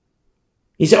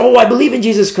 You say, I believe in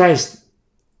Jesus Christ.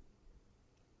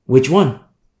 Which one?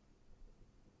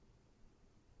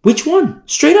 Which one?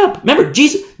 Straight up. Remember,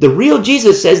 Jesus, the real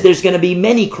Jesus says there's going to be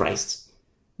many Christs.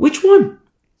 Which one?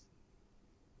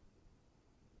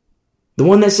 The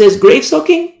one that says grave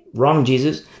soaking? Wrong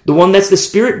Jesus. The one that's the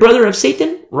spirit brother of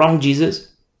Satan? Wrong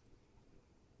Jesus.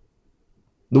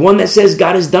 The one that says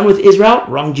God is done with Israel?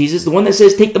 Wrong Jesus. The one that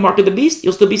says take the mark of the beast,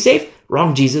 you'll still be safe?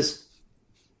 Wrong Jesus.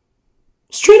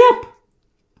 Straight up.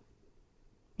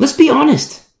 Let's be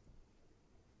honest.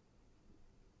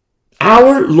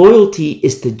 Our loyalty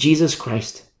is to Jesus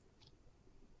Christ,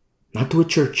 not to a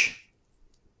church.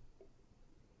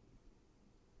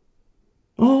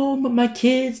 But my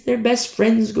kids, their best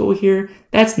friends go here.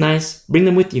 That's nice. Bring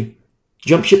them with you.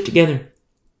 Jump ship together.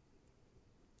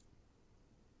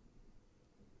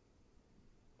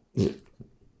 Is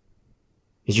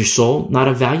your soul not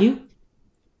of value?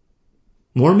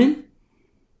 Mormon?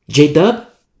 J-Dub?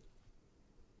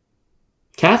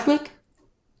 Catholic?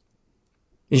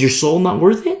 Is your soul not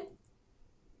worth it?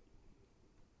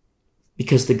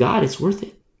 Because to God, it's worth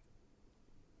it.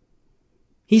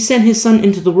 He sent his son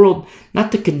into the world,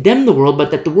 not to condemn the world,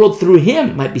 but that the world through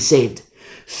him might be saved.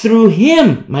 Through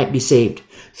him might be saved.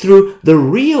 Through the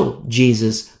real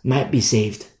Jesus might be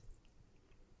saved.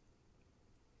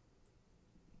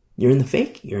 You're in the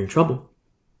fake, you're in trouble.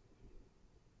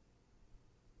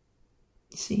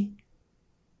 You see?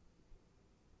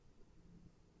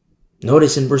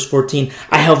 Notice in verse 14,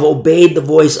 I have obeyed the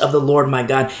voice of the Lord my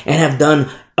God and have done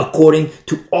according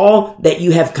to all that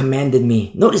you have commanded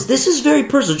me. Notice this is very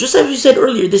personal. Just as we said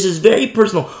earlier, this is very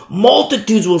personal.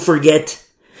 Multitudes will forget.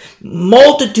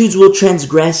 Multitudes will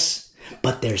transgress,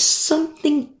 but there's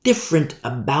something different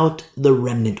about the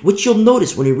remnant, which you'll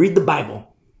notice when you read the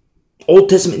Bible. Old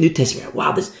Testament, New Testament.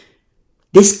 Wow,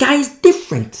 this guy is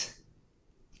different.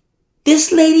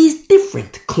 This lady is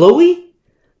different. Chloe,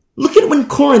 look at when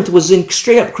Corinth was in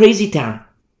straight up crazy town.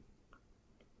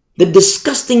 The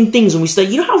disgusting things when we study.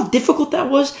 You know how difficult that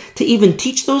was to even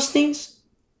teach those things?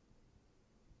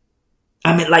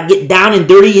 I mean, like get down and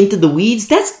dirty into the weeds.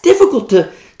 That's difficult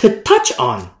to touch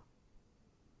on.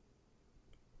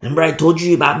 Remember I told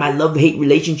you about my love-hate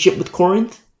relationship with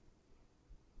Corinth?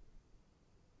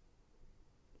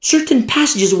 Certain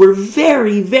passages were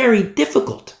very, very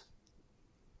difficult.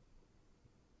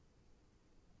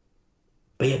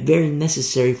 But yet very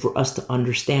necessary for us to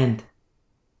understand.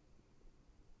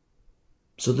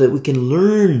 So that we can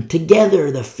learn together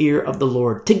the fear of the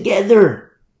Lord.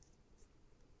 Together.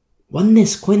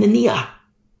 Oneness, koinonia.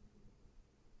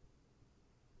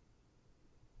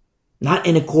 Not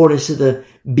in accordance to the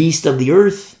beast of the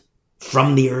earth,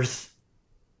 from the earth.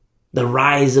 The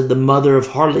rise of the mother of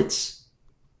harlots.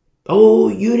 Oh,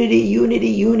 unity, unity,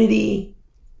 unity.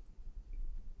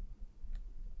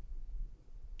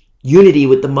 Unity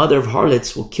with the mother of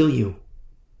harlots will kill you.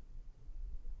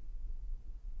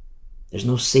 There's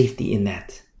no safety in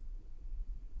that.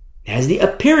 It has the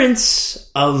appearance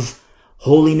of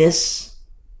holiness,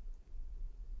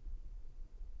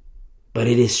 but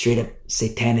it is straight up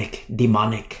satanic,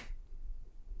 demonic.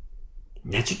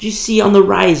 That's what you see on the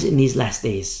rise in these last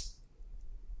days.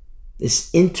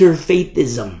 This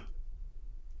interfaithism.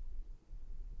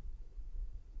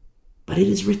 But it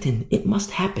is written, it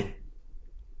must happen.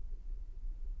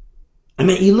 I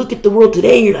mean, you look at the world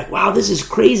today and you're like, wow, this is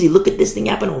crazy. Look at this thing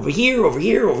happen over here, over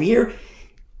here, over here.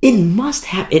 It must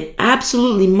happen. It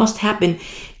absolutely must happen.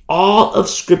 All of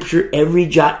Scripture, every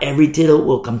jot, every tittle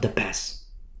will come to pass.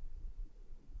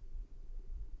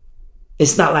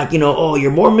 It's not like, oh, you're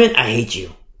Mormon, I hate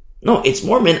you. No, it's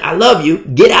Mormon, I love you.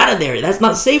 Get out of there. That's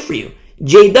not safe for you.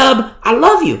 J-Dub, I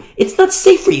love you. It's not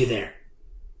safe for you there.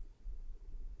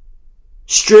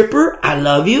 Stripper, I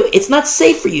love you. It's not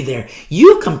safe for you there.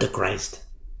 You come to Christ.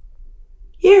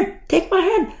 Here, take my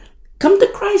hand. Come to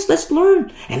Christ. Let's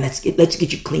learn. And let's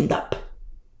get you cleaned up.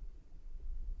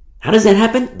 How does that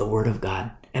happen? The Word of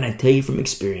God. And I tell you from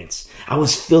experience, I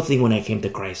was filthy when I came to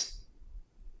Christ.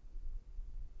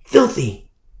 Filthy.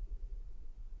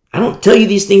 I don't tell you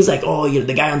these things like, oh,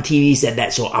 the guy on TV said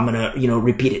that, so I'm going to,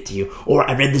 repeat it to you. Or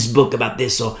I read this book about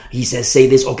this, so he says, say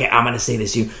this. Okay, I'm going to say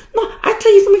this to you. No, I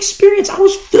tell you from experience, I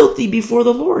was filthy before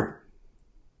the Lord.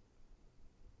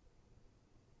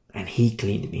 And He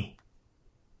cleaned me.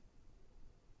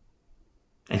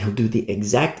 And He'll do the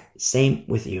exact same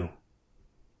with you.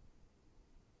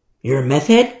 You're a meth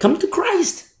head? Come to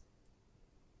Christ.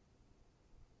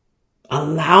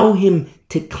 Allow Him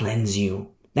to cleanse you.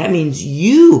 That means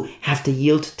you have to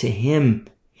yield to Him.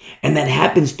 And that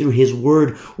happens through His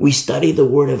Word. We study the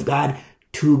Word of God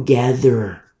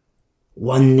together.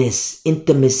 Oneness,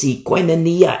 intimacy,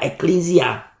 koinonia,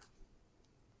 ecclesia.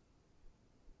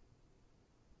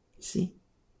 See?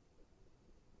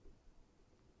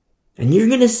 And you're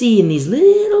going to see in these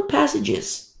little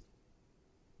passages,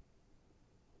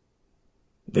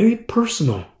 very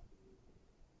personal.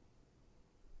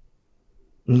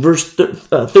 In verse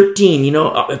 13,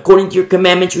 according to your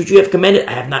commandments which you have commanded,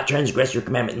 I have not transgressed your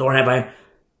commandment, nor have I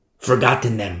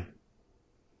forgotten them.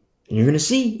 And you're going to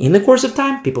see, in the course of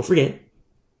time, people forget.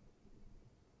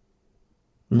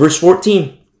 In verse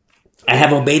 14, I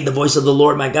have obeyed the voice of the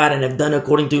Lord my God and have done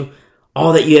according to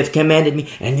all that you have commanded me.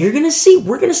 And you're going to see,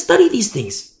 we're going to study these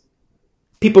things.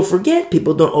 People forget,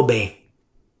 people don't obey.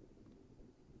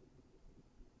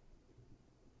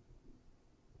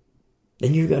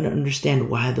 Then you're going to understand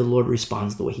why the Lord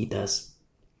responds the way He does.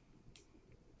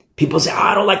 People say,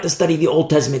 I don't like to study the Old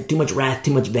Testament, too much wrath,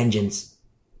 too much vengeance.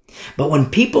 But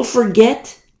when people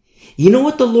forget, you know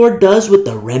what the Lord does with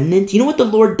the remnant? You know what the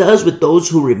Lord does with those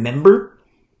who remember?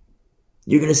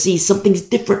 You're going to see something's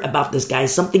different about this guy,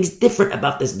 something's different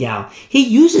about this gal. He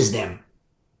uses them.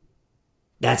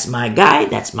 That's my guy,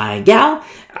 that's my gal,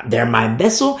 they're my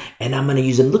vessel, and I'm going to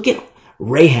use them. Look at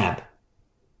Rahab.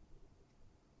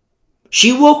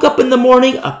 She woke up in the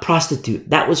morning a prostitute.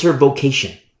 That was her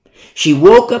vocation. She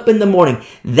woke up in the morning.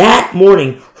 That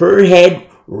morning, her head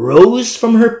rose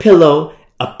from her pillow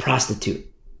a prostitute.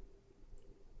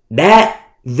 That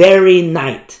very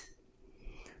night,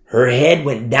 her head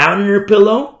went down in her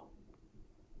pillow,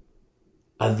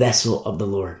 a vessel of the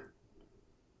Lord.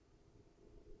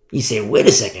 You say, wait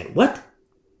a second, what?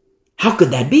 How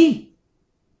could that be?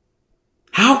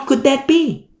 How could that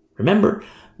be? Remember,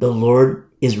 the Lord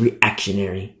is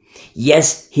reactionary.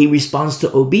 Yes, he responds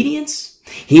to obedience.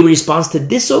 He responds to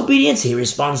disobedience. He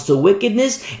responds to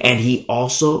wickedness. And he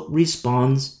also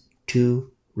responds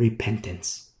to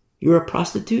repentance. You're a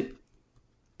prostitute?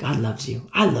 God loves you.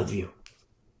 I love you.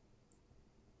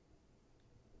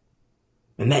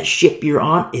 And that ship you're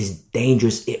on is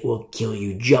dangerous. It will kill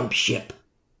you. Jump ship.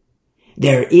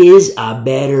 There is a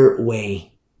better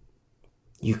way.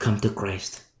 You come to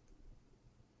Christ.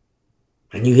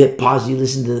 And you hit pause, you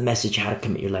listen to the message, how to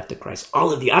commit your life to Christ.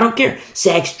 All of you. I don't care.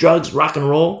 Sex, drugs, rock and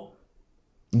roll,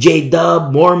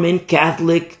 J-Dub, Mormon,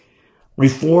 Catholic,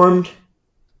 Reformed.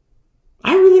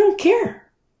 I really don't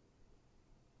care.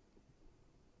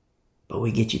 But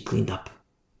we get you cleaned up.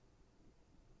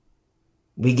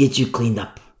 We get you cleaned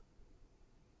up.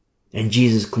 And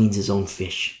Jesus cleans his own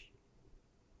fish.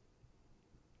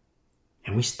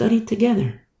 And we study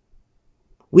together.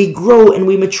 We grow and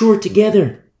we mature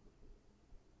together.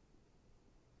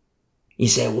 You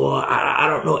say, well, I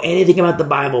don't know anything about the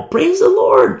Bible. Praise the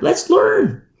Lord. Let's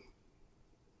learn.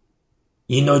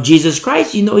 You know Jesus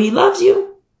Christ. You know he loves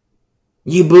you.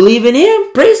 You believe in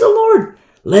him. Praise the Lord.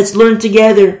 Let's learn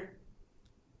together.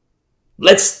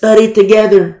 Let's study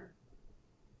together.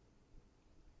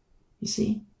 You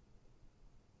see?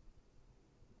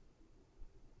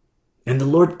 And the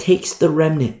Lord takes the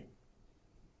remnant.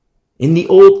 In the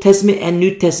Old Testament and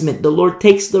New Testament, the Lord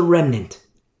takes the remnant.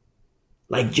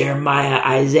 Like Jeremiah,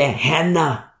 Isaiah,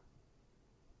 Hannah.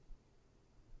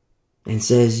 And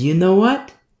says, you know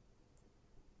what?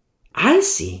 I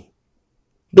see.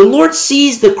 The Lord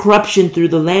sees the corruption through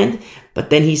the land, but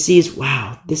then he sees,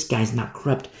 wow, this guy's not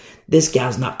corrupt. This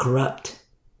gal's not corrupt.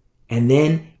 And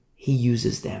then he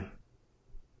uses them.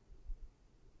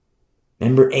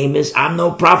 Remember Amos? I'm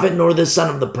no prophet nor the son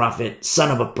of the prophet,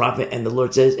 son of a prophet. And the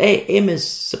Lord says, hey, Amos,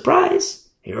 surprise,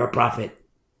 you're a prophet.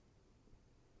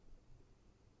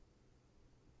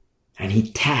 And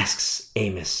he tasks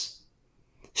Amos.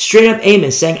 Straight up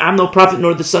Amos saying, I'm no prophet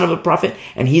nor the son of a prophet.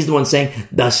 And he's the one saying,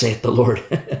 thus saith the Lord.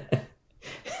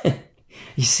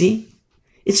 You see?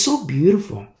 It's so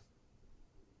beautiful.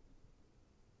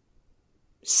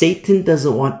 Satan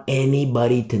doesn't want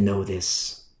anybody to know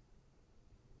this.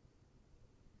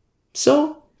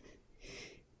 So,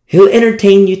 he'll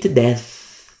entertain you to death.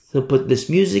 He'll put this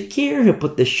music here, he'll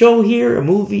put the show here, a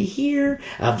movie here,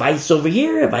 a vice over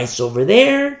here, a vice over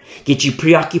there. Get you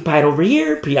preoccupied over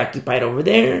here, preoccupied over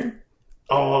there.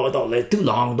 Oh, don't let too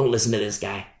long, don't listen to this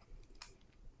guy.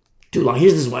 Too long.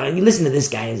 Here's this one. You listen to this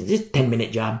guy, it's just a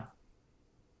 10-minute job.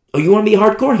 Oh, you want to be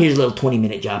hardcore? Here's a little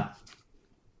 20-minute job.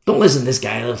 Don't listen to this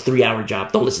guy, a little 3-hour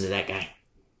job. Don't listen to that guy.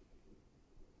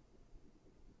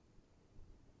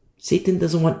 Satan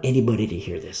doesn't want anybody to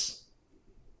hear this.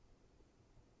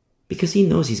 Because he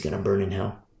knows he's going to burn in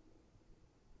hell.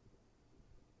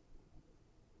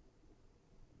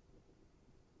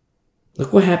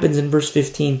 Look what happens in verse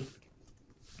 15.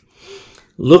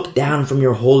 Look down from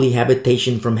your holy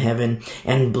habitation from heaven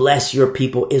and bless your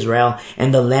people Israel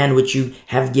and the land which you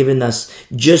have given us,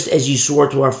 just as you swore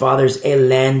to our fathers, a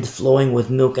land flowing with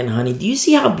milk and honey. Do you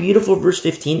see how beautiful verse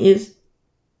 15 is?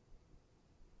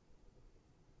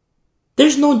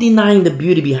 There's no denying the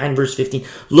beauty behind verse 15.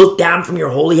 Look down from your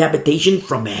holy habitation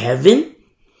from heaven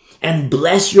and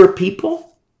bless your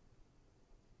people.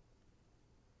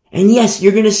 And yes,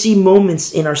 you're going to see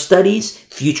moments in our studies,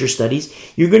 future studies,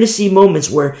 you're going to see moments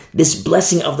where this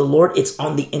blessing of the Lord, it's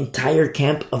on the entire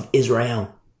camp of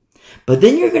Israel. But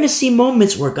then you're going to see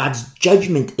moments where God's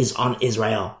judgment is on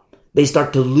Israel. They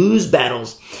start to lose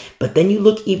battles. But then you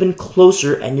look even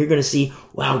closer and you're going to see,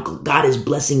 wow, God is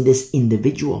blessing this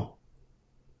individual.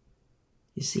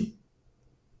 You see?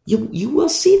 You will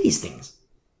see these things.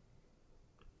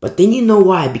 But then you know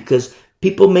why. Because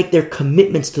people make their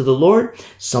commitments to the Lord.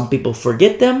 Some people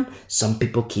forget them. Some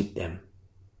people keep them.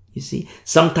 You see?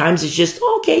 Sometimes it's just,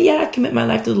 okay, yeah, I commit my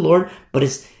life to the Lord.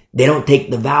 But they don't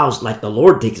take the vows like the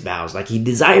Lord takes vows. Like he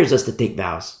desires us to take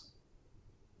vows.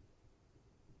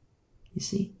 You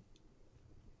see?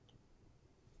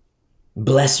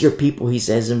 Bless your people, he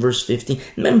says in verse 15.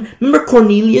 Remember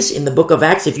Cornelius in the book of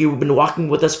Acts? If you've been walking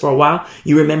with us for a while,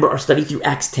 you remember our study through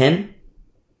Acts 10?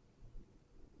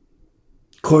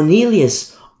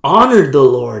 Cornelius honored the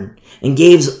Lord and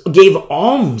gave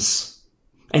alms.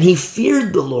 And he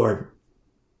feared the Lord.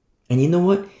 And you know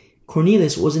what?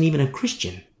 Cornelius wasn't even a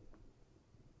Christian.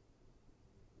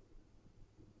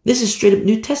 This is straight up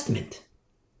New Testament.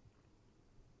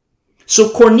 So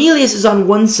Cornelius is on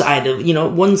one side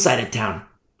of town,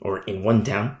 or in one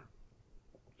town.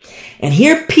 And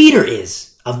here Peter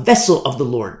is, a vessel of the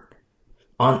Lord,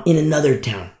 in another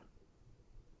town.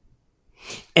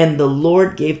 And the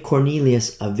Lord gave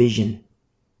Cornelius a vision.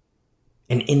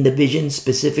 and in the vision,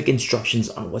 specific instructions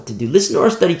on what to do. Listen to our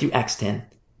study through Acts 10.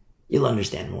 You'll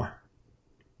understand more.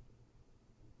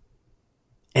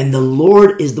 And the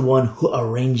Lord is the one who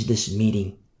arranged this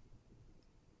meeting.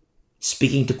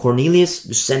 Speaking to Cornelius,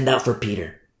 to send out for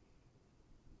Peter.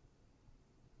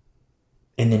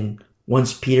 And then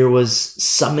once Peter was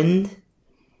summoned,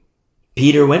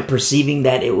 Peter went, perceiving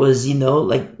that it was,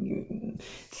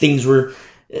 things were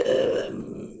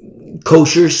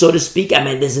kosher, so to speak. I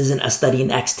mean, this isn't a study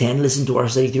in Acts 10. Listen to our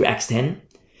study through Acts 10.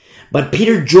 But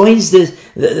Peter joins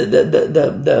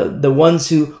the ones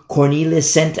who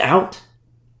Cornelius sent out.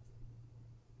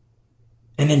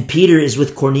 And then Peter is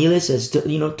with Cornelius as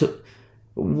to,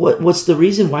 what's the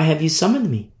reason? Why have you summoned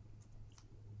me?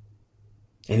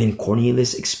 And then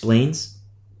Cornelius explains.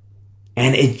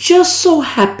 And it just so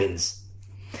happens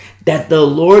that the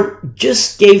Lord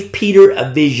just gave Peter a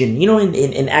vision.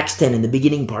 In Acts 10, in the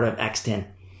beginning part of Acts 10,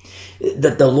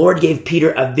 that the Lord gave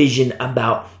Peter a vision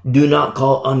about do not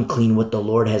call unclean what the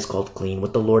Lord has called clean,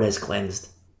 what the Lord has cleansed.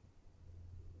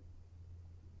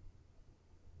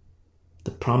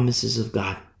 The promises of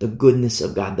God, the goodness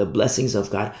of God, the blessings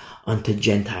of God unto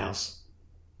Gentiles.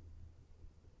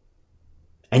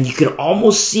 And you can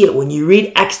almost see it when you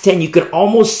read Acts 10, you can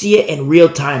almost see it in real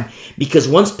time. Because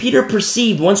once Peter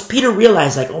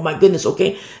realized, oh my goodness,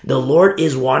 okay, the Lord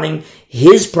is wanting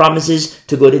his promises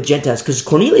to go to Gentiles. Because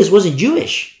Cornelius wasn't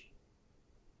Jewish.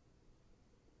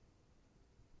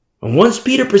 And once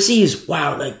Peter perceives,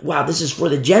 wow, this is for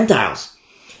the Gentiles.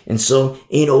 And so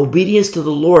in obedience to the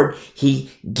Lord,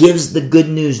 he gives the good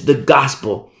news, the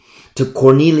gospel to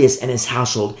Cornelius and his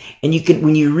household. And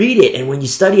when you read it and when you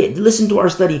study it, listen to our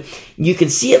study, you can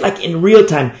see it like in real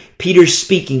time. Peter's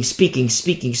speaking.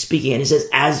 And it says,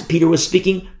 as Peter was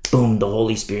speaking, boom, the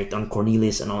Holy Spirit on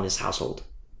Cornelius and on his household.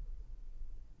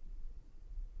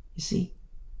 You see,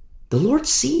 the Lord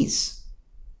sees.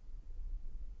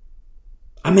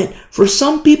 I mean, for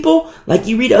some people, like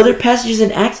you read other passages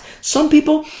in Acts, some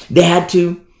people, they had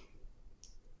to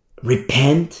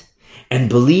repent and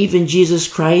believe in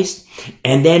Jesus Christ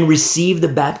and then receive the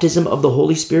baptism of the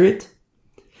Holy Spirit.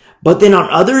 But then on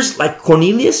others, like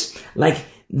Cornelius,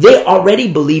 they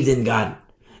already believed in God.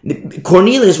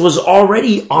 Cornelius was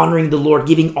already honoring the Lord,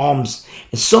 giving alms.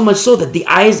 And so much so that the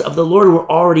eyes of the Lord were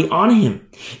already on him.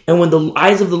 And when the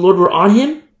eyes of the Lord were on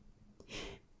him,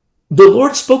 the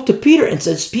Lord spoke to Peter and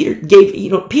says, Peter,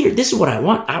 this is what I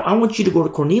want. I want you to go to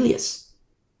Cornelius.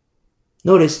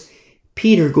 Notice,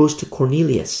 Peter goes to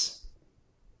Cornelius.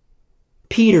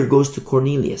 Peter goes to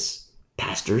Cornelius.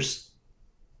 Pastors.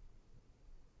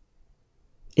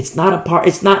 It's not,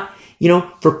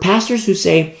 for pastors who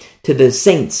say to the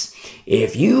saints,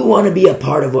 if you want to be a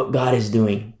part of what God is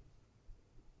doing,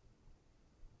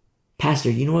 Pastor,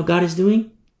 you know what God is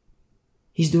doing?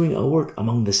 He's doing a work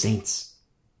among the saints.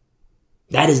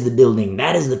 That is the building.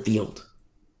 That is the field.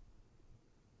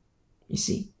 You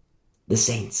see, the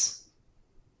saints.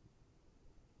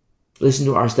 Listen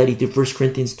to our study through 1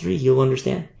 Corinthians 3. You'll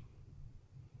understand.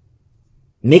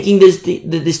 Making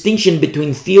the distinction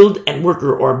between field and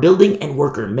worker, or building and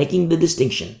worker. Making the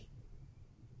distinction.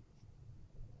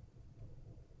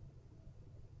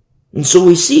 And so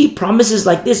we see promises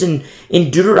like this in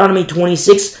Deuteronomy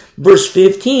 26, verse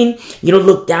 15.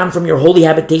 Look down from your holy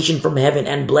habitation from heaven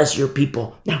and bless your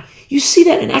people. Now, you see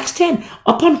that in Acts 10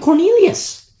 upon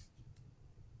Cornelius.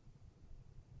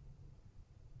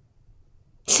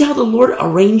 See how the Lord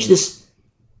arranged this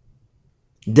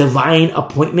divine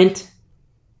appointment?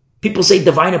 People say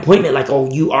divine appointment like,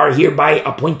 oh, you are hereby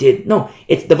appointed. No,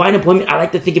 it's divine appointment. I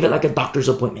like to think of it like a doctor's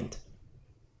appointment.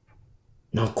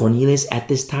 Now, Cornelius at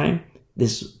this time,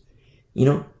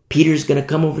 Peter's going to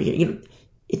come over here.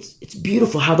 It's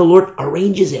beautiful how the Lord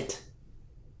arranges it.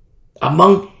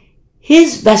 Among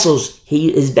his vessels,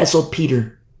 he is vessel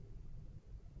Peter.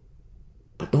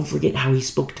 But don't forget how he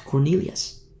spoke to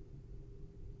Cornelius.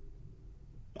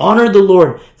 Honor the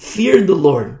Lord, fear the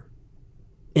Lord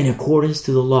in accordance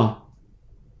to the law.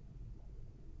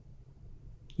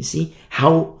 You see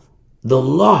how the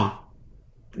law,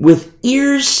 with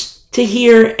ears to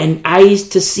hear and eyes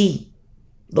to see.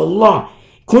 The law.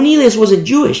 Cornelius wasn't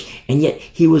Jewish, and yet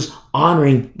he was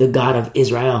honoring the God of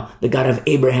Israel, the God of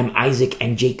Abraham, Isaac,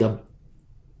 and Jacob,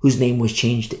 whose name was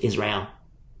changed to Israel.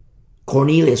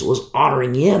 Cornelius was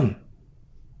honoring him.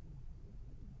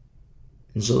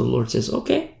 And so the Lord says,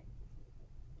 okay.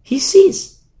 He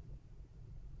sees.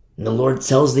 And the Lord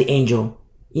tells the angel,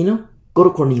 go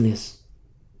to Cornelius.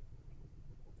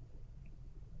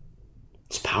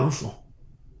 It's powerful.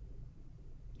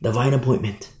 Divine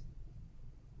appointment.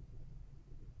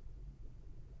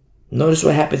 Notice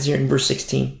what happens here in verse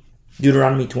 16.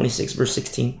 Deuteronomy 26, verse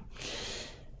 16.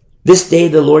 This day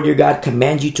the Lord your God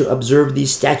commands you to observe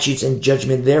these statutes and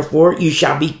judgment. Therefore, you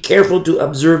shall be careful to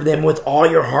observe them with all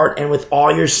your heart and with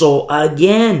all your soul.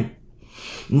 Again,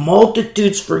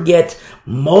 multitudes forget,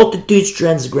 multitudes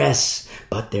transgress,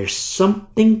 but there's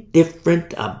something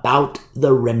different about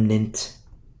the remnant.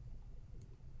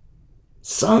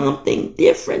 Something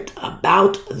different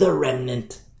about the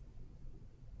remnant.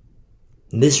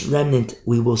 This remnant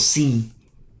we will see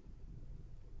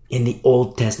in the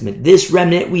Old Testament. This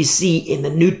remnant we see in the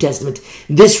New Testament.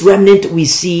 This remnant we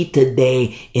see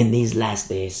today in these last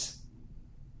days.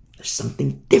 There's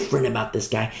something different about this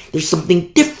guy. There's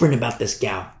something different about this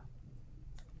gal.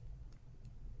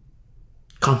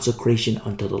 Consecration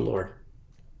unto the Lord.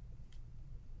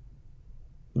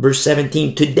 Verse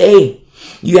 17, today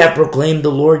you have proclaimed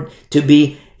the Lord to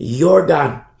be your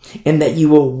God, and that you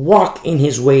will walk in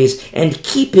his ways and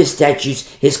keep his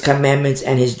statutes, his commandments,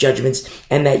 and his judgments,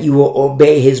 and that you will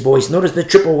obey his voice. Notice the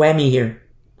triple whammy here.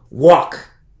 Walk,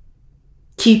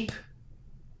 keep,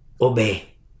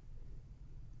 obey.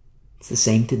 It's the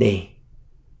same today.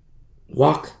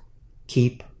 Walk,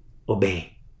 keep,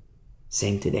 obey.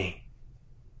 Same today.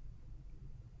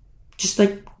 Just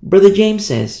like Brother James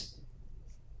says,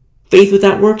 faith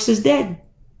without works is dead.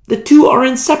 The two are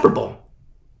inseparable.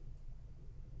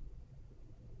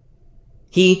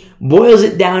 He boils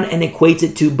it down and equates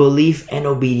it to belief and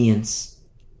obedience.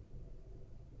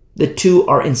 The two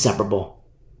are inseparable.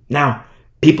 Now,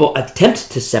 people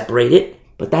attempt to separate it,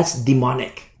 but that's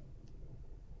demonic.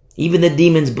 Even the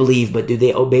demons believe, but do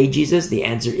they obey Jesus? The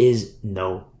answer is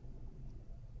no.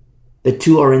 The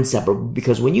two are inseparable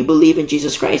because when you believe in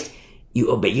Jesus Christ, you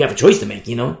obey. You have a choice to make,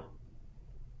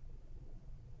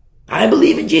 I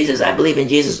believe in Jesus. I believe in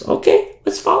Jesus. Okay,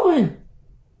 let's follow him.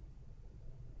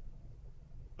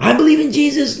 I believe in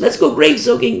Jesus. Let's go grave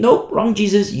soaking. Nope, wrong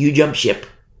Jesus. You jump ship.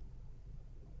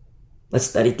 Let's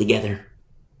study together.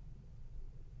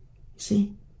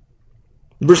 See?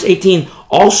 Verse 18.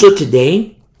 Also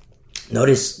today,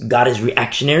 notice God is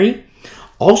reactionary.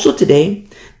 Also today,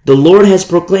 the Lord has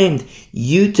proclaimed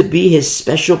you to be his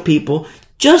special people,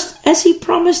 just as he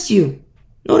promised you.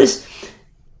 Notice,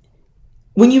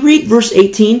 when you read verse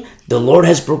 18, the Lord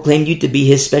has proclaimed you to be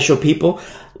his special people.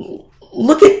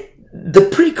 Look at the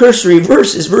precursory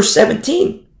verse is verse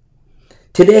 17.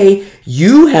 Today,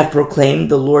 you have proclaimed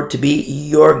the Lord to be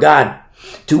your God,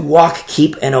 to walk,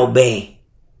 keep, and obey.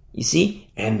 You see?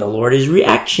 And the Lord is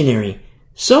reactionary.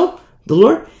 So, the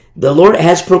Lord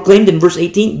has proclaimed in verse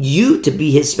 18, you to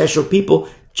be his special people,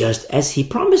 just as he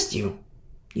promised you.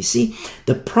 You see?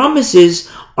 The promises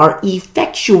are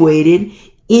effectuated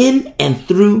in and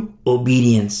through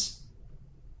obedience.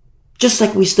 Just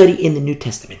like we study in the New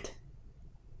Testament.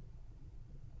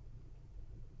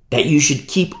 That you should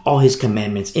keep all his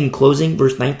commandments. In closing,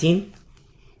 verse 19.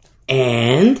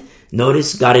 And,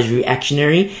 notice God is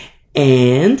reactionary.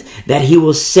 And that he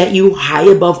will set you high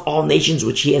above all nations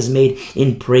which he has made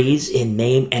in praise, in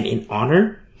name, and in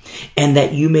honor. And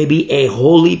that you may be a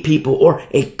holy people or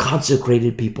a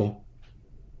consecrated people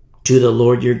to the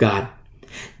Lord your God,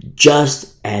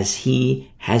 just as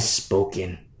he has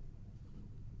spoken.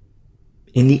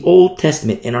 In the Old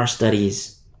Testament, in our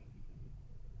studies,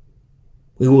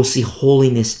 we will see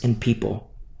holiness in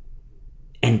people,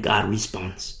 and God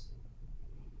responds.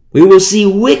 We will see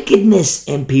wickedness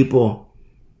in people,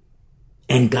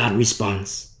 and God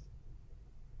responds.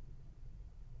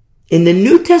 In the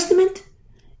New Testament,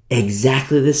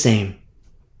 exactly the same.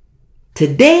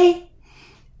 Today,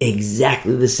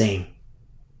 exactly the same.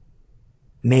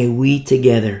 May we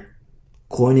together,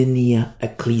 koinonia,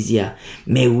 ecclesia,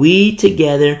 may we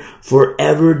together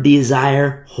forever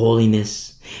desire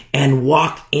holiness and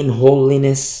walk in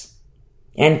holiness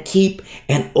and keep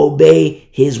and obey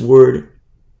his word,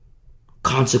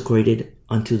 consecrated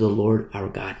unto the Lord our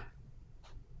God.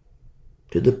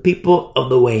 To the people of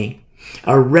the way,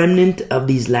 a remnant of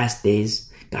these last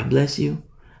days, God bless you.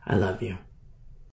 I love you.